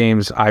Motorsport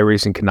Games,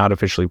 iRacing cannot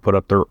officially put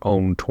up their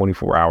own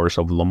 24 hours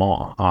of Le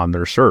Mans on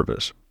their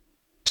service.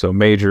 So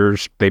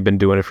Majors, they've been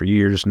doing it for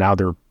years. Now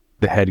they're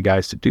the head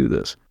guys to do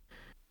this.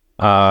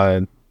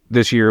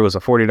 This year was a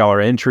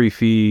 $40 entry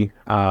fee.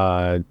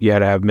 You had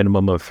to have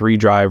minimum of 3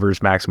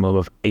 drivers, maximum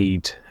of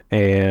 8.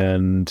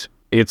 And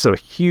it's a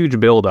huge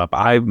buildup.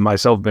 I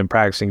myself have been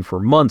practicing for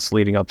months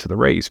leading up to the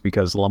race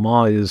because Le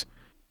Mans is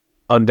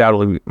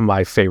undoubtedly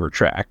my favorite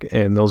track.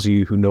 And those of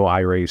you who know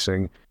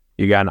iRacing,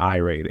 you got an I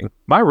rating.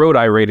 My road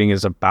I rating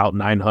is about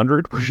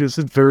 900, which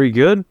isn't very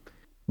good.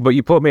 But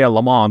you put me at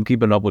Le Mans, I'm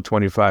keeping up with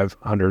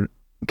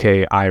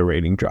 2,500K I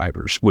rating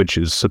drivers, which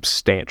is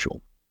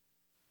substantial.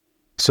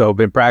 So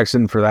been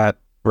practicing for that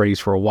race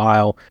for a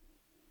while.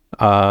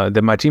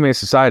 Then my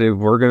teammates decided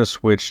we're going to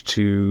switch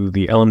to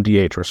the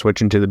LMDH. We're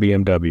switching to the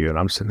BMW. And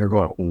I'm sitting there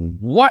going,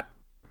 what?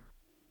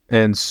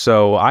 And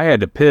so I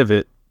had to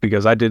pivot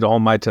because I did all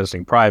my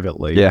testing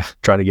privately. Yeah.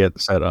 Trying to get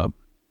set up.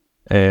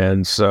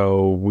 And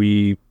so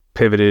we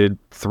pivoted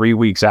 3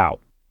 weeks out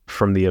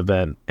from the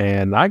event.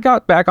 And I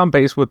got back on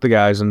pace with the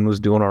guys and was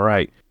doing all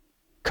right.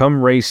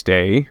 Come race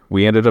day,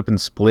 we ended up in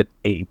split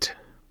 8.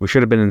 We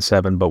should have been in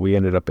 7, but we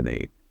ended up in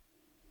 8.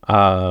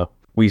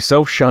 We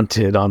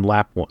self-shunted on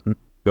lap 1.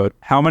 Good.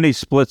 How many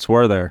splits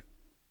were there?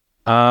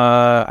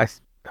 I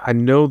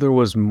know there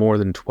was more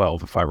than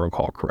 12, if I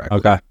recall correctly.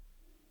 Okay.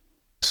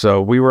 So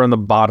we were in the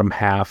bottom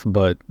half,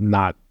 but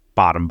not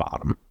bottom.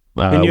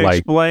 Can you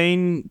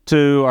explain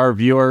to our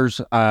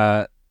viewers,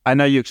 I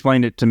know you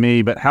explained it to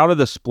me, but how do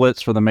the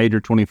splits for the Major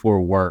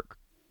 24 work?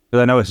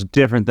 Because I know it's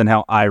different than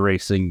how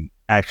iRacing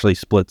actually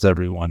splits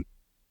everyone.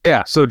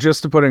 Yeah, so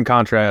just to put in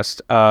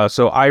contrast,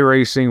 so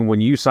iRacing,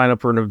 when you sign up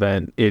for an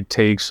event, it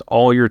takes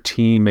all your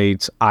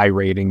teammates' I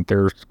rating,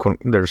 their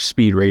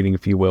speed rating,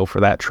 if you will, for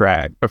that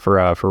track,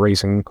 for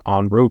racing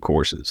on road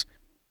courses,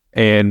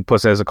 and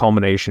puts it as a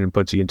culmination and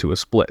puts you into a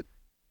split.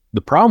 The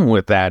problem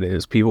with that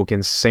is people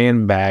can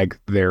sandbag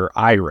their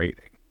I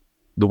rating.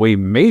 The way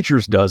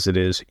Majors does it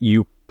is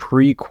you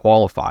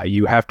pre-qualify.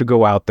 You have to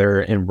go out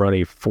there and run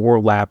a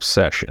 4-lap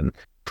session.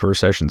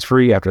 First session's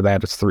free. After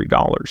that, it's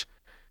 $3.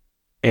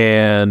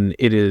 and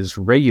it is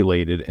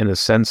regulated in a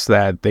sense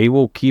that they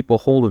will keep a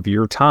hold of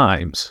your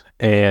times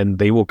and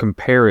they will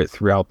compare it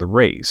throughout the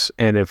race.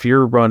 And if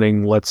you're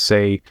running, let's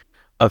say,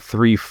 a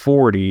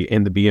 340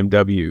 in the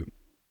BMW,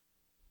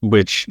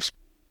 which is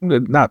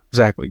not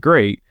exactly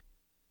great,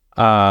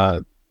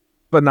 but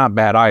not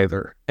bad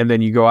either, and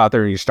then you go out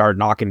there and you start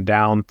knocking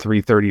down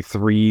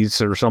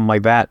 333s or something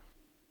like that,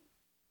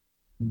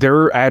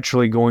 they're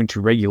actually going to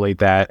regulate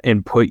that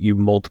and put you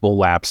multiple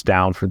laps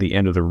down for the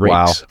end of the race.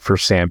 Wow. For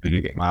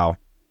sandbagging. Wow.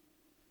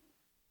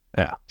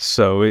 Yeah.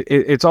 So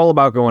it's all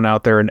about going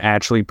out there and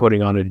actually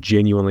putting on a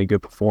genuinely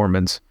good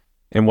performance.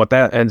 And what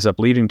that ends up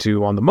leading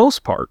to, on the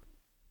most part,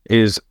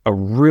 is a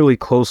really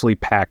closely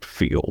packed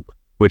field,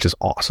 which is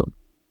awesome.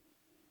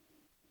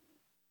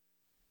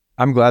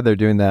 I'm glad they're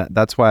doing that.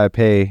 That's why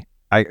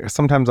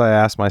sometimes I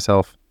ask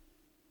myself,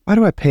 why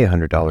do I pay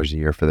 $100 a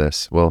year for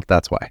this? Well,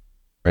 that's why,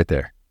 right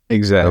there.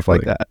 Exactly. Stuff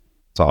like that.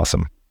 It's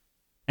awesome.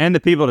 And the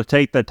people to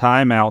take the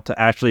time out to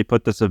actually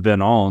put this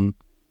event on.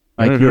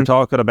 Like you were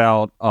talking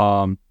about,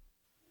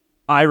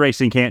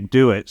 iRacing can't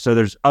do it. So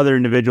there's other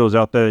individuals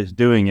out there that's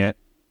doing it.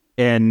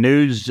 And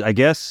news, I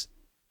guess,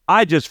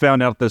 I just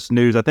found out this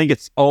news. I think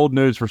it's old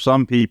news for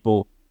some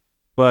people,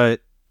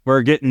 but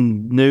we're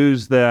getting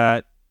news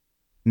that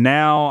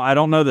now, I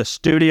don't know the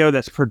studio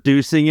that's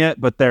producing it,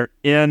 but they're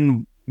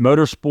in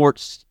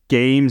Motorsports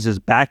Games is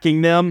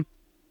backing them,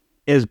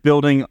 is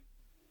building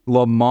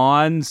Le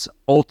Mans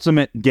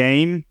Ultimate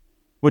Game,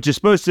 which is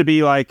supposed to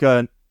be like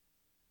a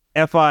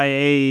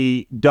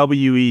FIA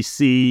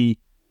WEC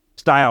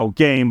style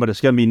game, but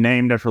it's going to be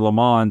named after Le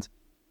Mans,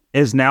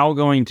 is now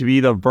going to be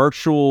the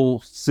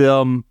virtual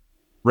sim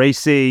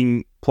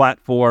racing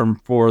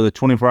platform for the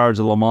 24 Hours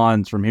of Le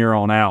Mans from here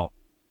on out.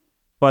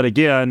 But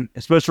again,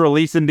 it's supposed to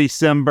release in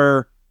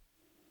December.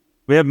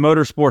 We have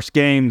Motorsports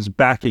Games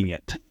backing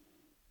it.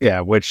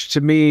 Yeah, which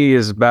to me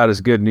is about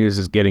as good news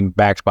as getting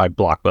backed by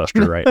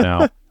Blockbuster right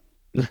now.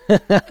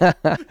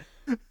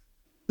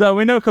 So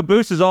we know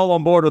Caboose is all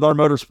on board with our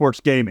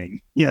motorsports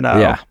gaming, you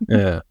know?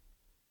 Yeah.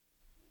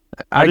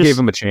 I gave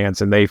them a chance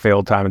and they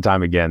failed time and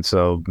time again.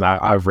 So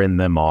I've written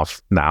them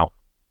off now.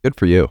 Good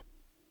for you.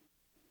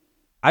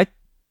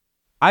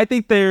 I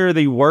think they're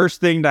the worst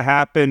thing to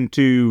happen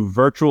to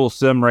virtual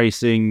sim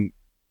racing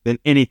than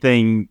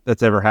anything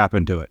that's ever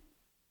happened to it.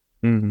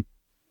 Mm-hmm.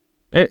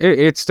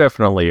 It's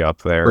definitely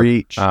up there.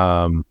 Preach.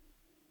 Yeah,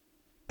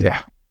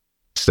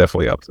 it's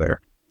definitely up there.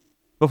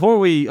 Before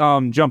we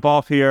jump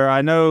off here,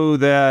 I know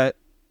that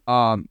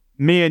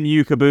me and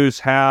you, Caboose,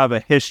 have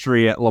a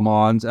history at Le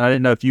Mans, and I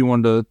didn't know if you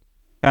wanted to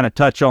kind of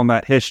touch on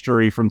that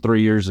history from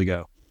 3 years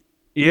ago.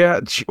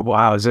 Yeah.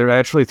 Wow. Is it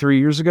actually 3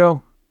 years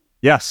ago?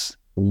 Yes.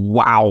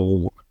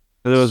 Wow.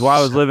 It was while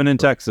I was living in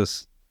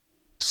Texas.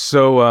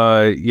 So,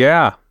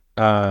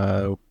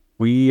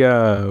 we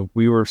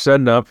were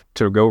setting up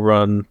to go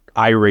run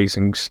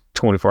iRacing's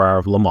 24 Hour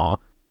of Le Mans.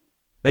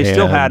 They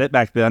still had it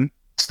back then.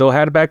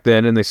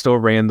 And they still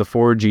ran the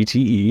Ford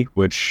GTE,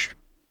 which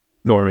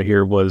Norman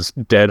here was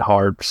dead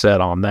hard set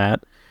on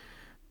that.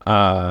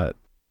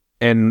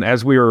 And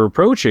as we were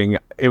approaching,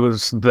 it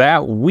was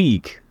that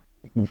week,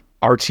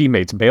 our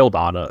teammates bailed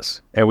on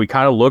us. And we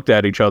kind of looked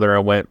at each other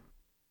and went,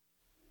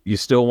 you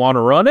still want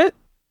to run it?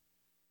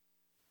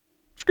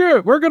 Screw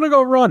it, we're going to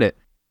go run it.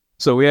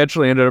 So we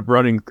actually ended up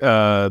running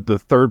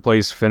the third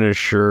place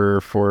finisher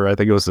for, I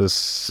think it was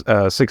this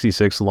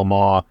 66 Le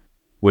Mans,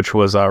 which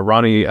was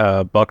Ronnie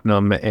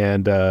Bucknam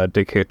and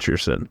Dick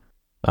Hitcherson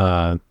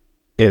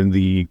in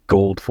the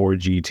Gold Ford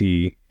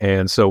GT.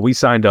 And so we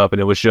signed up and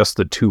it was just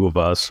the two of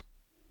us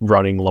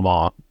running Le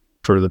Mans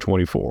for the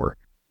 24.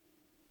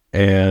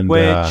 And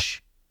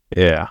Which,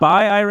 yeah,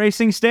 by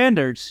iRacing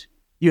standards,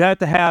 you have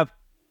to have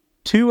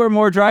 2 or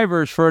more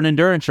drivers for an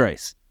endurance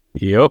race.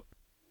 Yep.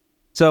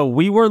 So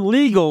we were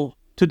legal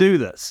to do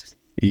this.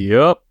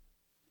 Yep.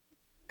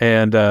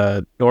 And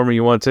Norman,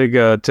 you want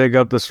to take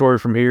up the story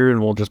from here, and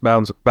we'll just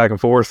bounce back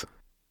and forth.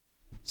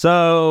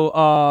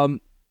 So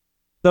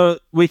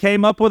we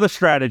came up with a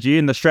strategy,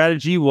 and the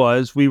strategy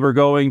was we were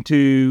going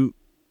to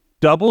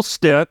double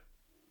stint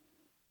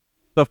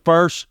the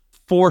first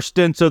 4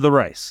 stints of the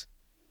race,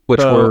 which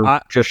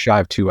were just shy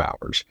of 2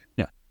 hours.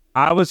 Yeah,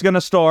 I was going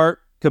to start.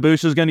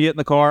 Caboose was going to get in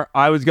the car.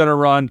 I was going to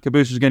run.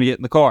 Caboose was going to get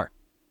in the car.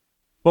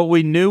 But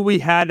we knew we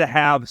had to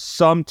have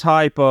some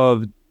type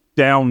of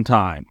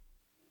downtime.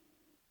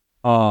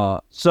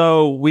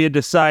 So we had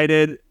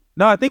decided,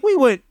 no, I think we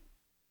went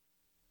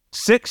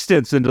 6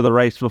 stints into the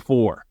race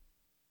before.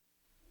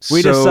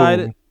 We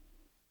decided.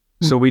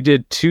 So we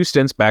did 2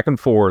 stints back and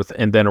forth,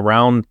 and then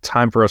around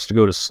time for us to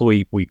go to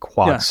sleep, we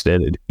quad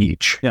stinted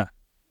each. Yeah.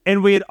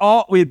 And we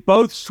had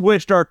both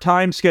switched our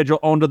time schedule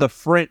onto the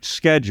French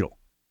schedule.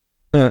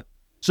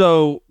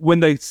 So when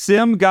the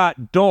sim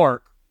got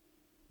dark,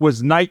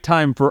 was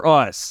nighttime for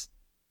us.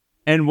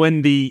 And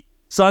when the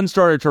sun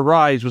started to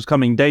rise, was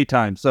coming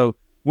daytime. So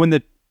when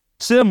the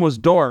sim was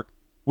dark,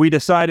 we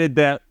decided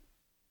that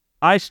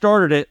I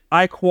started it,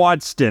 I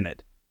quad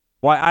stinted.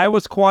 While I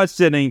was quad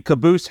stinting,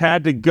 Caboose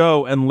had to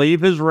go and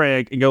leave his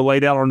rig and go lay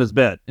down on his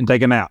bed and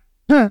take a nap.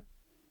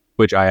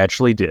 Which I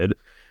actually did.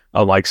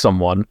 unlike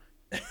someone.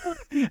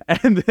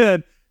 And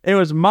then it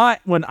was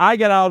when I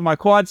got out of my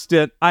quad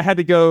stint, I had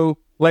to go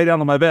lay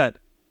down on my bed.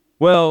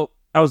 Well,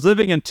 I was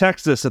living in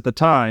Texas at the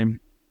time,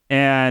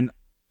 and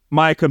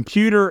my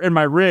computer and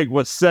my rig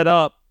was set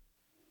up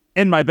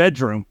in my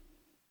bedroom.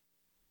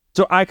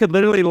 So I could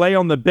literally lay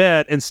on the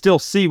bed and still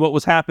see what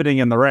was happening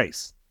in the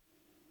race.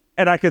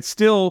 And I could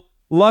still,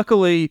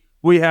 luckily,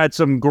 we had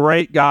some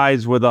great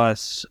guys with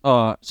us.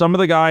 Some of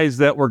the guys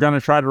that were going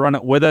to try to run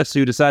it with us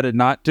who decided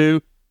not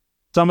to,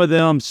 some of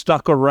them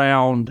stuck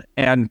around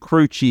and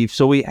crew chief.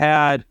 So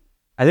I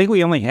think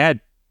we only had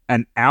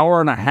an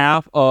hour and a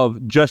half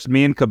of just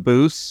me and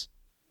Caboose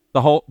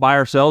by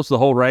ourselves, the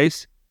whole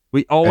race.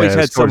 We always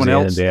had someone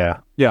else. Yeah.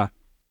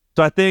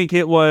 So I think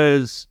it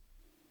was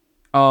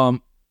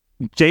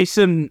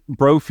Jason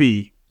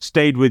Brophy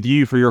stayed with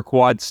you for your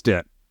quad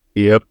stint.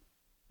 Yep.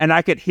 And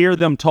I could hear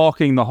them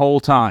talking the whole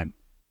time.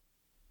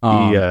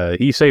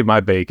 He saved my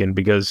bacon,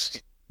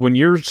 because when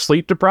you're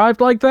sleep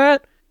deprived like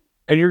that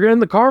and you're in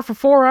the car for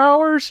 4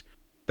 hours,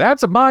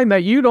 that's a mind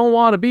that you don't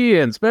want to be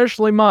in,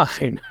 especially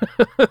mine.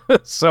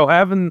 So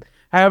having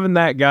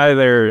that guy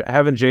there,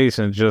 having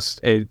Jason,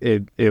 just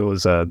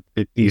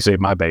he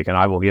saved my bacon.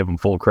 I will give him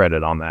full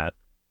credit on that.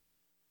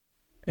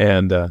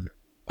 And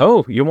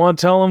you want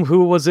to tell him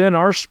who was in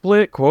our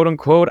split, quote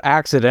unquote,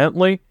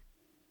 accidentally?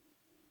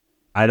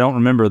 I don't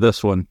remember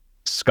this one.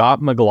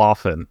 Scott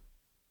McLaughlin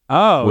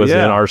was in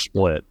our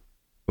split.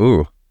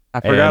 Ooh,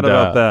 I forgot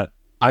about that.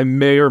 I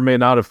may or may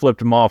not have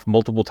flipped him off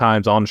multiple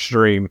times on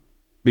stream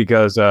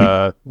because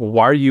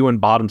why are you in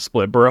bottom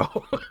split, bro?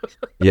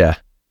 yeah,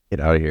 get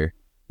out of here.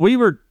 We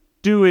were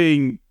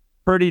doing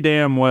pretty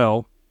damn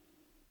well.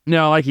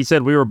 Now, like you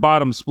said, we were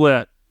bottom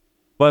split,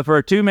 but for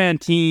a 2-man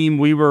team,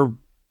 we were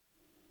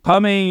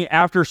coming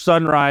after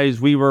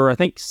sunrise. We were, I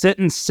think,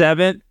 sitting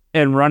 7th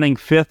and running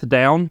 5th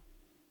down.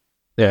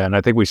 Yeah, and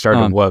I think we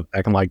started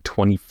back in like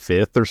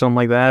 25th or something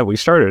like that. We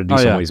started a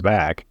decent ways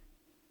back.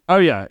 Oh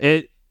yeah,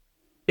 it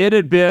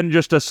had been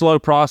just a slow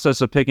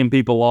process of picking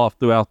people off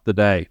throughout the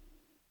day.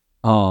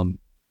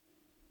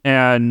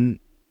 And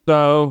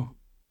so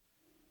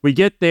we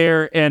get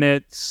there, and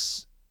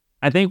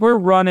I think we're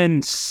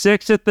running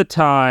 6 at the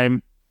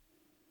time.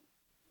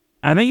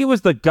 I think it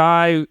was the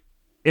guy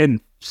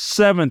in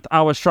 7th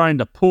I was trying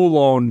to pull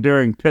on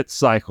during pit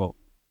cycle.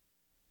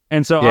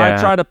 And so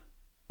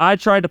I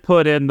tried to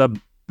put in the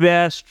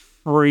best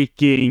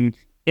freaking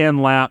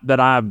in-lap that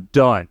I've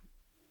done.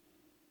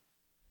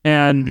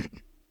 And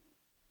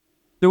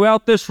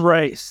throughout this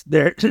race,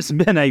 there's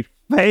been a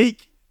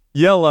fake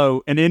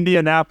yellow in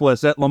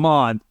Indianapolis at Le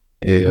Mans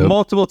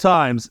multiple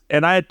times.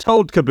 And I had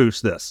told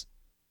Caboose this.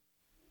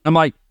 I'm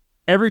like,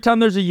 every time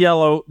there's a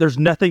yellow, there's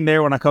nothing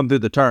there when I come through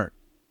the turn.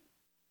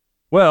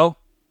 Well,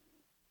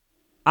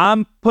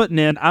 I'm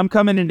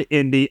coming into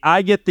Indy,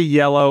 I get the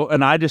yellow,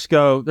 and I just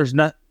go,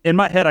 in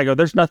my head, I go,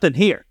 there's nothing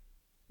here.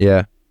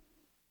 Yeah.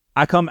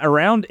 I come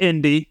around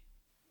Indy,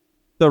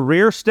 the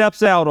rear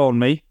steps out on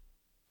me,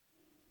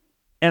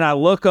 and I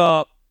look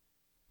up,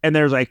 and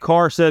there's a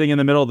car sitting in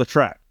the middle of the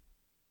track.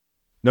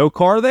 No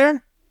car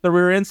there? The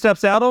rear end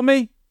steps out on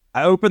me.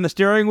 I open the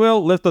steering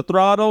wheel, lift the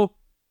throttle,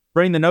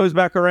 bring the nose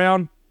back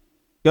around,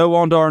 go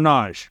on to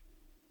Arnage.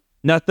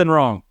 Nothing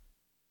wrong.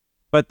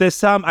 But this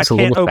time, I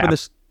can't open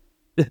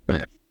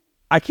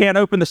I can't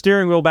open the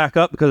steering wheel back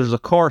up because there's a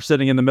car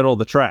sitting in the middle of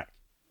the track.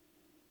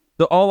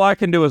 So all I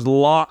can do is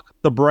lock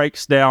the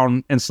brakes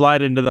down and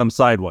slide into them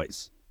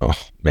sideways. Oh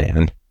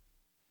man.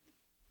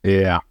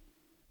 Yeah.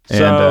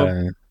 So,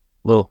 and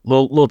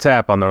little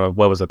tap on the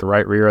the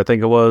right rear, I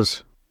think it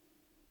was.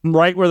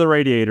 Right where the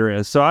radiator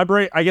is. So I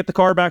get the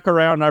car back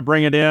around and I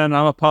bring it in.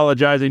 I'm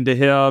apologizing to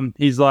him.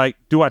 He's like,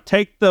 do I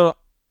take the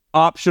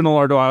optional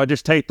or do I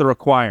just take the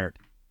required?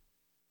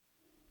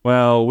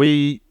 Well,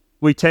 we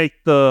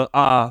take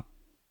the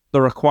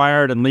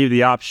required and leave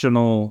the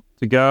optional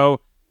to go.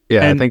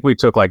 Yeah, and I think we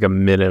took like a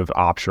minute of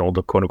optional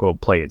to quote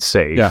unquote play it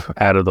safe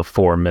out of the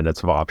 4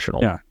 minutes of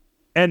optional. Yeah.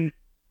 And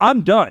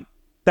I'm done.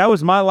 That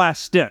was my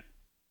last stint.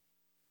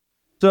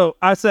 So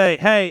I say,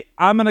 hey,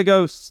 I'm going to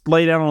go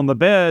lay down on the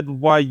bed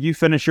while you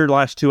finish your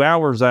last 2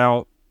 hours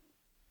out.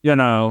 You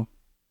know,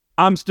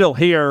 I'm still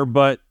here,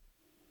 but,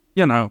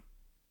 you know,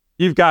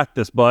 you've got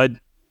this,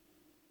 bud.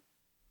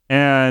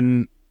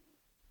 And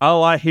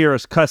all I hear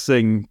is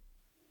cussing.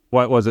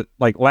 What was it,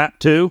 like lap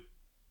 2?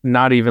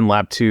 Not even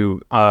lap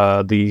 2.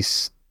 The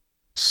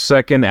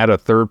second out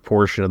of third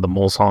portion of the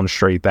Mulsanne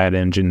straight, that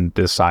engine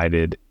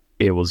decided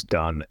it was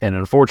done. And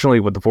unfortunately,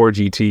 with the Ford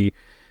GT,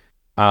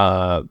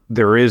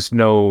 there is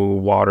no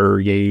water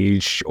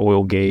gauge,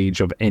 oil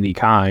gauge of any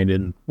kind.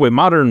 And with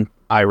modern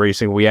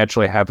iRacing, we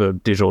actually have a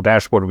digital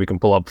dashboard we can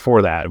pull up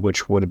for that,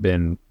 which would have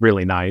been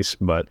really nice.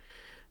 But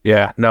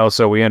yeah, no.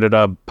 So we ended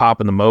up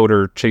popping the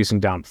motor,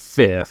 chasing down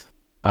 5th,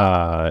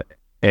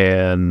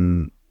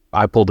 and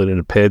I pulled it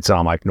into pits, and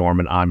I'm like,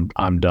 Norman,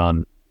 I'm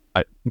done.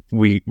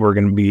 We're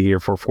going to be here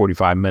for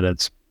 45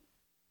 minutes.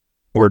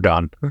 We're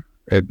done.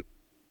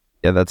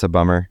 Yeah, that's a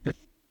bummer.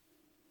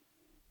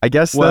 I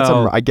guess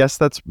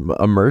that's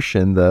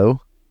immersion,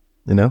 though.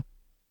 You know.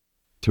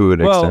 to an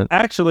Well, extent.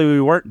 actually,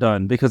 we weren't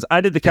done because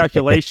I did the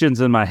calculations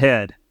in my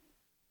head.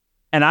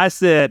 And I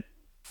said,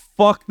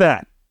 fuck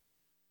that.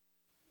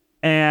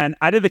 And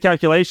I did the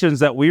calculations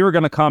that we were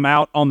going to come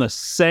out on the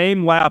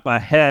same lap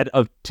ahead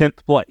of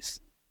 10th place.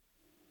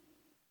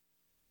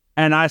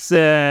 And I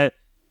said,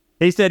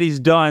 he said he's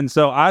done.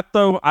 So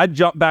I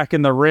jumped back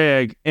in the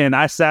rig and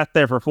I sat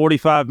there for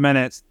 45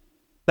 minutes.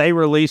 They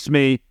released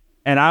me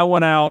and I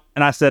went out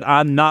and I said,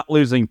 I'm not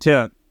losing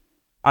 10th.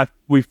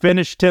 We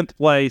finished 10th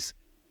place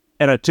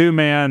at a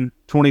 2-man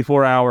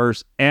 24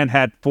 hours and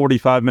had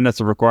 45 minutes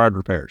of required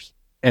repairs.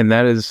 And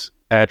that is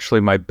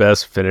actually my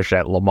best finish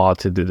at Le Mans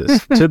to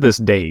this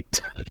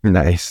date.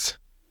 Nice.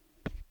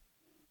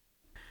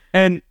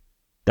 And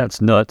That's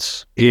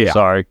nuts. Yeah.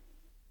 Sorry.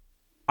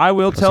 I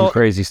will That's some tell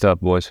crazy stuff,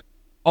 boys.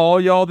 all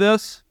y'all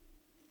this.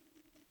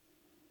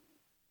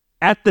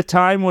 At the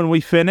time when we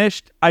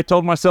finished, I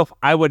told myself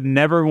I would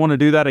never want to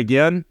do that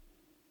again.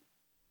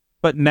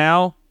 But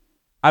now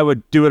I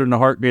would do it in a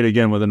heartbeat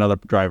again with another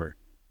driver.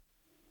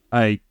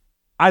 I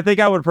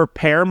think I would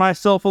prepare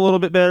myself a little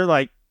bit better.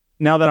 Like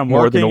now that I'm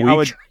More than working, a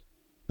week.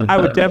 I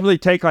would definitely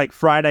take like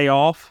Friday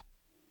off.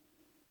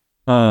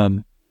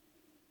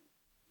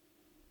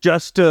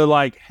 Just to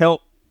like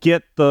help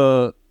get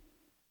the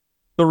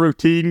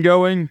routine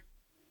going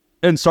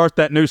and start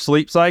that new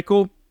sleep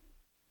cycle.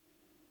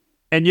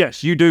 And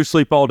yes, you do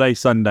sleep all day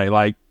Sunday.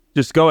 Like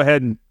just go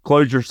ahead and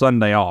close your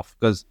Sunday off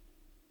because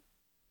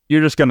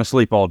you're just going to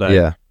sleep all day.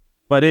 Yeah.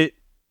 But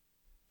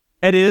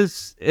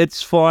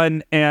it's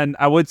fun. And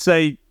I would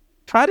say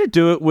try to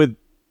do it with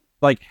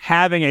like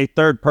having a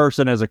third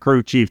person as a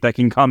crew chief that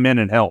can come in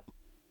and help.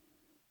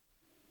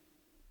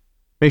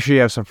 Make sure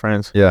you have some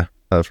friends. Yeah.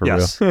 That's for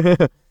Yes. real.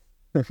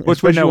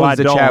 Which we know I ones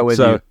to don't. chat with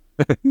So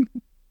you.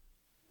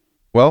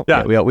 Well,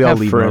 Yeah. We all Have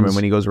leave friends. Norman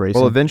when he goes racing.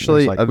 Well,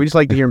 eventually- we just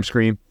like to hear him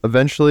scream.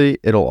 eventually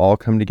it'll all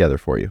come together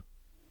for you.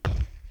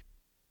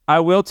 I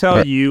will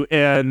tell you,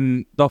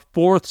 in the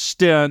fourth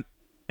stint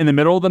in the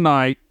middle of the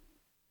night,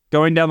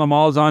 going down the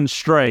Malzahn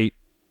Straight,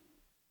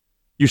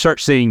 you start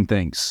seeing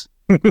things.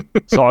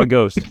 Saw a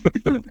ghost.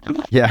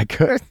 Yeah,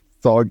 good.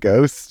 It's all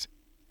ghost.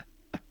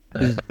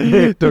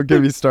 Don't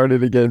get me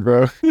started again,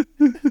 bro.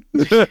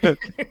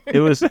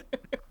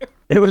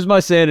 It was my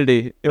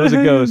sanity. It was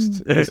a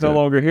ghost. It's no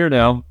longer here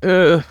now.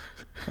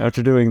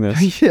 After doing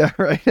this. Yeah,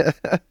 right.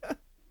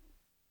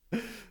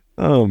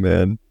 Oh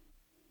man.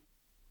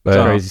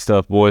 That's crazy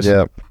stuff, boys.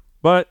 Yeah.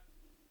 But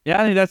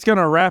yeah, I think that's going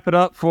to wrap it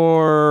up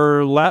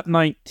for lap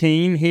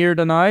 19 here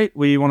tonight.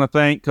 We want to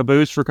thank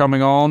Caboose for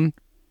coming on.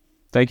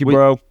 Thank you,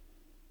 bro.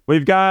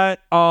 We've got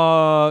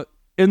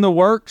in the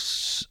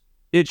works,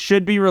 it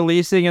should be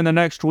releasing in the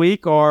next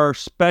week, our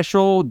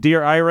special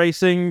Deer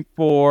iRacing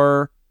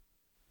for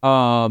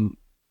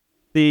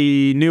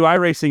the new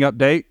iRacing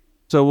update.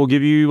 So we'll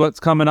give you what's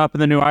coming up in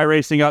the new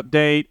iRacing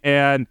update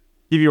and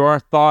give you our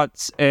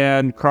thoughts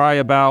and cry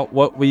about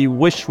what we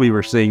wish we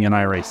were seeing in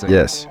iRacing.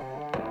 Yes.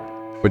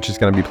 Which is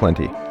going to be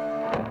plenty.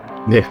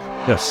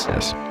 Yes.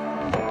 Yes.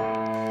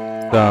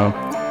 So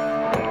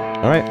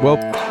All right. Well,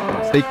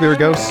 stay clear of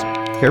ghosts.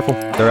 Careful.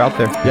 They're out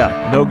there.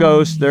 Yeah, no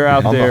ghosts. They're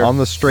out On there. the, on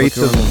the streets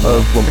of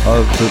the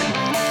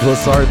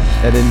Glissart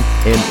and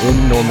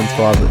in Norman's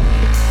Closet.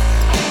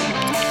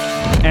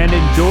 and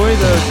enjoy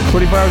the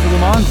 24 Hours of Le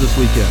Mans this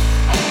weekend.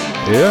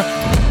 Yeah.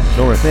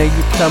 Norman. Thank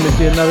you for coming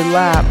to another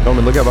lap.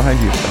 Norman, look out behind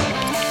you.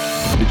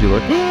 Did you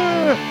look? All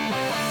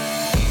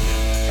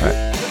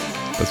right.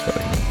 That's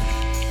funny.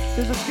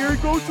 There's a scary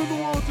ghost on the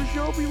wall. It's a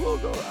Shelby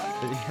logo.